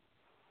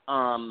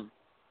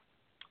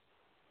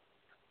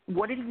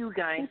 What did you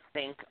guys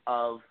think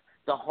of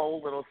the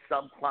whole little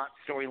subplot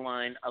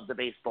storyline of the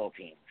baseball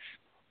teams?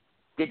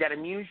 Did that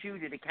amuse you?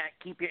 Did it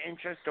keep your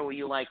interest, or were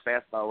you like,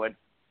 fast forward?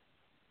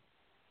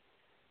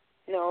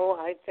 No,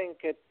 I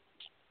think it.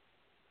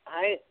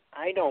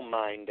 I don't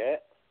mind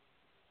it.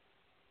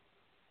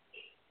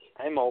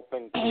 I'm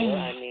open to it.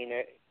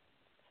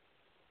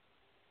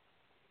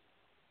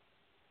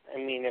 I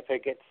mean, if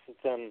it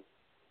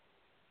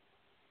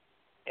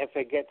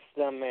gets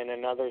them in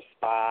another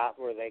spot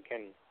where they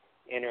can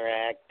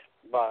interact,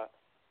 but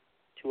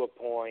to a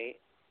point,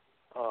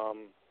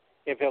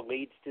 if it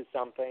leads to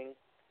something.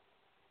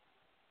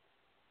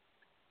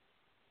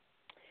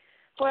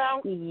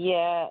 Well,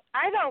 yeah,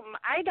 I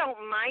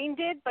don't mind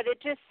it, but it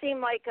just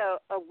seemed like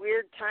a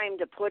weird time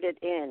to put it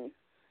in.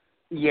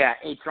 Yeah,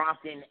 it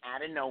dropped in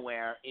out of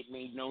nowhere. It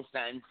made no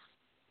sense,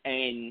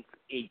 and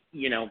it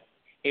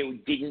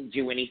didn't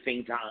do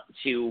anything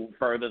to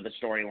further the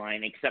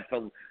storyline except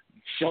for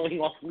showing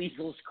off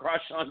Liesel's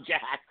crush on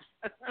Jack.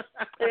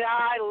 Yeah,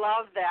 I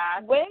love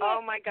that.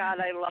 Oh my God,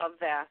 I love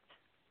that.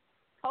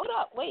 Hold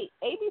up, wait.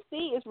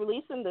 ABC is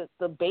releasing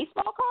the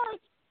baseball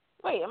cards?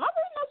 Wait, am I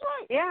reading this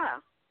right? Yeah.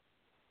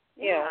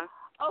 Yeah.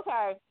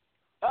 Okay.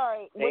 All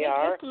right. When it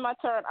gets to my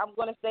turn, I'm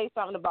going to say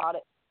something about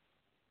it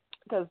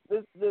because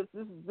this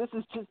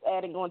is just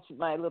adding on to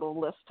my little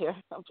list here.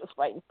 I'm just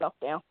writing stuff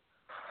down.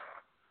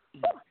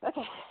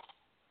 Okay.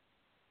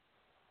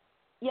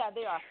 Yeah,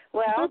 they are.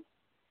 Well,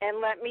 and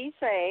let me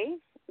say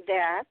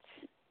that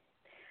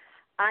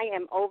I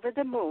am over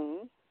the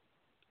moon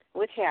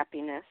with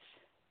happiness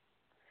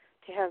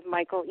to have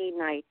Michael E.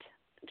 Knight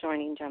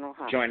joining General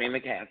Hospital. Joining the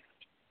cast.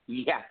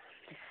 Yes.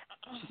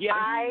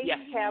 I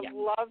have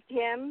loved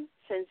him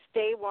since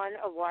day one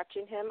of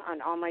watching him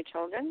on All My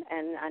Children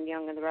and on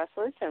Young and the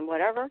Restless and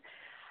whatever.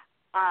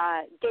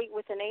 Date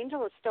with an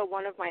Angel is still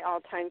one of my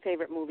all-time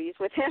favorite movies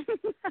with him,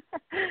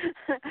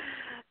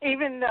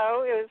 even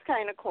though it was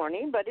kind of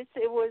corny. But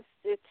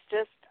it's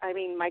just, I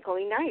mean, Michael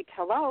E. Knight.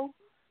 Hello.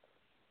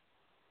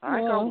 All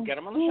right, girl, we'll get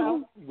him on the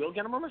show. We'll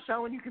get him on the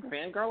show, and you can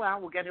fangirl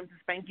out. We'll get him to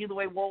spank you the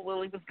way Walt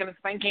Willey was going to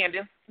spank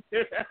Candace.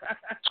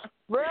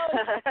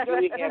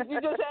 Really?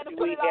 You just had to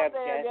put it out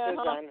there. Do we have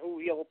guesses on who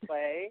he'll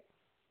play?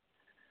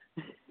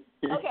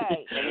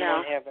 Okay.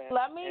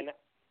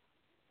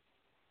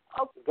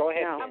 Go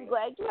ahead. I'm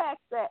glad you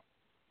asked that.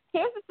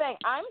 Here's the thing.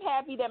 I'm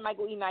happy that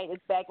Michael E. Knight is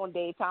back on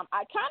daytime.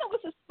 I kind of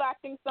was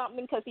suspecting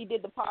something because he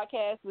did the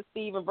podcast with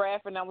Stephen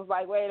Bradford, and I was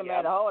like, wait a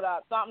minute, hold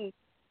up.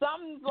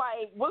 Something's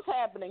like, what's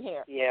happening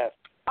here? Yes.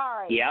 All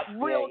right.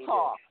 Yep. Real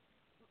talk.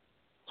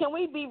 Can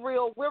we be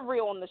real? We're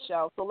real on the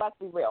show, so let's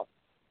be real.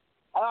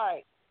 All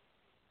right.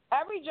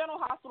 Every General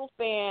Hospital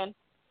fan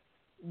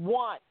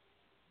wants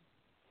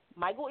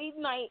Michael E.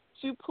 Knight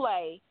to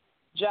play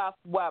Jeff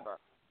Weber.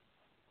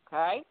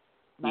 Okay?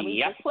 Let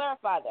me just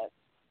clarify this.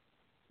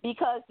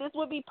 Because this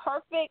would be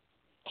perfect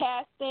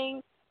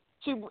casting,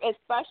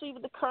 especially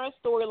with the current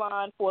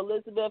storyline, for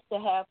Elizabeth to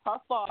have her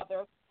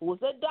father, who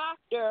is a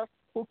doctor,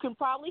 who can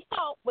probably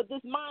help with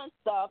this mind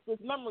stuff, this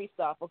memory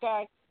stuff,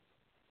 okay?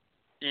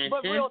 Mm-hmm.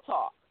 But real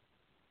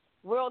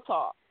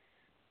talk.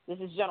 This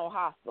is General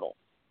Hospital.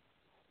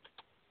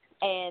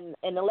 And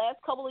in the last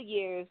couple of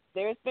years,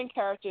 there's been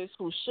characters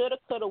who shoulda,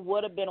 coulda,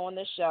 woulda been on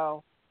the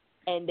show,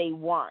 and they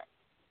weren't.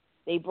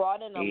 They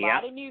brought in a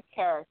lot of new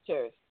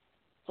characters.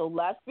 So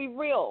let's be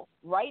real.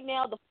 Right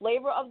now, the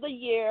flavor of the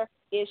year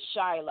is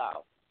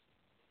Shiloh.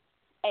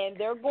 And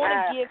they're going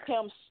to give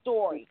him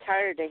story. I'm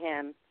tired of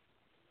him.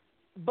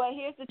 But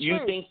here's the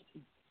truth.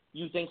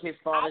 You think his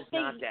father's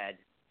not dead?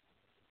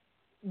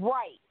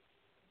 Right.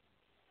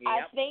 Yep.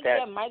 I think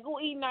that Michael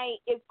E. Knight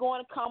is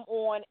going to come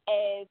on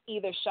as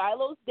either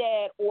Shiloh's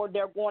dad or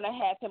they're going to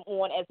have him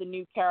on as a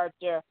new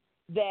character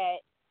that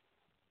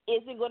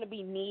isn't going to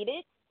be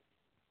needed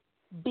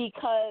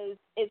because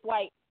it's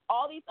like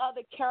all these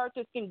other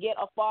characters can get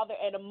a father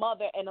and a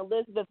mother, and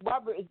Elizabeth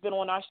Weber has been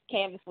on our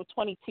canvas for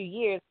 22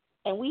 years,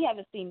 and we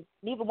haven't seen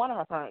neither one of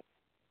her parents.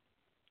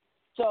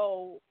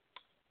 So,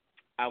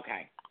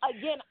 okay.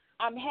 Again,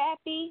 I'm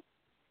happy.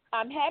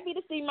 I'm happy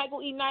to see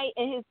Michael E. Knight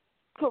and his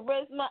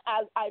charisma.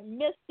 I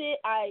missed it.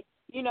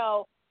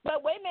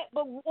 But wait a minute.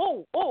 But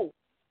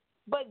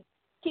but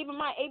keep in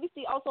mind,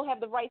 ABC also have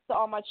the rights to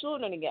All My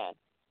Children again.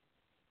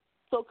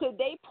 So could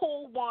they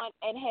pull one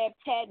and have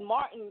Tad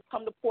Martin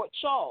come to Port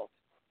Charles?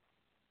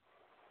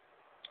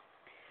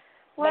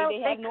 Well,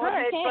 like they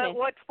could, but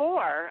what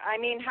for? I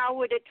mean, how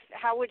would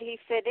he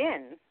fit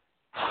in?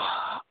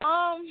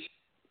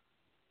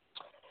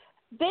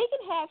 They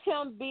can have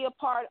him be a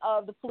part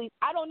of the police.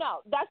 I don't know.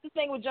 That's the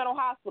thing with General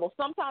Hospital.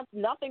 Sometimes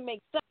nothing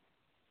makes sense.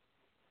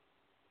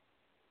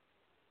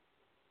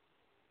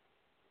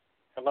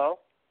 Hello?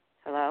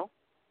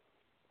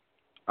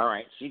 All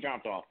right, she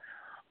dropped off.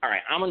 All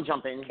right, I'm going to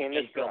jump in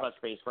and fill her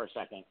space for a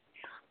second.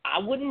 I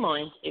wouldn't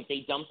mind if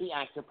they dumped the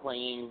actor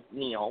playing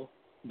Neil,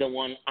 the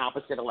one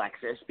opposite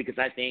Alexis, because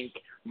I think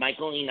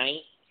Michael E.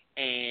 Knight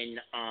and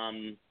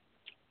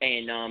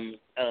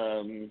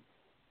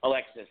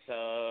Alexis,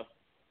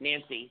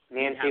 Nancy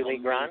have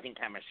amazing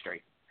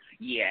chemistry.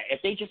 Yeah,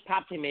 if they just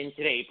popped him in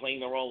today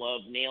playing the role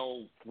of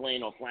Neil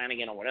Flynn or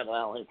Flanagan or whatever the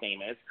hell his name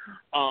is,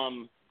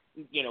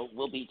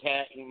 will be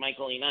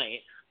Michael E.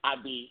 Knight,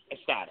 I'd be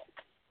ecstatic.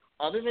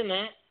 Other than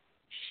that,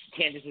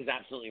 Candace is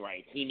absolutely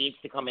right. He needs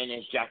to come in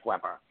as Jack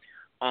Weber.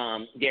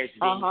 There's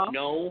been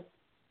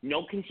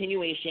no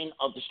continuation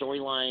of the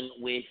storyline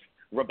with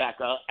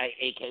Rebecca,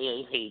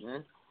 a.k.a.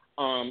 Hayden.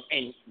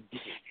 And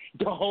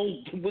the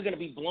whole, we're going to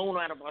be blown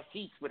out of our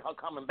seats with her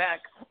coming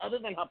back, other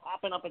than her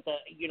popping up at the,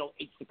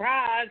 it's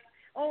surprise.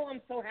 Oh,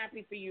 I'm so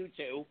happy for you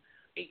too.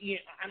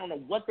 I don't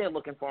know what they're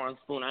looking for on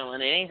Spoon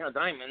Island. It ain't her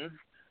diamonds.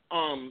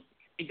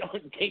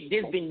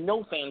 There's been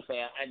no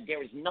fanfare, and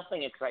there is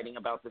nothing exciting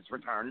about this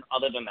return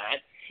other than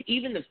that.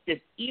 Even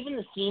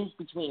the scenes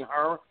between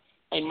her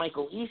and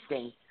Michael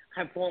Easton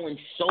have fallen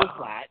so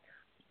flat.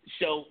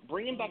 So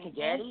bringing back a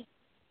daddy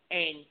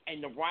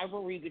and the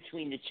rivalry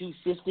between the two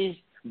sisters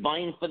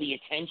vying for the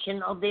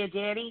attention of their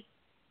daddy,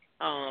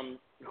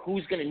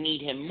 who's going to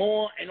need him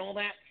more and all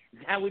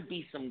that would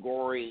be some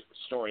gory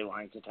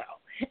storyline to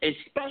tell,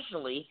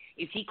 especially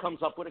if he comes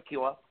up with a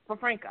cure for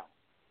Franco.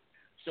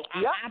 So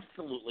I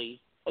absolutely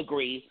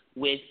agree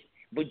with,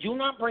 but do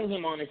not bring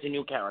him on as a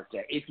new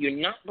character. If you're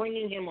not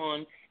bringing him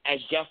on as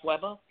Jeff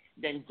Weber,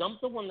 then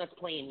dump the one that's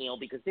playing Neil,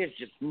 because there's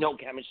just no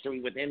chemistry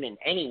with him and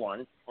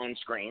anyone on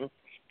screen,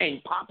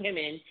 and pop him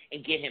in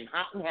and get him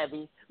hot and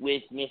heavy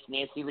with Miss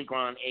Nancy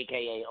Legrand,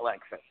 a.k.a.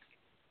 Alexis.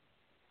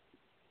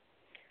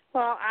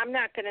 Well, I'm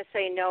not going to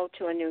say no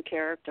to a new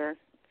character.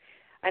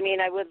 I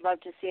mean, I would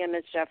love to see him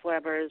as Jeff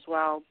Weber as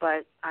well,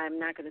 but I'm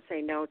not going to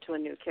say no to a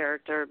new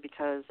character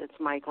because it's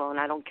Michael, and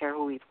I don't care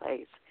who he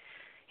plays.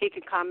 He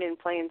could come in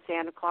playing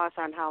Santa Claus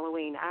on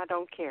Halloween. I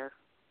don't care.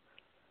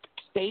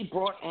 They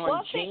brought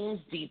on James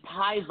D.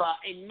 Paiva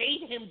and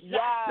made him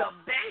back the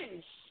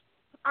bench.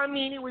 I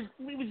mean, it was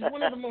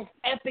one of the most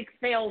epic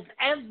fails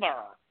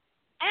ever.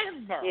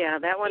 Yeah,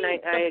 that one I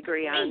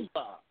agree on.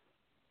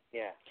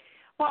 Yeah.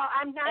 Well,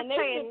 I'm not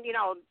saying,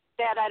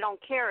 that I don't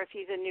care if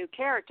he's a new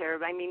character.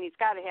 I mean, he's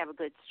got to have a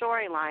good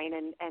storyline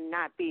and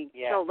not be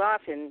killed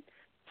off in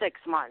 6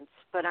 months.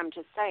 But I'm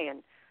just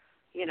saying,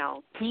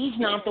 He's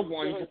not the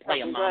one to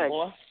play a mob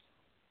boss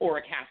or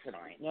a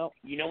Cassadine. Nope.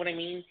 You know what I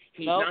mean?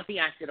 He's not the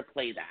actor to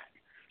play that.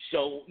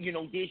 So,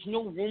 there's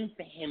no room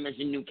for him as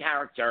a new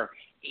character,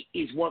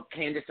 is what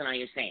Candace and I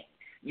are saying.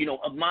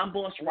 A mob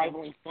boss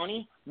rivaling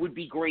Funny would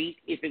be great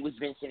if it was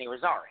Vincent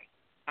Irizarry.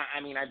 I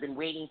mean, I've been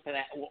waiting for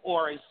that,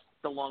 or as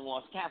the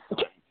long-lost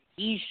Cassadine.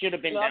 He should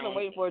have been I've been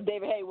waiting for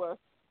David Hayworth.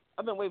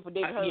 I've been waiting for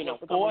David Hayworth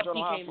to come on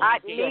General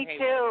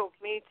Hospital.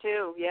 Me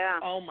too, yeah.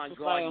 Oh, my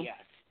God, yes.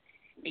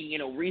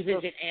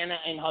 Revisit Anna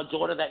and her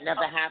daughter that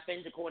never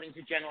happened, according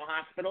to General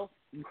Hospital.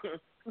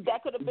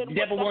 That could have been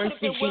never once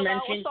did she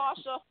mention.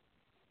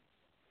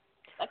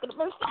 That could have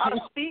been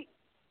Sasha.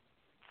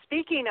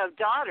 Speaking of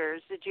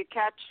daughters, did you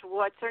catch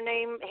what's her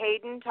name,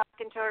 Hayden,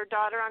 talking to her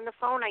daughter on the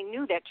phone? I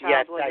knew that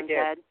child wasn't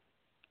dead.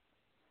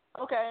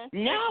 Okay.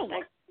 No,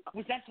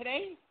 was that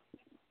today?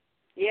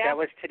 Yeah, that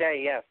was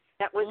today. Yes.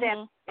 That was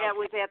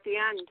at the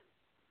end.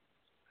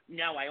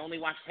 No, I only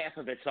watched half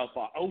of it so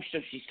far. Oh, so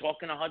she's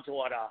talking to her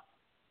daughter.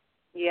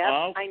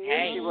 Yeah, okay. I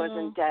knew she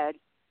wasn't dead.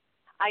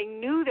 I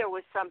knew there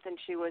was something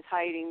she was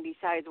hiding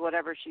besides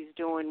whatever she's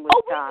doing with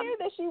we knew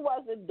that she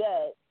wasn't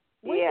dead.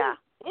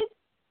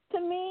 To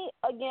me,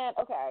 again,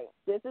 okay,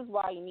 this is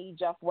why you need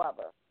Jeff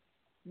Weber.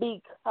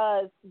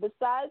 because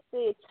besides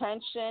the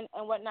attention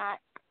and whatnot,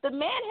 the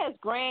man has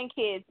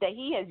grandkids that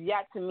he has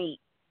yet to meet.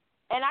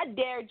 And I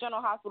dare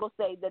General Hospital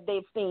say that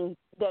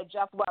that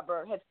Jeff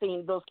Weber has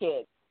seen those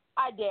kids.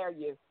 I dare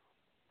you,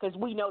 because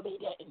we know they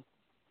didn't.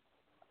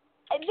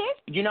 And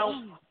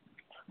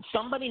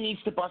somebody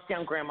needs to bust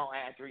down Grandma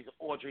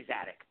Audrey's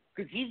attic,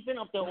 because he's been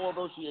up there all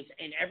those years,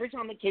 and every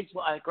time the kids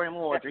were at Grandma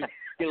Audrey's,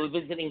 they were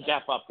visiting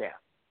Jeff up there.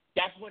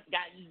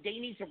 They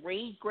need to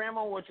raid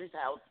Grandma Audrey's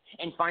house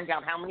and find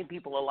out how many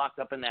people are locked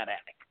up in that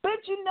attic.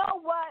 But you know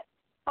what?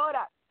 Hold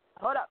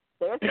up.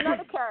 There's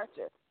another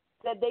character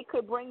that they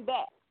could bring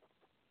back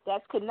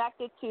that's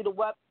connected to the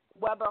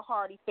Weber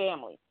Hardy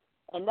family,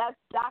 and that's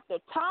Dr.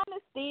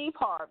 Thomas Steve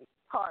Hardy.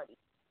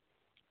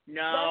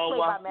 No,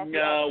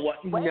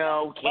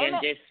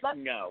 Candace,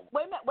 no.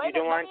 Wait a minute. You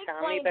don't want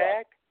Tommy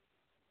back?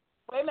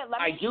 Wait a minute.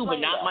 Let me I do, but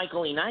explain not that.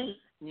 Michael E. Knight.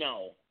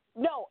 No.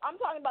 No, I'm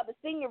talking about the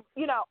senior.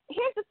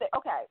 Here's the thing.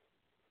 Okay.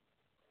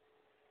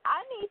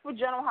 I need for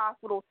General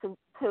Hospital to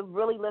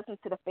really listen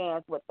to the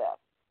fans with this.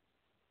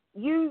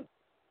 You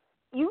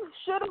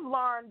should have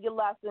learned your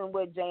lesson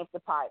with James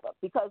DePiva,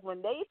 because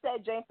when they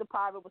said James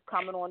DePiva was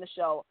coming on the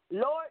show,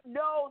 Lord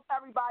knows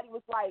everybody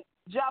was like,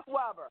 Jeff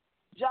Weber.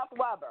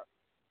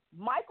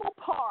 Michael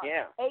Park,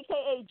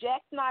 a.k.a.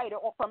 Jack Snyder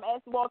from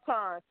Oswald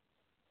Turns,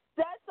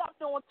 said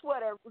something on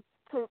Twitter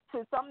to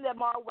something that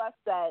Mara West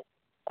said,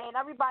 and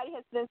everybody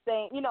has been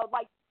saying, all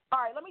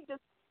right, let me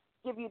just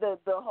give you the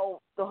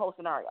whole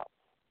scenario.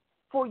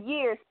 For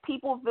years,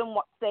 people have been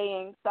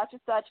saying such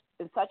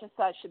and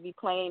such should be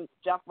playing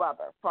Jeff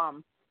Weber,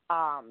 from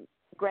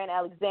Grant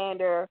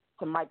Alexander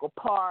to Michael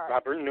Park,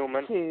 Robert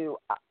Newman. to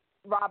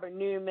Robert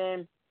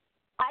Newman.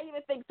 I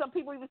even think some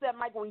people even said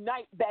Michael E.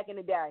 Knight back in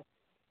the day.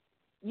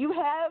 You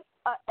have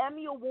an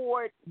Emmy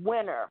Award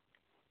winner,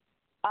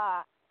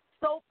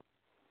 soap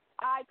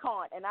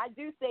icon, and I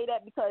do say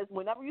that because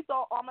whenever you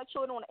saw All My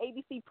Children on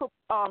ABC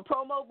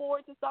promo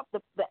boards and stuff,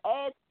 the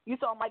ads, you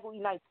saw Michael E.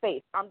 Knight's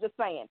face. I'm just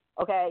saying,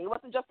 okay? It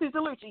wasn't just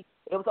Susan Lucci.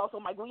 It was also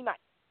Michael E.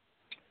 Knight.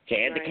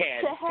 Tad the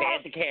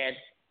Cad.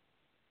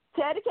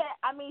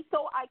 I mean,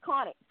 so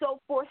iconic. So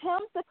for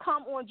him to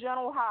come on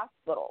General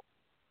Hospital,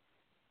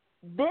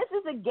 this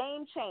is a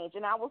game change,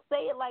 and I will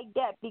say it like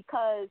that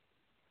because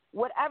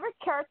whatever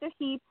character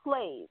he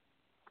plays,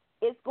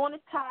 it's going to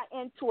tie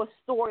into a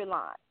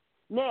storyline.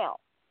 Now,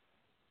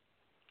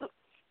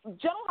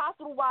 General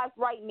Hospital-wise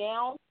right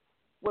now,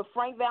 with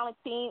Frank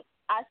Valentine,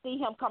 I see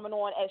him coming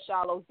on as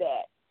Shiloh's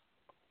dad.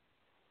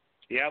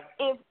 Yep.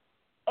 If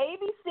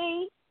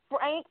ABC,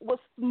 Frank, was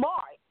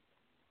smart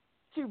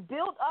to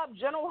build up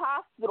General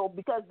Hospital,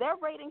 because their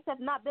ratings have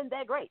not been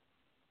that great,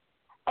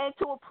 and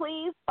to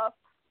please a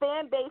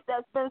fan base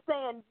that's been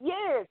saying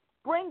years,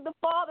 bring the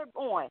father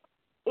on.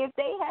 If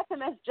they have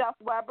him as Jeff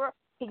Weber,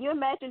 can you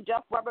imagine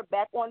Jeff Weber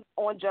back on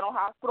General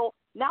Hospital?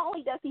 Not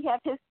only does he have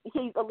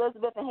he's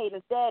Elizabeth and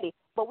Hayden's daddy,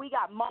 but we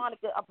got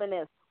Monica up in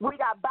this. We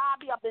got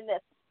Bobby up in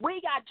this. We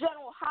got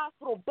General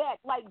Hospital back.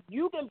 Like,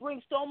 you can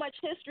bring so much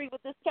history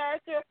with this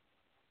character.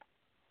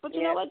 But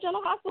you know what,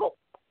 General Hospital?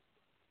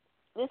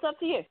 It's up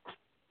to you.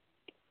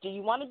 Do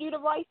you want to do the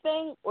right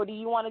thing, or do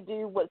you want to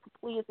do what's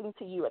pleasing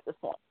to you at this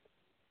point?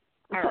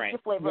 All right.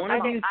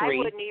 I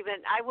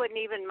wouldn't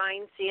even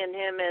mind seeing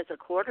him as a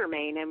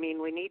Quartermain. I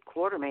mean, we need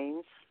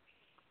Quartermains.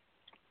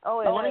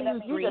 Oh, yeah.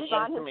 You just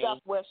signed his death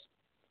wish.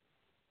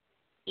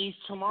 Is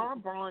Tamara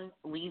Braun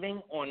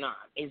leaving or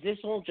not? Is this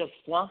all just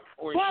fluff,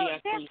 or is she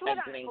actually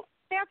exiting?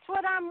 That's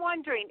what I'm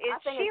wondering.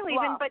 Is she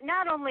leaving? Fluff. But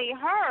not only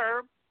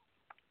her,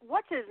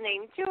 what's his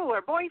name too?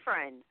 Her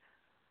boyfriend.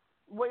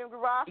 William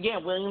DeVry? Yeah,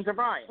 William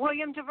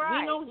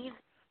DeVry.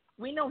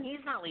 We know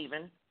he's not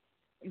leaving.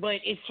 But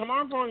is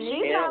Tamara Braun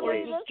leaving, or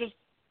is this just?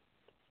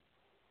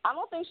 I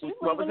don't think she's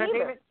what leaving was that,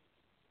 either. David?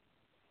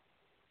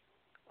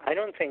 I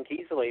don't think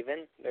he's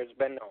leaving. There's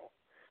been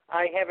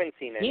I haven't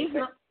seen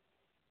anything.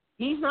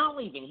 He's not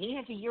leaving. He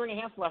has a year and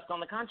a half left on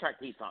the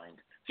contract he signed.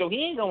 So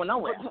he ain't going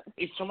nowhere.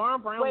 Is Tamara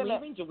Braun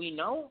leaving? Do we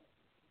know?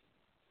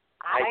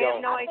 I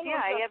have no idea.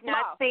 I have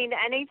not seen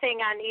anything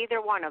on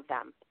either one of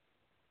them.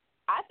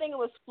 I think it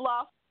was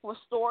fluff for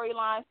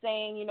storyline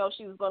saying,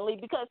 she was going to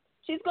leave, because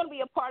she's going to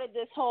be a part of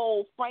this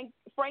whole Frank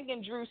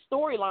and Drew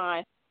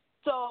storyline.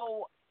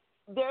 So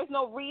there's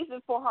no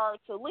reason for her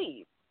to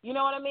leave. You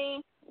know what I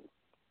mean?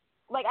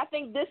 Like, I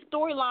think this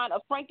storyline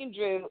of Frank and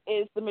Drew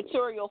is the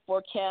material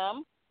for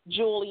Kim,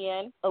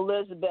 Julian,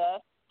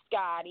 Elizabeth,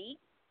 Scotty,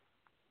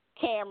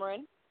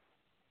 Cameron.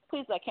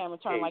 Please let Cameron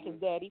turn like his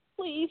daddy.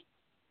 Please.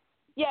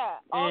 Yeah.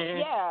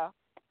 Yeah.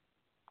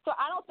 So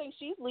I don't think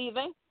she's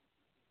leaving.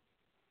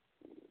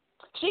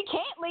 She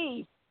can't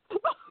leave.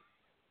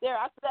 There,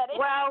 I said it.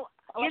 Well,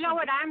 you know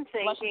what I'm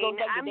thinking?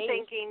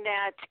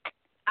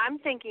 I'm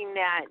thinking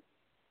that,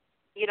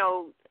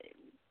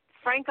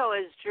 Franco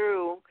is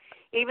Drew.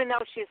 Even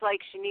though she's like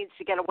she needs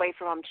to get away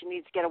from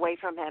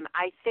him,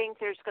 I think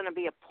there's going to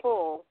be a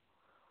pull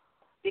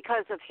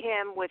because of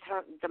him with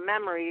her. The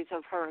memories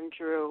of her and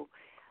Drew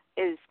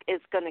is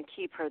going to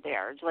keep her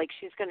there. Like,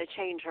 she's going to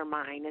change her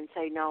mind and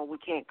say, no, we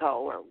can't go,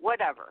 or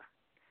whatever.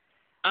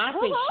 I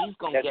think she's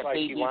going to That's get why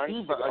she baby wants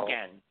fever to go.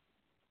 again.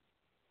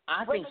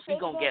 I Wait, think say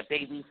she's going to again? get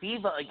baby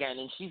fever again,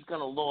 and she's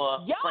going to lure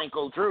Yup.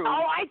 Franco Drew.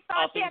 Oh, I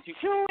thought up that into-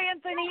 too,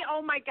 Anthony.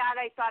 Oh, my God,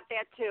 I thought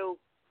that too.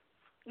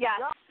 Yes,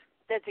 Yup.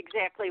 that's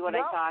exactly what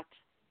Yup. I thought.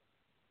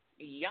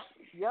 Yep.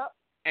 Yep.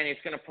 And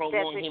it's going to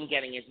prolong him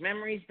getting his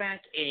memories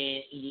back.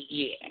 And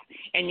yeah.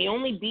 And the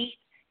only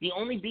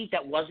beat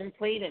that wasn't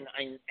played, and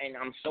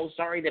I'm so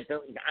sorry that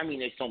Billy. I mean,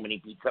 there's so many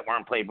beats that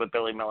weren't played with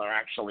Billy Miller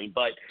actually,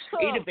 but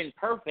it'd have been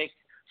perfect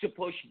to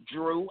push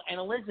Drew and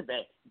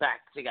Elizabeth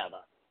back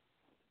together.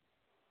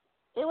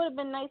 It would have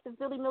been nice if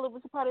Billy Miller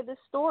was a part of this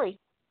story.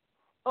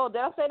 Oh,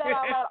 did I say that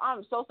out loud?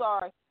 I'm so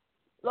sorry,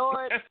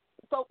 Lord.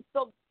 So,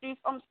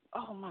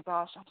 oh my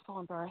gosh, I'm so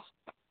embarrassed.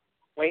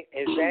 Wait,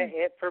 is that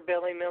it for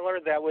Billy Miller?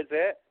 That was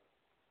it?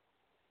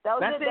 That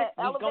was That's it. it.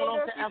 That He's going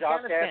elevator. off to He's off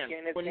to Afghanistan.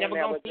 Afghanistan. We're never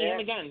That going was to see him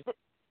it? again.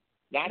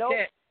 That's Nope.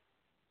 it.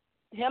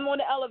 Him on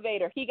the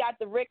elevator. He got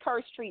the Rick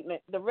Hurst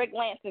treatment, the Rick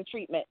Lansing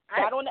treatment.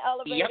 Got on the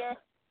elevator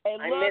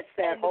and I looked, missed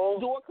that and whole-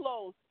 the door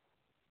closed.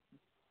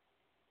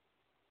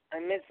 I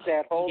missed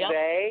that whole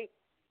day.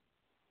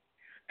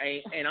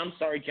 And I'm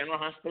sorry, General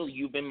Hospital,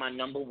 you've been my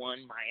number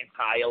one my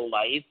entire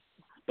life,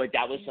 but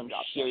that was some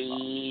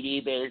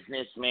shady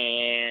business,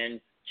 man.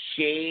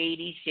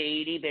 Shady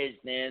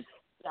business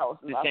That was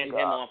to send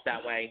him off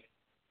that way.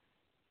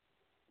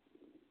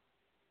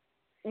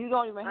 You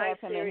don't even have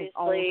him in his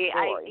own Seriously,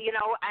 story.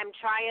 I'm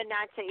trying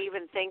not to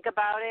even think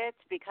about it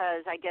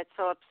because I get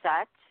so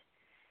upset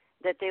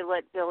that they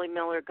let Billy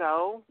Miller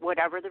go,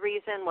 whatever the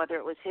reason, whether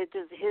it was his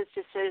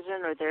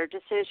decision or their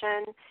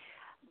decision.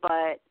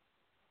 But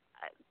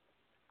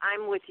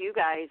I'm with you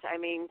guys. I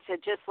mean, to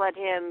just let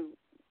him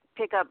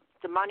pick up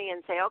the money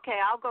and say, okay,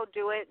 I'll go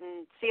do it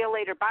and see you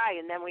later, bye,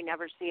 and then we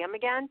never see him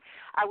again.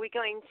 Are we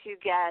going to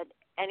get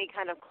any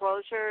kind of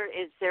closure?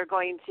 Is there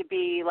going to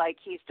be like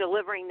he's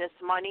delivering this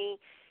money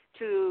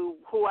to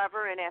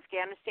whoever in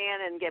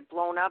Afghanistan and get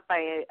blown up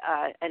by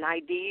an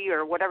ID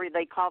or whatever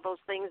they call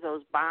those things,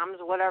 those bombs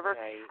or whatever?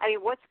 Right. I mean,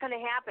 what's going to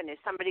happen? Is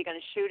somebody going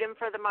to shoot him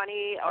for the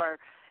money, or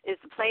is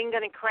the plane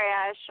going to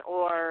crash,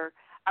 or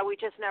are we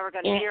just never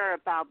going to hear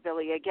about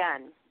Billy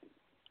again?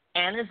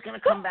 Anna's going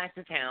to come back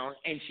to town,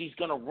 and she's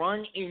going to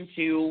run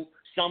into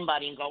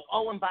somebody and go,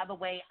 oh, and by the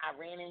way, I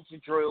ran into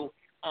Drew.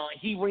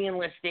 He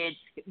re-enlisted.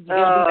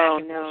 Oh,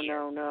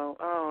 no.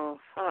 Oh,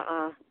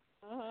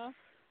 Mhm.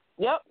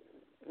 Yep.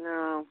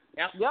 No.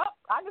 Yep.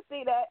 I can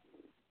see that.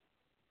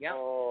 Yep.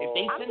 Oh. If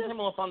they send him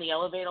off on the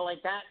elevator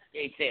like that,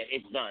 it's it.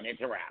 It's done. It's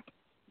a wrap.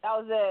 That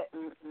was it.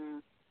 Mm-mm.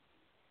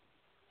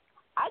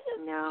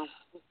 No.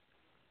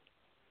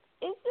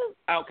 It's just.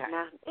 Okay.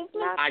 It's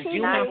not. I too do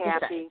not have late. to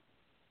happy.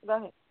 say, Go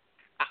ahead.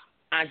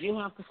 I do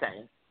have to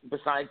say,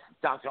 besides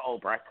Dr.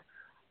 Obrecht,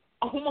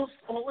 almost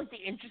all of the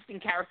interesting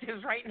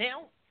characters right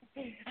now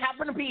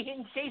happen to be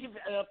in Shady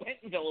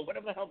Pentonville, or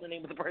whatever the hell the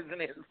name of the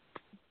person is.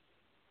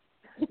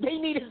 They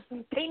need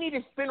a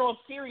spin-off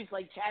series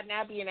like Chad and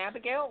Abby and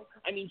Abigail.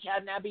 I mean,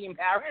 Chad and Abby in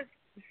Paris.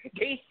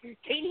 They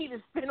need a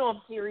spin-off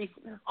series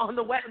on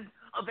the web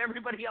of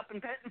everybody up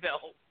in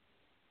Pentonville.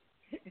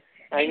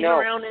 I know.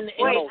 Around in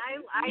Wait, No,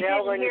 I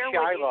Nell didn't and hear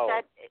what you Shiloh.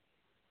 said.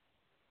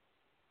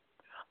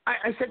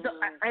 I said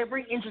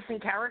every interesting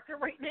character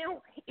right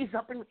now is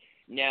up in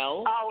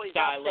Nell, Always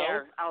Shiloh, up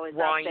there. Always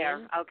Ryan, up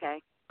there.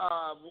 Okay.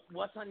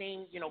 What's her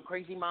name?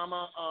 Crazy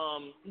Mama.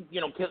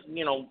 Yeah.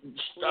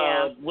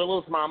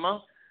 Willow's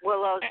mama.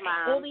 Willow's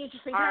mom. All the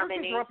interesting characters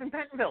Harmony. are up in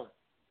Pentonville.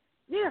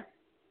 Yeah.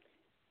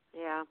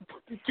 Yeah.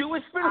 Do a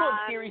spin-off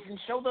series and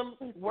show them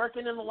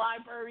working in the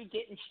library,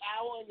 getting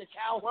chow in the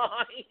chow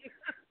line.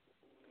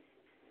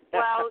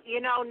 Well,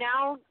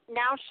 now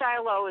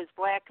Shiloh is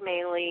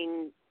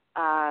blackmailing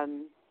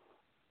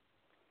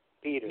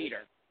Peter.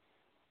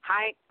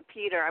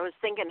 Peter. I was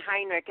thinking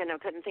Heinrich, and I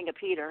couldn't think of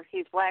Peter.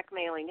 He's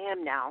blackmailing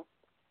him now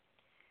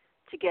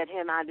to get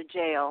him out of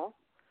jail.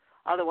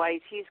 Otherwise,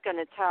 he's going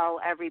to tell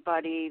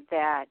everybody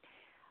that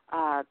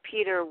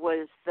Peter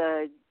was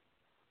the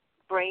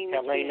brains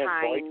Helena's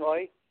behind. boy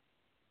toy?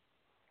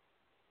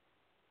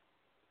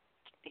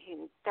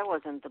 That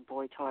wasn't the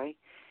boy toy.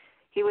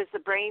 He was the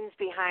brains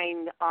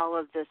behind all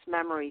of this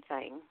memory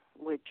thing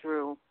with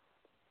Drew.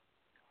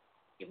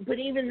 But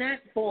even that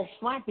falls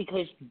flat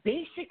because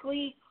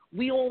basically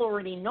we all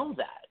already know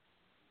that.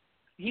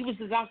 He was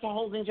the doctor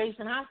holding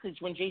Jason hostage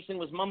when Jason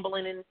was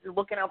mumbling and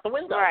looking out the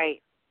window.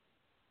 Right.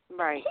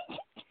 Right.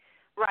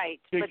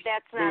 But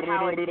that's not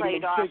how it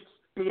played off.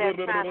 That's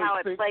not how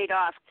it played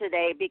off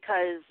today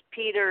because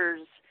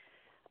Peter's,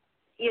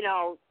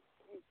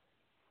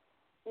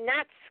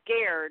 not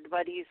scared,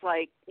 but he's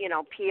like,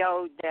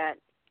 PO'd that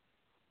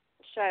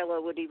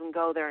Shiloh would even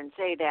go there and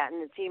say that,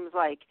 and it seems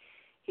like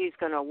he's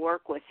going to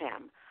work with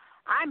him.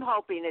 I'm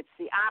hoping it's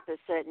the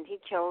opposite and he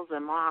kills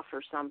him off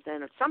or something.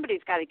 Or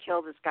somebody's got to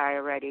kill this guy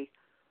already.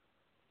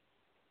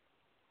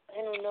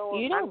 I don't know.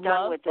 I'm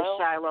done with this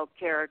Shiloh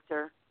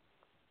character.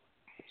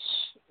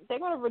 They're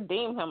going to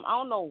redeem him. I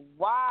don't know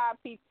why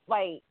people,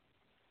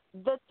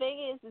 the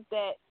thing is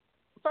that,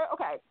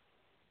 okay,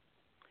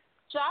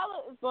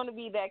 Charlotte is going to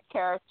be that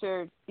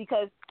character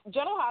because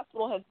General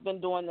Hospital has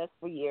been doing this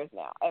for years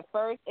now. At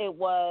first, it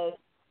was,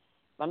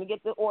 let me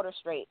get the order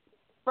straight.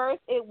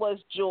 First, it was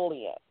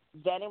Julian.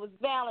 Then it was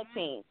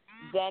Valentine.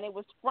 Then it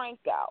was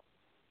Franco.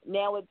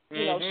 Now it's,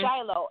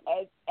 Shiloh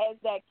as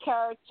that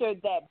character,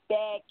 that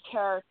bad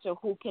character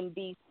who can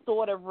be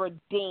sort of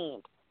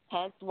redeemed.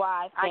 Hence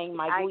why I think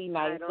Michael E.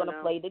 Knight is going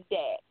to play the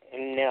dad.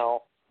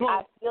 No.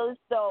 I feel as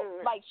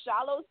though, like,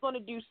 Shiloh's going to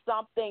do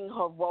something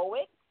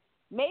heroic.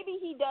 Maybe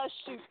he does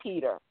shoot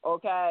Peter,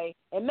 okay?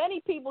 In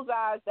many people's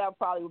eyes, that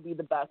probably would be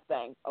the best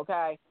thing,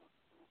 okay?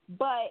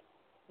 But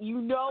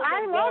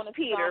I love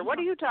Peter. What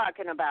are you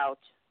talking about?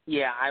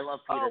 Yeah, I love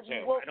Peter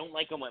too. Well, I don't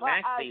like him with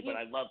Maxie, but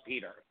I love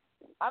Peter.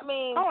 I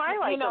mean, I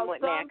like him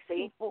with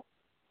Maxie.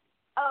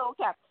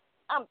 Okay.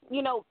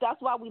 That's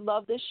why we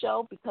love this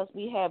show because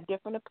we have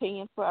different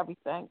opinions for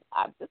everything.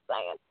 I'm just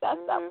saying that's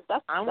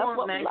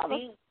what we love.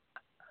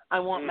 I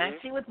want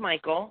Maxie with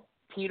Michael,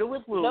 Peter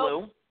with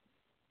Lulu.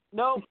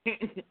 Nope.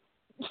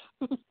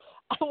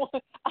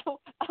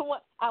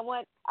 I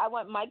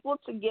want Michael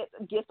to get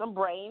some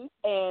brains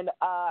and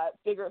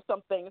figure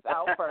some things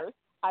out first.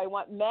 I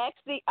want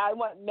Maxie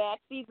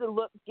to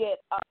get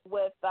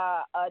with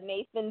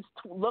Nathan's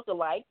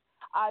lookalike.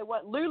 I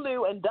want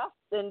Lulu and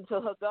Dustin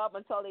to hook up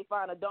until they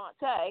find a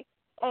Dante,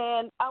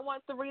 and I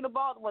want Serena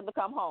Baldwin to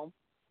come home.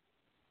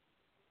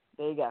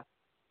 There you go.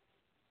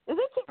 Is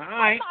it too?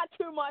 Right. That's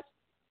not too much.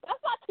 That's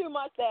not too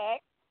much,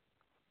 Zach.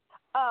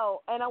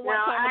 Oh, and I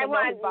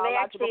want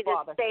Maxie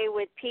father. To stay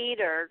with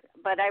Peter,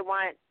 but I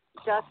want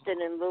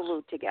Dustin and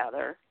Lulu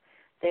together.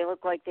 They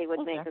look like they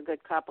would make a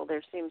good couple.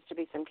 There seems to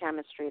be some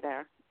chemistry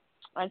there.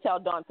 Until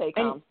Dante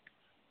comes.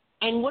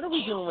 And what are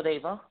we doing with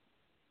Ava?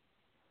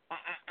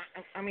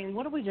 I mean,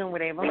 what are we doing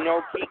with Ava? We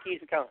know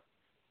Kiki's coming.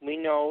 We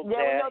know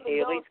that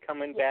Haley's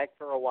coming back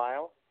for a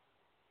while.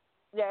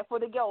 Yeah, for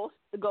the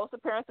ghost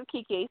appearance of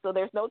Kiki. So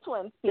there's no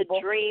twins. People.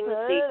 The dream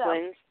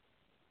sequence.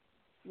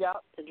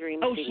 Yep. The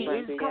dream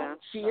sequence.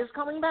 She is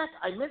coming back?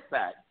 I missed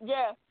that.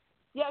 Yeah.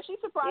 Yeah, she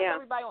surprised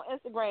everybody on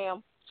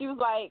Instagram. She was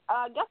like,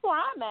 guess where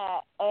I'm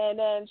at? And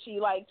then she,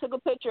 took a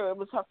picture. It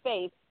was her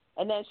face.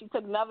 And then she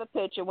took another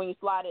picture when you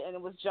slide it, and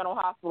it was General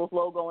Hospital's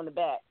logo in the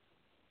back.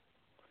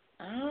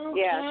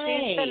 Okay. Yeah,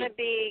 she's going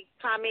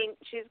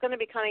to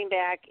be coming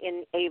back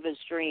in Ava's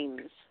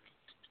dreams.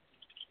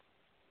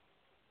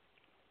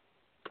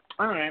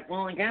 All right.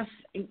 Well, I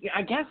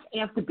guess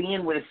after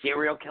being with a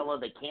serial killer,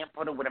 they can't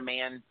put her with a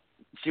man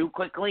too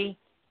quickly.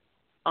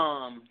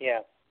 Yeah.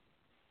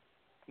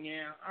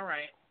 Yeah. All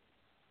right.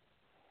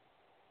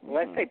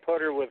 Unless they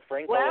put her with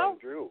Franco and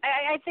Drew.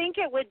 I think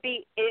it would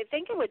be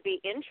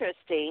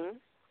interesting,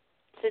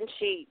 since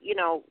she,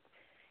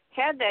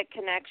 had that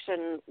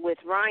connection with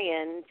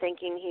Ryan,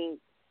 thinking he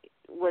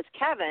was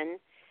Kevin,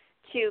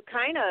 to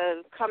kind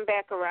of come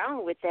back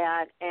around with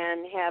that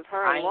and have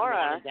her and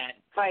Laura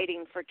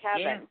fighting for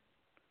Kevin.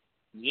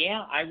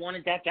 Yeah, I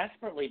wanted that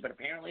desperately, but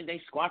apparently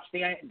they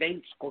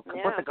put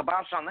the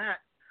kibosh on that.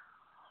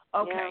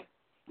 Okay.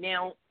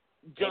 Now,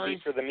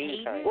 maybe for the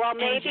meantime. Well,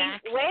 maybe.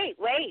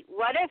 Wait.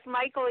 What if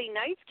Michael E.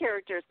 Knight's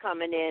character is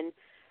coming in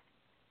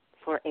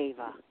for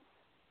Ava?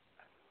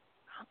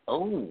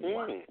 Oh,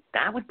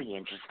 that would be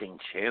interesting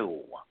too.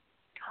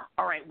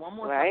 All right, one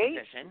more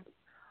supposition.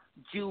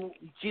 Do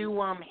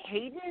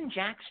Hayden and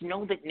Jax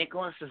know that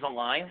Nicholas is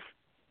alive?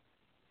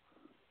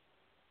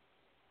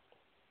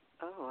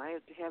 Oh, I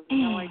have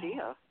no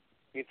idea.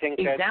 You think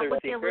is that's that their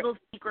what secret? their little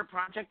secret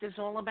project is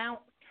all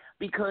about?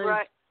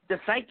 Because the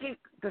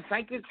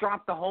psychic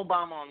dropped the whole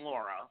bomb on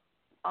Laura,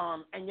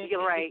 and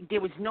you're right.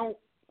 There was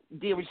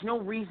no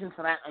reason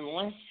for that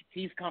unless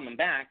he's coming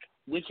back,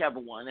 whichever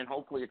one, and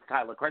hopefully it's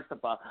Tyler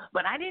Christopher.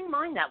 But I didn't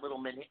mind that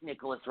little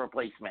Nicholas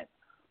replacement,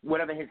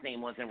 whatever his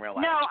name was in real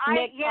life. No,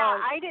 I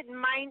didn't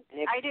mind.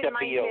 I didn't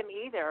mind him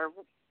either.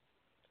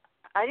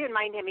 I didn't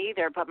mind him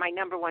either. But my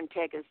number one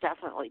pick is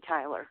definitely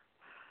Tyler.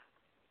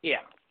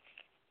 Yeah.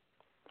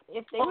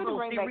 If they were to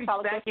bring back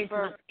Tyler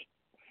Christopher.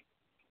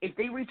 If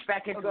they reached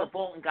back into the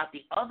vault and got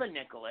the other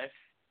Nicholas,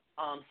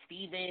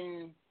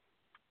 Stephen,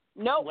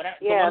 the one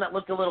that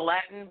looked a little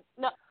Latin,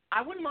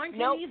 I wouldn't mind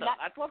him either.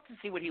 I'd love to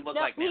see what he looked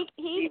like now.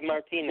 Steve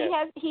Martinez.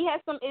 He has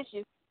some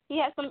issues. He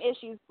has some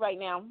issues right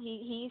now.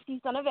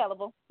 He's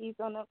unavailable.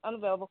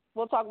 Unavailable.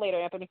 We'll talk later,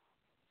 Anthony.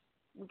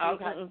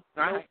 Okay. All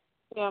right.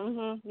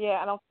 Yeah,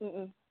 I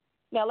don't.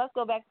 Now let's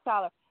go back to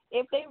Tyler.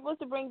 If they was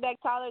to bring back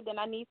Tyler, then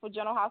I need for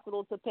General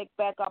Hospital to pick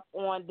back up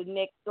on the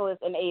Nicholas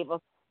and Ava.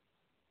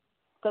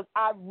 Because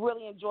I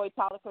really enjoyed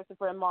Tyler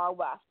Christopher and Mara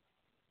West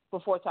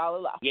before Tyler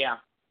left. Yeah.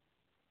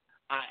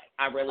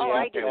 I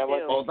really did too.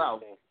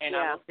 Although, and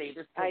I will say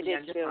this till the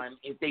end of too. time,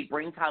 if they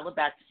bring Tyler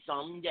back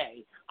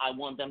someday, I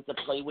want them to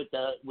play with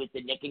the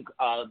Nick and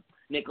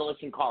Nicholas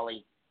and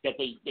Carly. That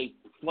they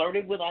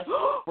flirted with us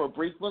for a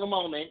brief little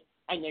moment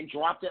and then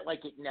dropped it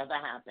like it never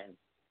happened.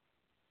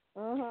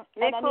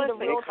 Nicholas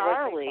and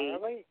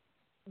Carly.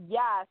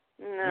 Yes.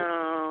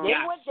 No. They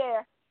went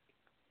there.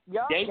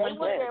 Yep, they went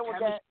there. The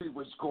chemistry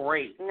was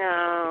great.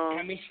 No. The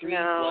chemistry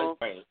was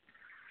great.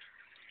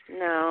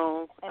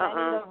 No. And I need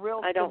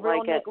I don't the real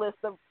like Nicholas,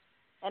 it.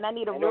 and I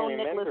need a I real don't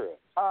Nicholas remember it.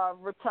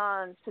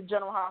 return to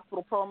General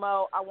Hospital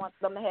promo. I want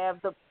them to have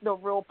the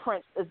real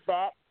Prince is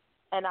back,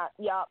 and I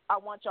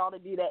want y'all to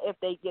do that if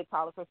they get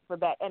Tyler Christopher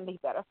back, and he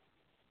better.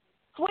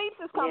 Sweeps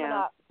is coming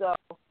up, so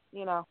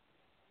you know.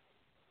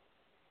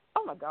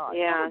 Oh my God!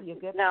 Yeah. That would be a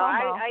good No,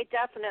 promo. I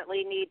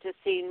definitely need to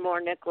see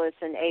more Nicholas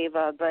and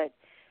Ava, but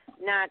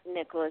not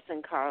Nicholas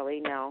and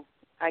Carly. No,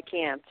 I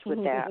can't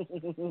with that.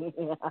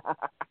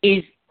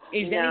 Is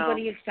No.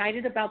 anybody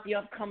excited about the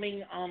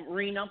upcoming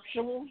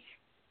renuptials?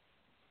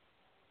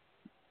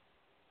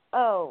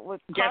 Oh,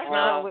 with Guess Carly,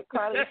 not. with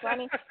Carly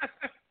Sunny.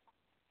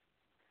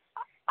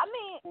 I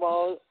mean,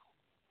 Well,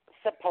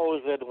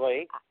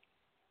 supposedly.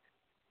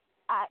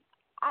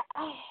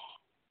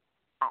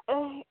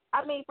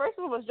 I mean, first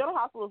of all, General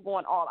Hospital is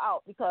going all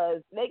out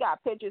because they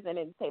got pictures in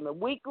Entertainment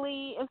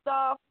Weekly and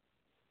stuff.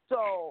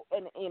 So,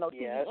 and you know,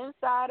 TV Yes.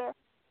 Insider.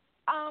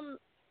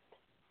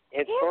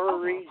 It's for a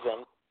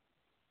reason.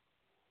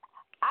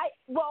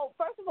 Well,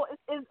 first of all,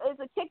 it's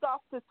a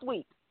kickoff to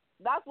Sweep.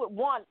 That's what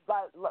one.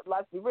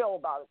 Let's be real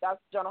about it. That's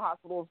General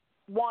Hospital's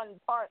one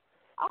part.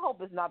 I hope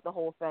it's not the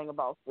whole thing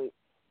about Sweep.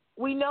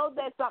 We know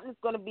that something's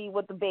going to be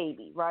with the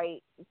baby,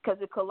 right?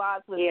 Because it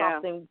collides with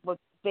something with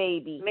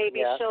baby.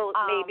 Maybe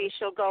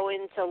she'll go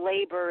into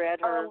labor at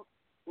her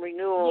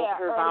renewal,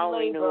 her vow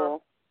labor.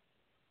 renewal.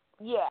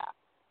 Yeah.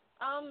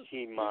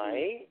 She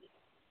might.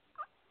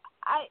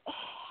 I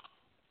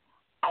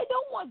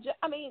don't want.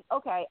 I mean,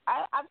 okay.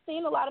 I've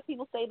seen a lot of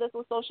people say this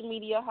on social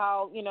media.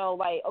 How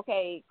like,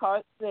 okay,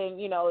 Carson,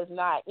 is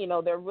not.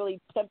 They're really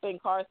pimping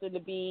Carson to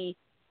be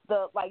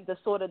the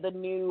sort of the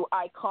new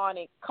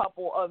iconic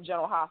couple of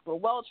General Hospital.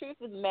 Well, the truth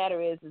of the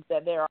matter is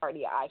that they're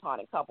already an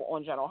iconic couple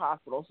on General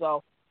Hospital,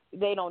 so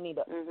they don't need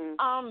to.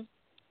 I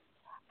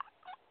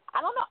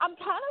don't know. I'm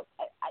kind of.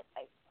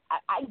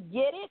 I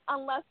get it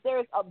unless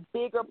there's a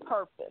bigger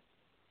purpose.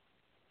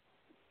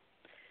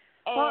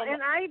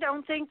 And I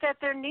don't think that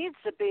there needs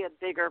to be a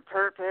bigger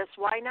purpose.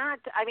 Why not?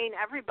 I mean,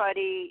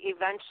 everybody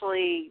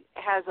eventually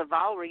has a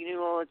vow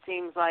renewal, it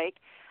seems like.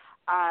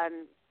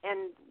 And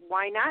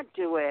why not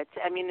do it?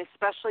 I mean,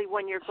 especially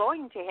when you're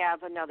going to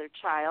have another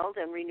child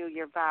and renew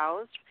your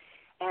vows,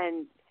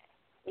 and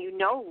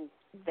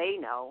they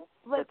know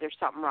that there's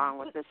something wrong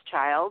with this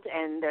child,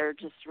 and they're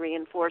just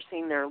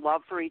reinforcing their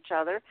love for each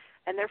other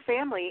and their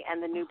family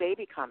and the new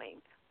baby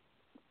coming.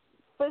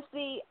 But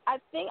see, I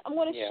think I'm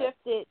going to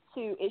shift it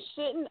to it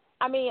shouldn't.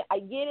 I mean, I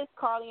get it's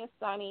Carly and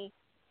Sonny,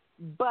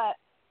 but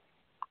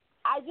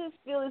I just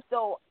feel as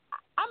though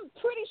I'm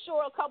pretty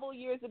sure a couple of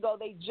years ago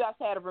they just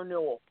had a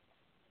renewal.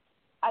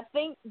 I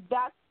think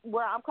that's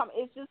where I'm coming.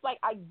 It's just like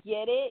I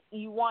get it.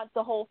 You want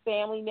the whole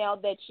family now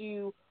that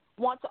you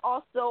want to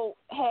also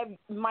have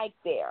Mike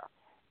there.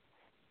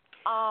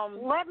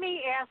 Let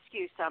me ask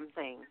you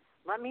something.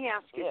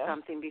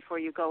 Something before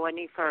you go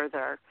any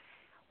further.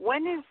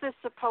 When is this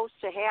supposed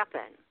to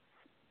happen?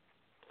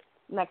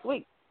 Next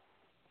week.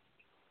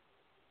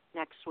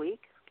 Next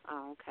week?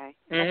 Oh, okay.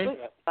 Mm-hmm. Next week.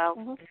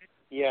 Well,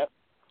 yeah.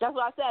 That's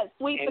what I said.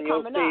 Sweeps And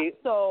are coming up,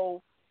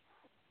 so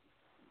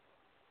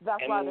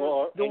that's why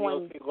they're doing. And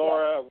you'll see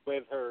Laura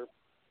with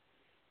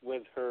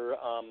her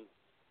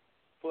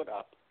foot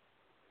up.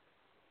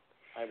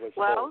 I was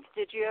told.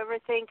 Did you ever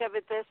think of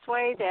it this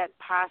way, that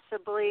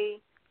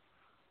possibly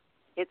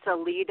it's a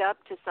lead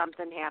up to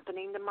something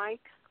happening to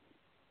Mike?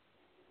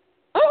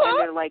 And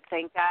they're like,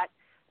 thank God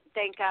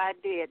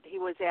that he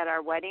was at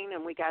our wedding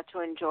and we got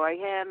to enjoy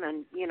him,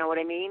 and you know what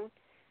I mean?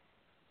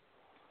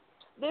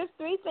 There's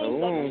three things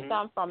that can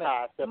stem from it.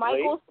 Possibly.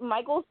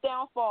 Michael's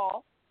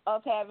downfall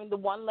of having the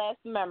one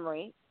last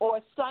memory,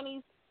 or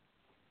Sonny's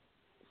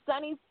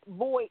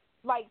void,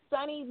 like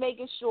Sonny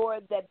making sure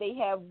that they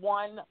have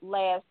one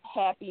last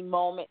happy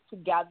moment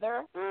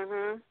together.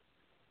 There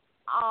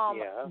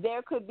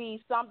could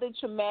be something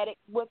traumatic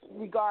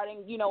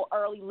regarding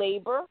early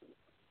labor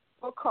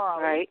for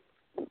Carly.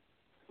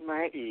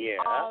 Right.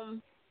 Yeah.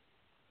 And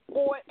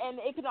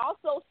it can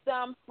also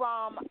stem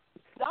from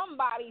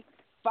somebody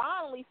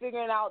finally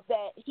figuring out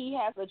that he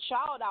has a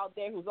child out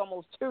there who's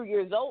almost 2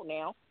 years old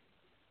now.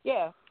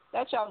 Yeah,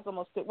 that child's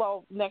almost 2.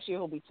 Well, next year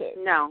he'll be 2.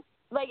 No.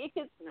 Like it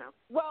could. No.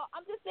 Well,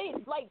 I'm just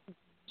saying, like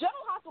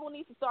General Hospital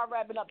needs to start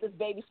wrapping up this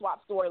baby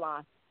swap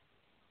storyline.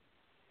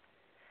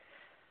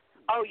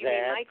 Oh, you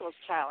mean Michael's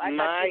child? I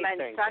thought you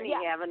meant Sonny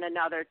having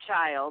another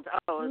child.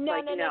 Oh, it's no.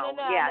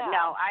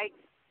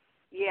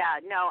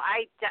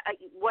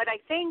 What I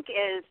think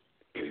is,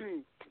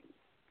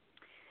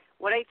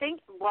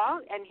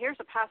 and here's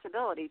a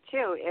possibility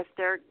too. If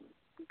they're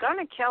going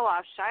to kill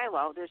off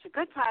Shiloh, there's a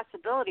good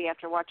possibility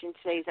after watching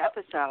today's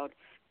episode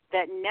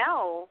that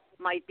Nell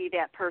might be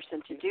that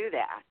person to do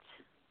that.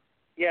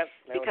 Yes,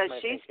 because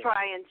she's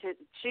trying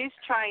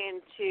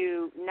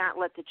to not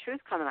let the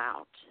truth come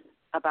out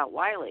about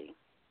Wiley.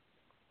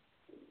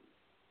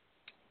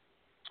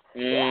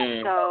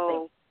 Mm.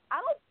 So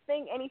I don't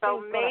think anything. So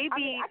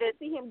maybe I can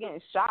see him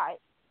getting shot.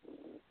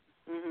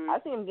 I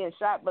see him getting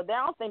shot, but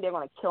I don't think they're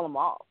going to kill him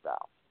off,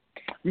 though.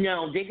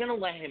 No, they're going to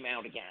let him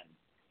out again.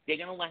 They're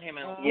going to let him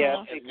out.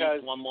 Yes, at because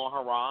least one more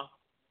hurrah.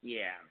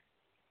 Yeah.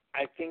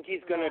 I think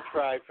he's going to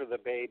try for the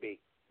baby.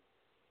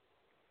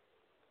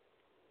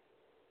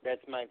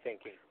 That's my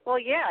thinking. Well,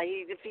 yeah,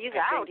 if he's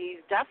out,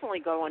 he's definitely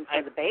going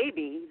for the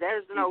baby.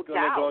 There's no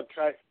doubt. Go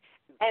try,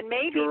 and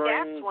maybe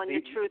that's when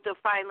the truth will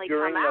finally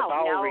come out.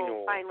 Now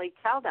we'll finally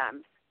tell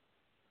them.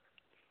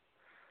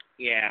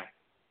 Yeah.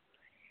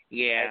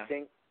 Yeah.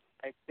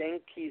 I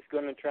think he's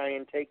going to try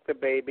and take the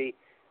baby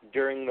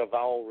during the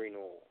vow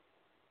renewal.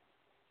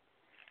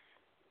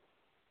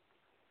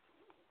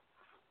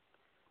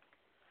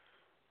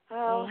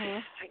 Well,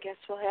 I guess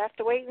we'll have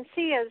to wait and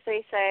see, as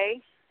they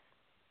say.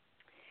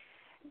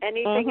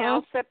 Anything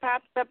else that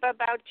pops up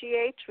about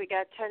GH? We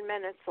got 10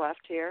 minutes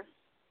left here.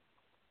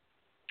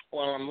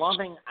 Well, I'm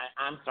loving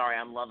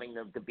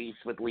the beast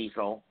with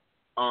Lethal.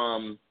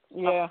 I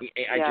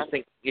just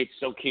think it's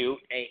so cute.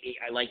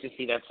 I like to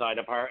see that side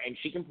of her, and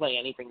she can play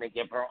anything they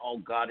give her. Oh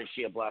God, is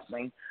she a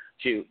blessing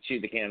to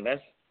the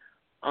canvas?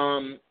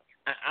 I'm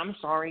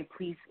sorry,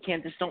 please,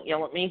 Candace, don't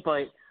yell at me,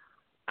 but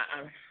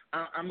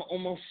I'm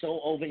almost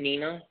so over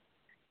Nina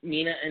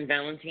and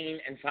Valentine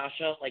and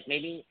Sasha. Like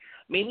maybe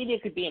there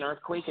could be an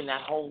earthquake and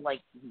that whole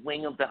like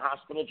wing of the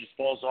hospital just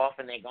falls off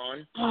and they're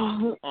gone.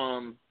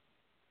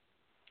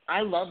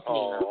 I loved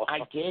Nina, I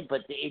did,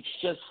 but it's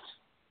just,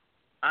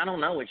 I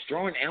don't know, it's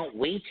drawn out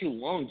way too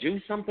long. Do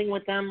something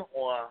with them,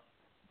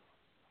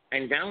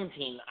 and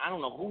Valentine, I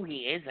don't know who he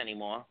is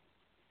anymore.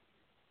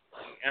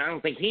 I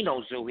don't think he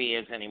knows who he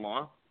is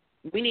anymore.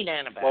 We need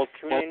Anna back. Well,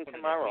 tune in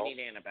tomorrow. We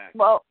need Anna back.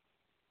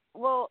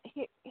 Well,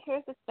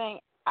 here's the thing.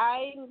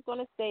 I'm going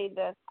to say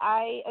this.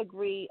 I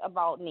agree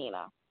about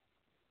Nina.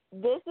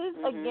 This is,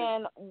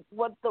 again,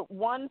 what the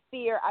one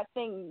fear I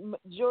think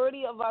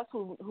majority of us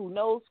who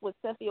knows what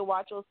Cynthia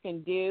Watchos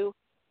can do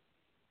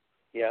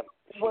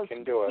was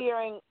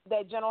fearing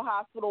that General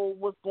Hospital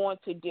was going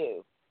to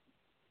do.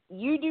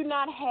 You do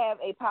not have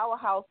a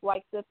powerhouse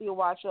like Cynthia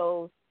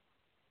Watchos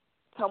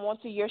come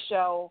onto your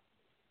show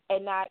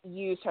and not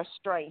use her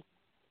strength.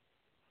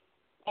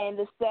 And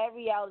the sad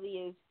reality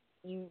is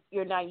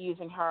you're not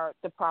using her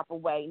the proper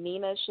way.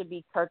 Nina should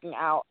be kirking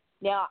out.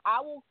 Now, I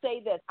will say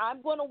this.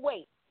 I'm going to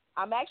wait.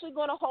 I'm actually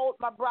going to hold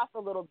my breath a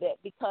little bit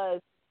because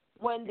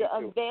when the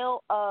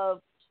unveil of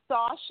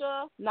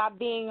Sasha not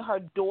being her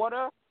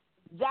daughter,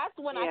 that's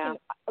when I can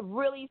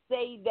really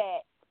say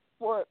that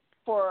for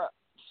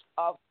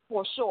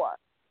sure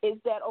is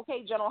that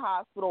okay, General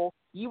Hospital,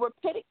 you were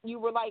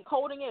like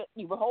holding it,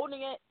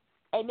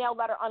 and now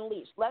let her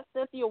unleash. Let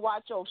Cynthia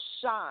Watchos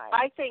shine.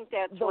 I think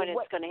that's when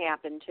it's going to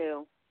happen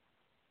too.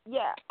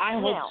 Yeah, I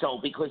hope so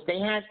because they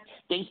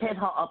pit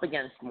her up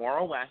against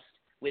Maura West,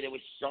 where there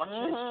was such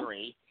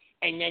history.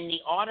 And then the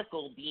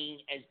article being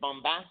as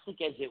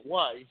bombastic as it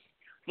was,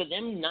 for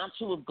them not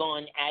to have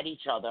gone at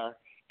each other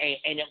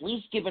and at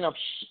least given us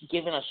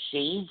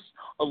shades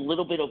a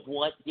little bit of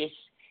what this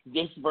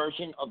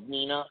version of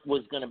Nina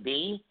was going to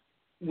be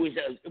was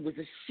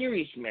a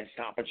serious missed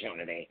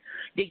opportunity.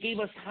 They gave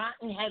us hot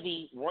and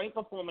heavy right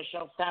before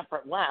Michelle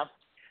Stafford left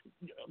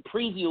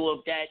preview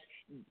of that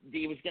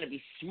there was going to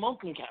be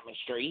smoking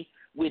chemistry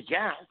with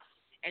Jax.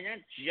 And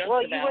that's just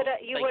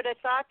you would have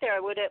thought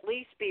there would at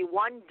least be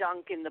one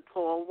dunk in the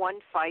pool, one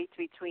fight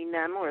between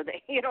them, or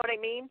you know what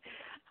I mean?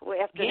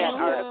 After that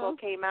article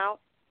came out.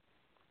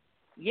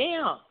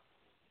 Yeah.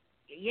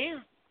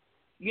 You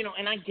know,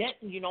 and I get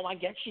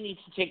she needs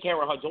to take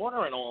care of her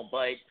daughter and all,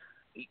 but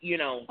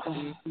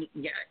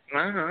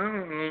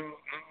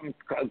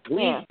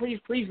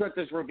please let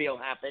this reveal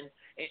happen,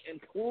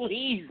 and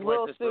please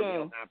let this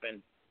reveal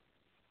happen.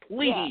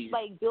 Please.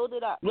 Yeah, build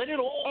it up. Let it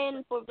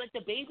all. Let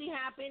the baby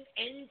happen.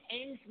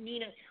 And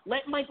Nina.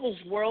 Let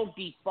Michael's world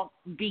be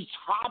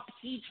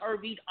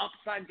topsy-turvied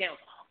upside down.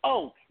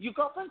 Oh, your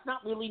girlfriend's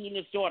not really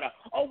Nina's daughter.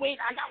 Oh, wait,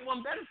 I got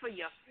one better for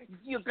you.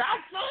 Your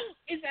godson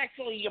is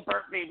actually your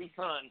birth baby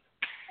son.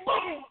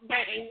 Oh,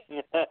 bang.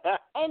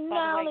 And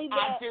not only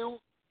that.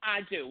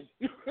 I do.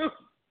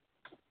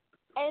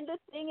 And the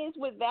thing is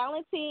with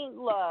Valentine,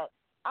 look,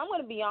 I'm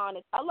going to be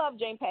honest. I love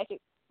James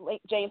Patrick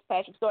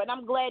Stewart, and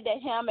I'm glad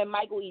that him and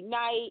Michael E.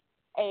 Knight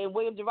and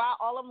William Gerard,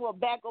 all of them were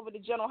back over the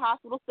General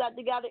Hospital stuff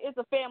together. It's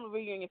a family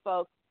reunion,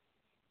 folks.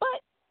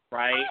 But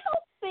I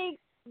don't think,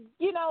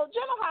 General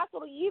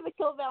Hospital, you either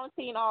kill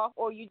Valentine off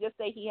or you just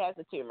say he has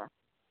a tumor.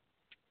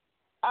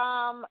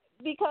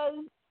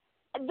 Because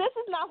this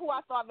is not who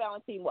I thought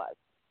Valentine was.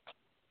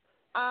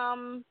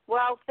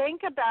 Well,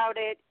 think about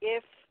it.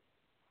 If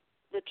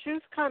the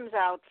truth comes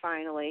out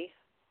finally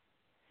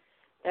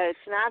that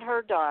it's not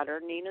her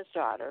daughter, Nina's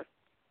daughter,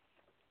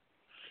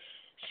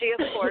 she, of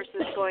course,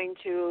 is going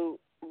to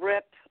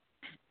rip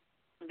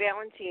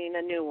Valentine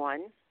a new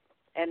one,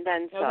 and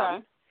then some.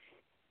 Okay.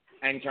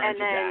 And turn to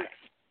Jax.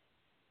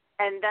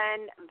 And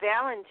then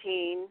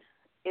Valentine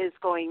is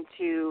going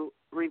to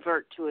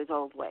revert to his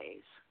old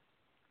ways.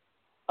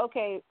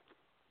 Okay.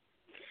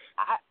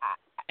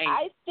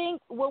 I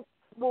think, let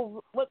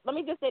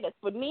me just say this.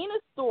 For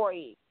Nina's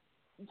story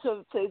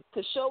to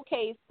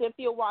showcase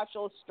Cynthia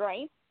Watchos'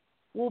 strength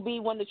will be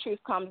when the truth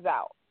comes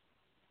out.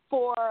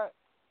 For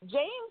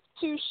James,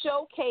 to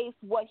showcase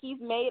what he's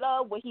made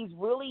of, what he's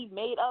really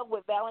made of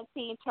with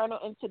Valentine turning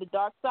into the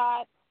dark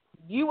side,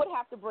 you would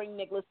have to bring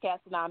Nicholas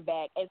Castanon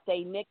back and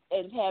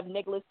have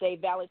Nicholas say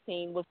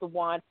Valentine was the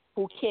one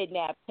who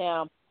kidnapped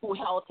him, who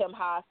held him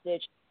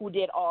hostage, who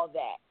did all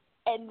that.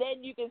 And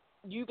then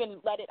you can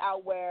let it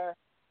out where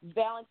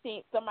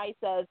Valentine, somebody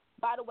says,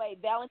 by the way,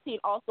 Valentine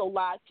also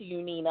lied to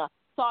you, Nina.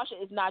 Sasha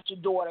is not your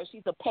daughter.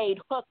 She's a paid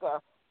hooker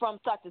from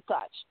such and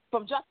such.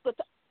 From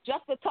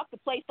Jessica Tuck to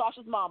play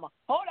Sasha's mama.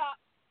 Hold up.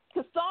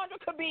 Cassandra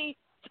could be,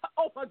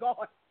 oh my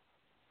God.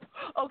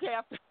 Okay,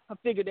 I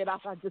figured it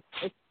out.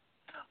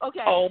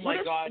 Okay. Oh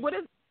my God.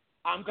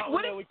 I'm going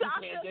what there is with you,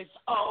 Sasha? Candace.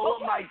 Oh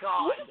Okay, my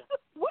God.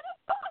 What if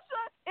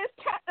Sasha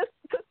is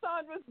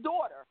Cassandra's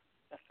daughter?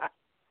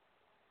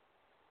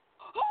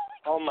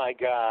 Oh my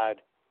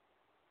God.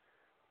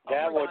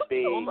 That would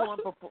be.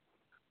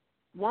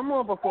 One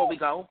more before we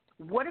go.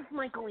 What if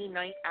Michael E.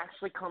 Knight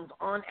actually comes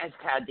on as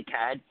Tad the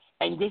Cad,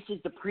 and this is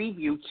the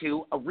preview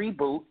to a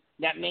reboot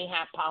that may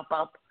have pop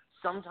up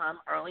sometime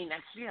early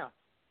next year?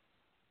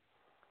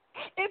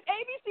 If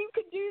ABC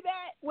could do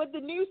that with the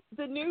new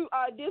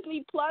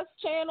Disney Plus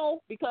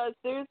channel, because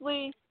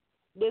seriously,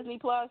 Disney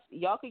Plus,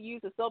 y'all could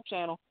use the soap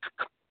channel.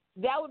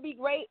 That would be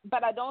great,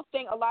 but I don't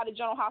think a lot of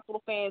General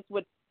Hospital fans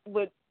would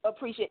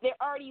appreciate. They're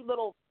already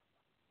little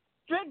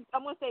strict.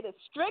 I'm gonna say the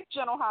strict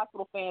General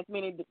Hospital fans,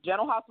 meaning the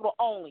General Hospital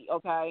only.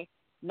 Okay,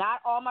 not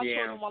all my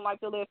children One Life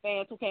to Live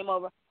fans who came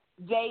over.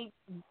 They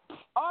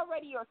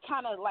already are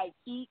kind of like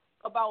heat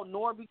about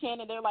Nora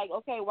Buchanan. They're like,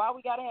 okay, why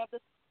we gotta have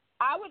this?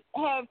 I would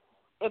have,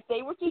 if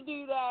they were to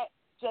do that,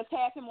 just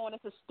have him on as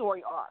a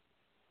story arc.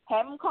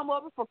 Have him come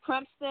over for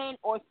Crimson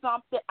or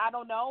something. I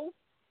don't know.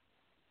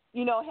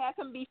 You know, have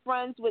him be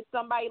friends with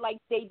somebody like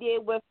they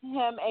did with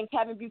him and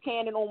Kevin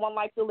Buchanan on One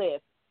Life to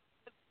Live.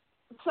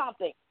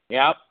 Something.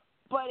 Yep.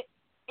 But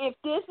if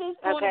this is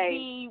going to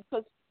be,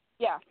 cause,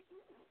 yeah.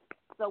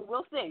 So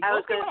we'll see. I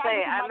was going to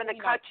say, I'm going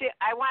to cut you.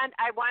 I want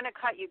to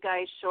cut you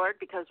guys short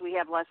because we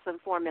have less than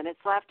 4 minutes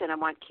left, and I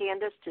want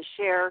Candace to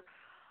share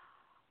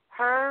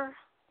her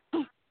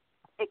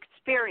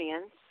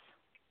experience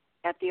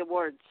at the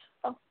awards.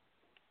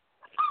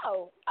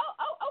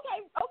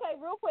 Okay,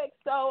 real quick.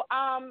 So,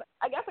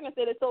 I guess I can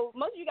say this. So,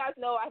 most of you guys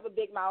know I have a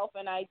big mouth,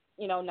 and I,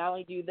 not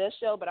only do this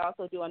show, but I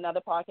also do another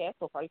podcast,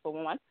 so Party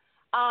 411.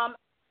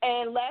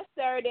 And last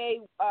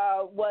Saturday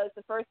was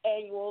the first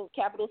annual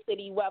Capital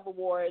City Web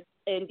Awards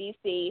in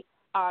D.C.,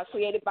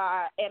 created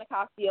by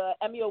Anacostia,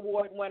 Emmy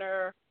Award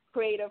winner,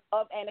 creator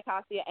of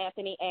Anacostia,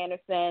 Anthony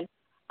Anderson.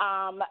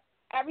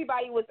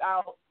 Everybody was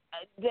out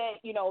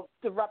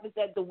to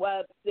represent the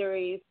web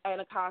series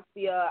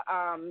Anacostia.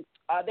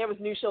 There was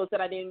new shows that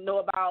I didn't know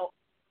about.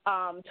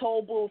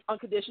 Toll Booth,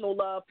 Unconditional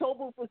Love. Toll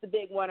Booth was the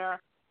big winner.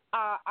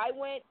 I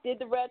went, did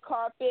the red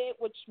carpet,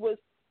 which was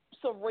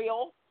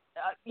surreal.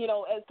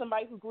 As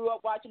somebody who grew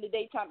up watching the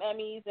daytime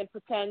Emmys and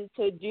pretend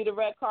to do the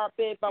red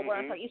carpet by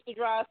wearing her Easter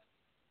dress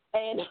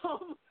and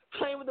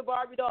playing with the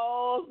Barbie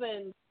dolls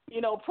and,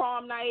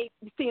 prom night,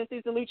 seeing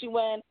Susan Lucci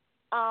win.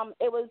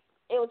 It was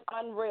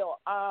unreal.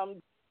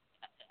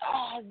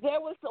 There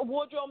was a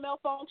wardrobe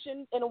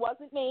malfunction, and it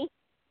wasn't me.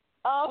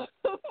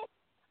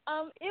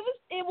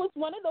 It was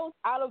one of those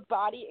out of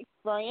body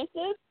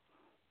experiences.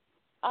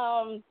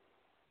 And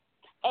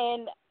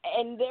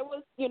there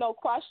was,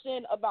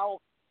 question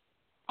about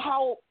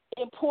how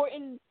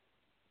important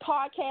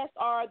podcasts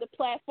are, the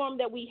platform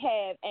that we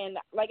have. And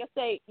like I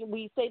say,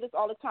 we say this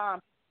all the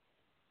time.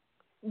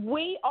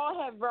 We all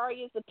have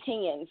various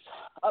opinions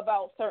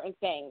about certain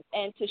things,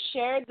 and to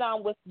share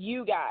them with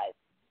you guys.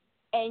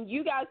 And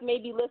you guys may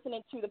be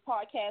listening to the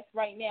podcast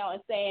right now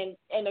and saying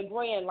and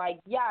agreeing,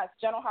 like, yes,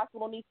 General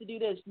Hospital needs to do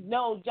this.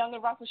 No, Young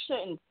and Russell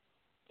shouldn't.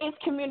 It's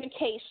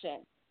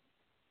communication.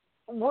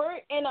 We're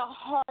in a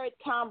hard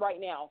time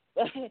right now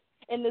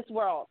in this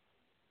world.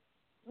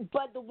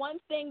 But the one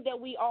thing that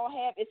we all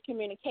have is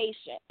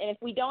communication. And if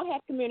we don't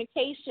have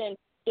communication,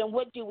 then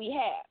what do we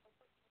have?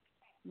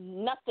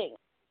 Nothing.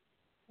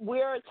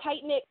 We're a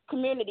tight-knit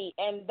community,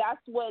 and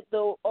that's what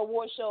the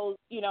award shows,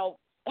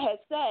 has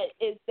said,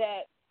 is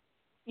that,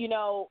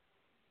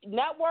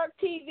 network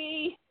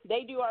TV,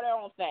 they do their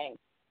own thing.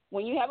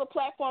 When you have a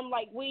platform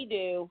like we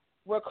do,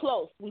 we're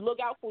close. We look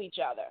out for each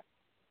other.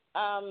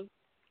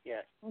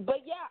 Yes.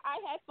 But, yeah, I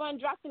had fun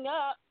dressing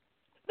up.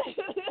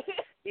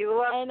 You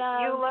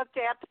looked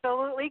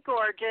absolutely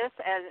gorgeous,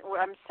 and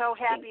I'm so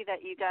happy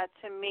that you got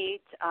to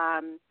meet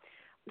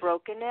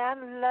Broken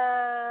and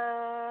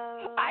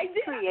Love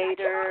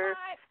creator.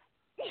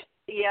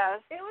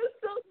 Yes.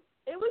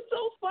 It was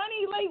so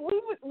funny. Like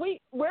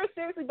we're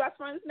seriously best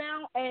friends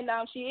now, and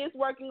she is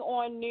working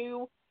on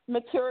new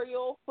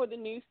material for the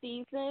new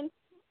season.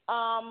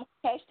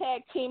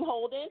 Hashtag Team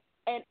Holden,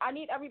 and I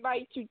need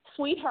everybody to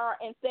tweet her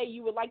and say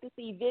you would like to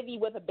see Vivi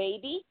with a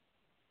baby.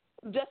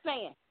 Just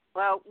saying.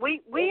 Well,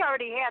 we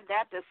already had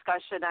that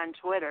discussion on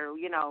Twitter.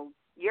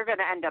 You're going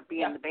to end up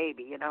being the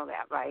baby. You know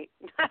that, right?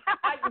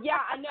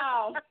 I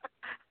know.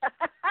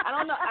 I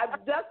don't know.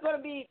 That's going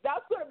to be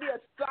a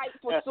sight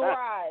for sore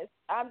eyes.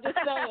 I'm just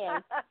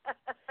saying.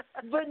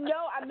 But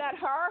no, I met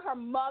her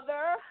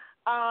mother,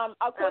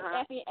 of course,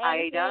 Anthony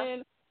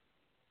Anderson.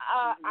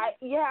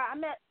 I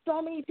met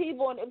so many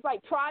people, and it was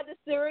like Pride the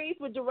Series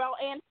with Jarrell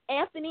and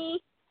Anthony.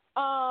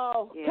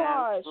 Oh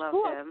gosh, love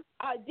him.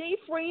 Dee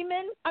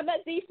Freeman. I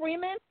met Dee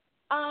Freeman.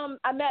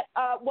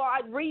 I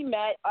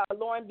re-met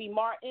Lauren B.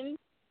 Martin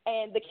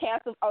and the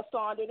cast of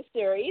Sonder the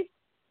series,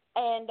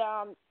 and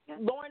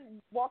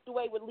Lauren walked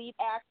away with lead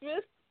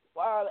actress.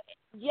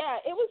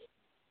 It was.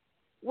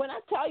 When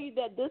I tell you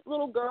that this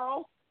little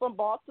girl from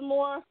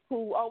Baltimore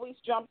who always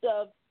dreamt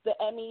of the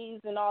Emmys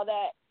and all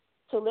that,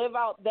 to live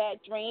out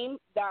that dream,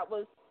 that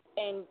was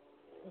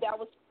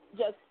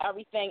just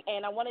everything.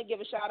 And I want to give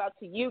a shout out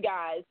to you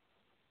guys,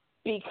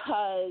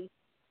 because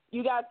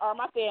you guys are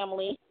my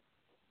family,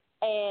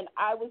 and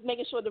I was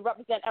making sure to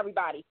represent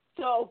everybody.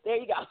 So there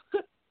you go.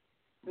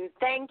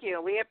 Thank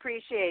you. We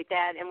appreciate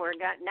that. And we're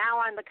now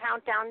on the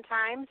countdown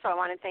time, so I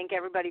want to thank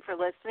everybody for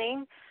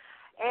listening.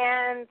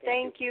 And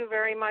thank you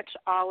very much,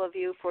 all of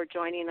you, for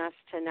joining us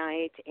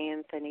tonight.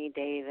 Anthony,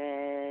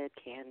 David,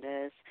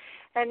 Candace,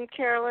 and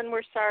Carolyn,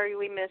 we're sorry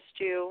we missed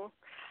you.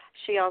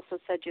 She also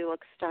said you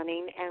look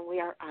stunning, and we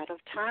are out of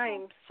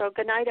time. So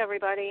good night,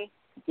 everybody.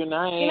 Good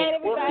night. Good night,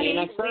 everybody. We'll see you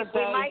next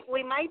Thursday.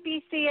 We might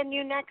be seeing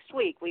you next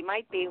week. We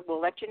might be. We'll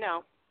let you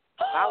know.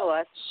 Follow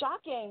us.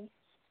 Shocking.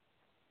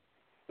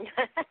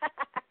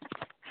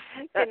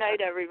 Good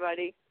night,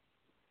 everybody.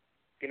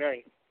 Good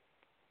night.